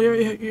terrible.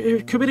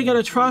 You're committing an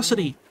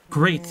atrocity.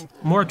 Great.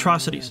 More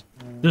atrocities.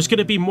 There's going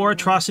to be more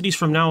atrocities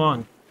from now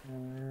on.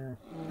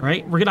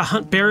 Alright? We're going to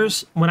hunt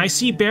bears. When I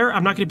see bear,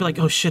 I'm not going to be like,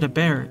 oh shit, a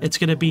bear. It's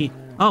going to be,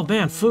 oh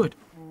man, food.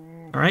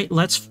 Alright?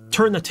 Let's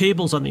turn the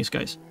tables on these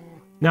guys.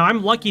 Now,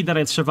 I'm lucky that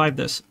I survived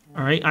this.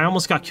 Alright? I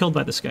almost got killed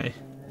by this guy.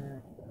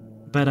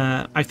 But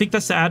I think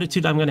that's the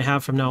attitude I'm going to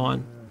have from now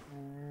on.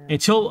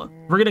 Until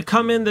we're going to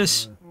come in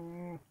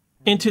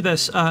into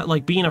this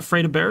like being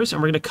afraid of bears,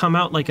 and we're going to come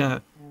out like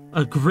a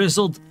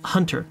grizzled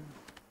hunter.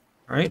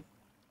 Alright?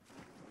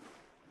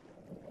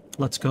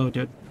 Let's go,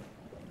 dude.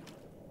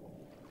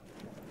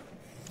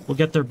 We'll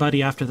get their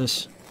buddy after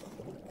this.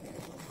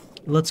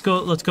 Let's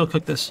go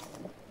cook this.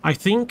 I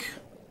think...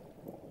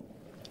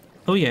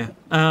 Oh yeah.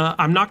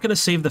 I'm not gonna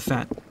save the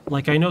fat.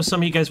 Like, I know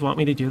some of you guys want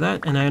me to do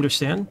that, and I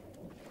understand.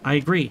 I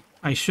agree.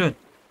 I should.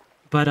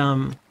 But,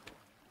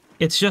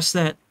 it's just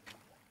that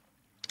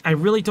I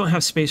really don't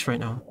have space right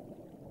now.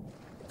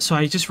 So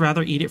I just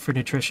rather eat it for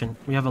nutrition.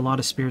 We have a lot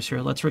of spears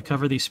here. Let's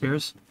recover these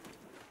spears.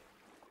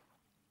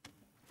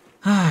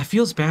 It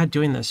feels bad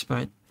doing this,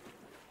 but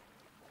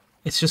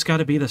it's just got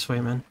to be this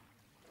way, man.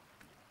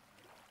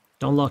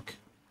 Don't look.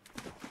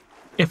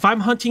 If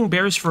I'm hunting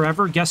bears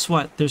forever, guess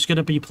what? There's going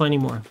to be plenty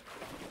more.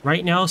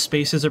 Right now,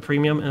 space is a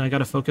premium, and I got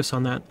to focus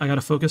on that. I got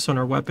to focus on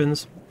our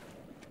weapons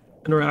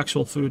and our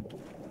actual food.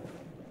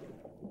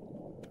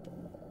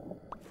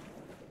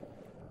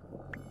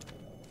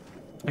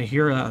 I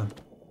hear a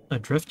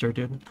drifter,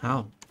 dude.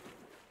 How?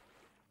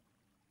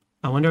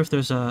 I wonder if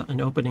there's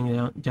an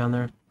opening down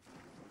there.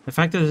 The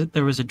fact that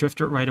there was a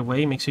drifter right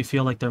away makes me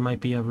feel like there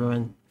might be a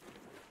ruin.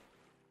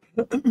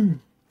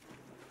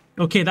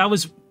 Okay, that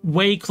was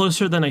way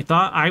closer than I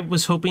thought. I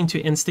was hoping to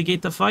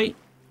instigate the fight.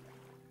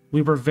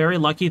 We were very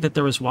lucky that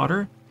there was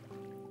water.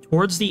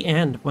 Towards the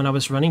end, when I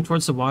was running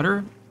towards the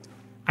water,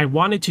 I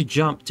wanted to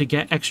jump to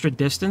get extra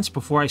distance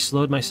before I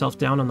slowed myself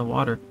down on the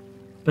water.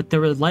 But there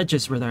were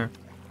ledges there,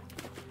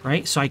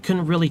 right? So I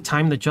couldn't really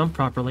time the jump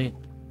properly.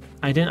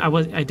 I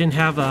didn't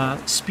have a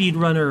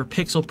speedrunner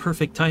pixel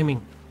perfect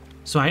timing.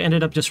 So I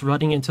ended up just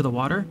running into the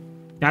water.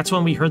 That's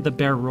when we heard the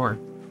bear roar,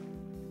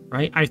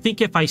 right? I think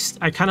if I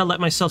kind of let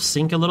myself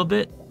sink a little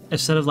bit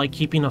instead of like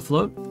keeping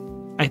afloat,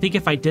 I think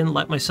if I didn't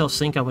let myself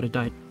sink, I would have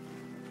died.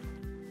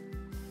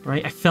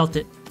 Right? I felt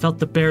it. Felt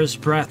the bear's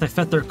breath. I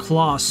felt their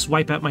claws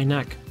swipe at my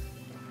neck.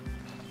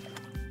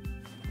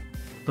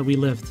 But we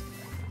lived.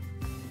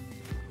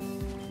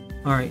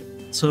 Alright.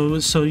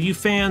 So you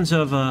fans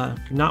of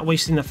not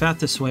wasting the fat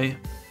this way,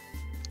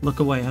 look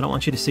away. I don't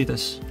want you to see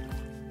this.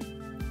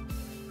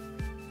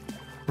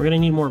 We're gonna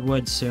need more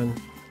wood soon.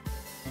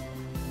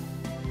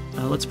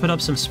 Let's put up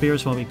some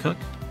spears while we cook.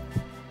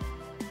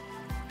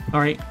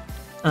 Alright.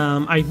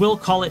 I will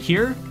call it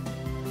here.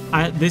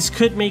 This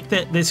could make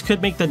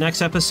the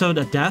next episode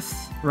a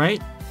death,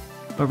 right?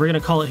 But we're gonna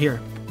call it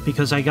here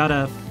because I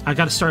gotta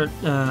start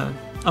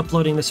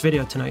uploading this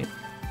video tonight.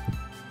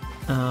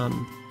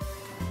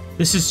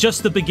 This is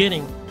just the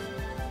beginning.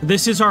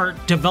 This is our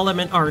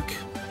development arc.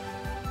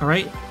 All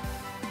right,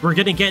 we're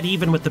gonna get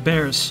even with the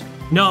bears.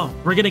 No,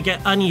 we're gonna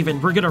get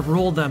uneven. We're gonna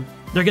roll them.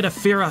 They're gonna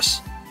fear us.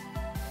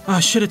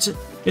 Oh shit!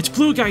 It's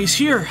Blue Guy. He's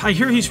here. I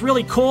hear he's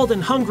really cold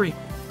and hungry.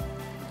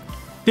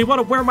 They want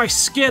to wear my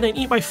skin and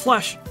eat my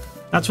flesh.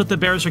 That's what the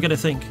bears are going to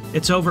think.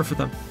 It's over for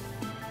them.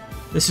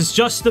 This is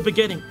just the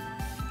beginning.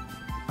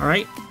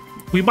 Alright?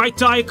 We might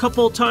die a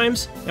couple of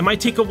times. It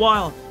might take a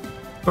while.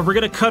 But we're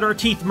going to cut our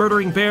teeth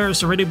murdering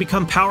bears and we're going to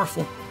become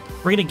powerful.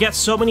 We're going to get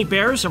so many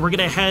bears and we're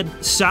going to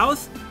head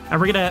south. And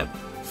we're going to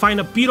find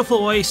a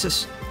beautiful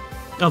oasis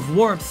of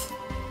warmth.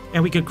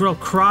 And we could grow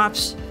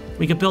crops.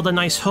 We could build a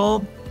nice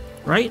home.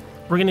 Right?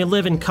 We're going to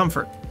live in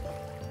comfort.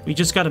 We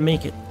just got to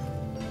make it.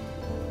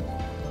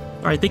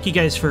 Alright, thank you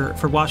guys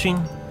for watching.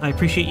 I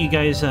appreciate you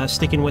guys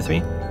sticking with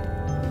me.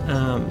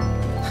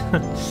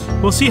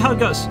 We'll see how it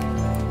goes.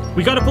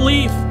 We gotta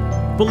believe.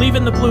 Believe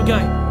in the blue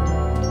guy.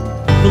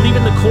 Believe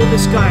in the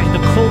coldest guy.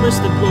 The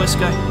coldest and bluest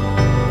guy.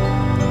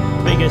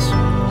 Hey guys,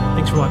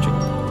 thanks for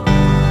watching.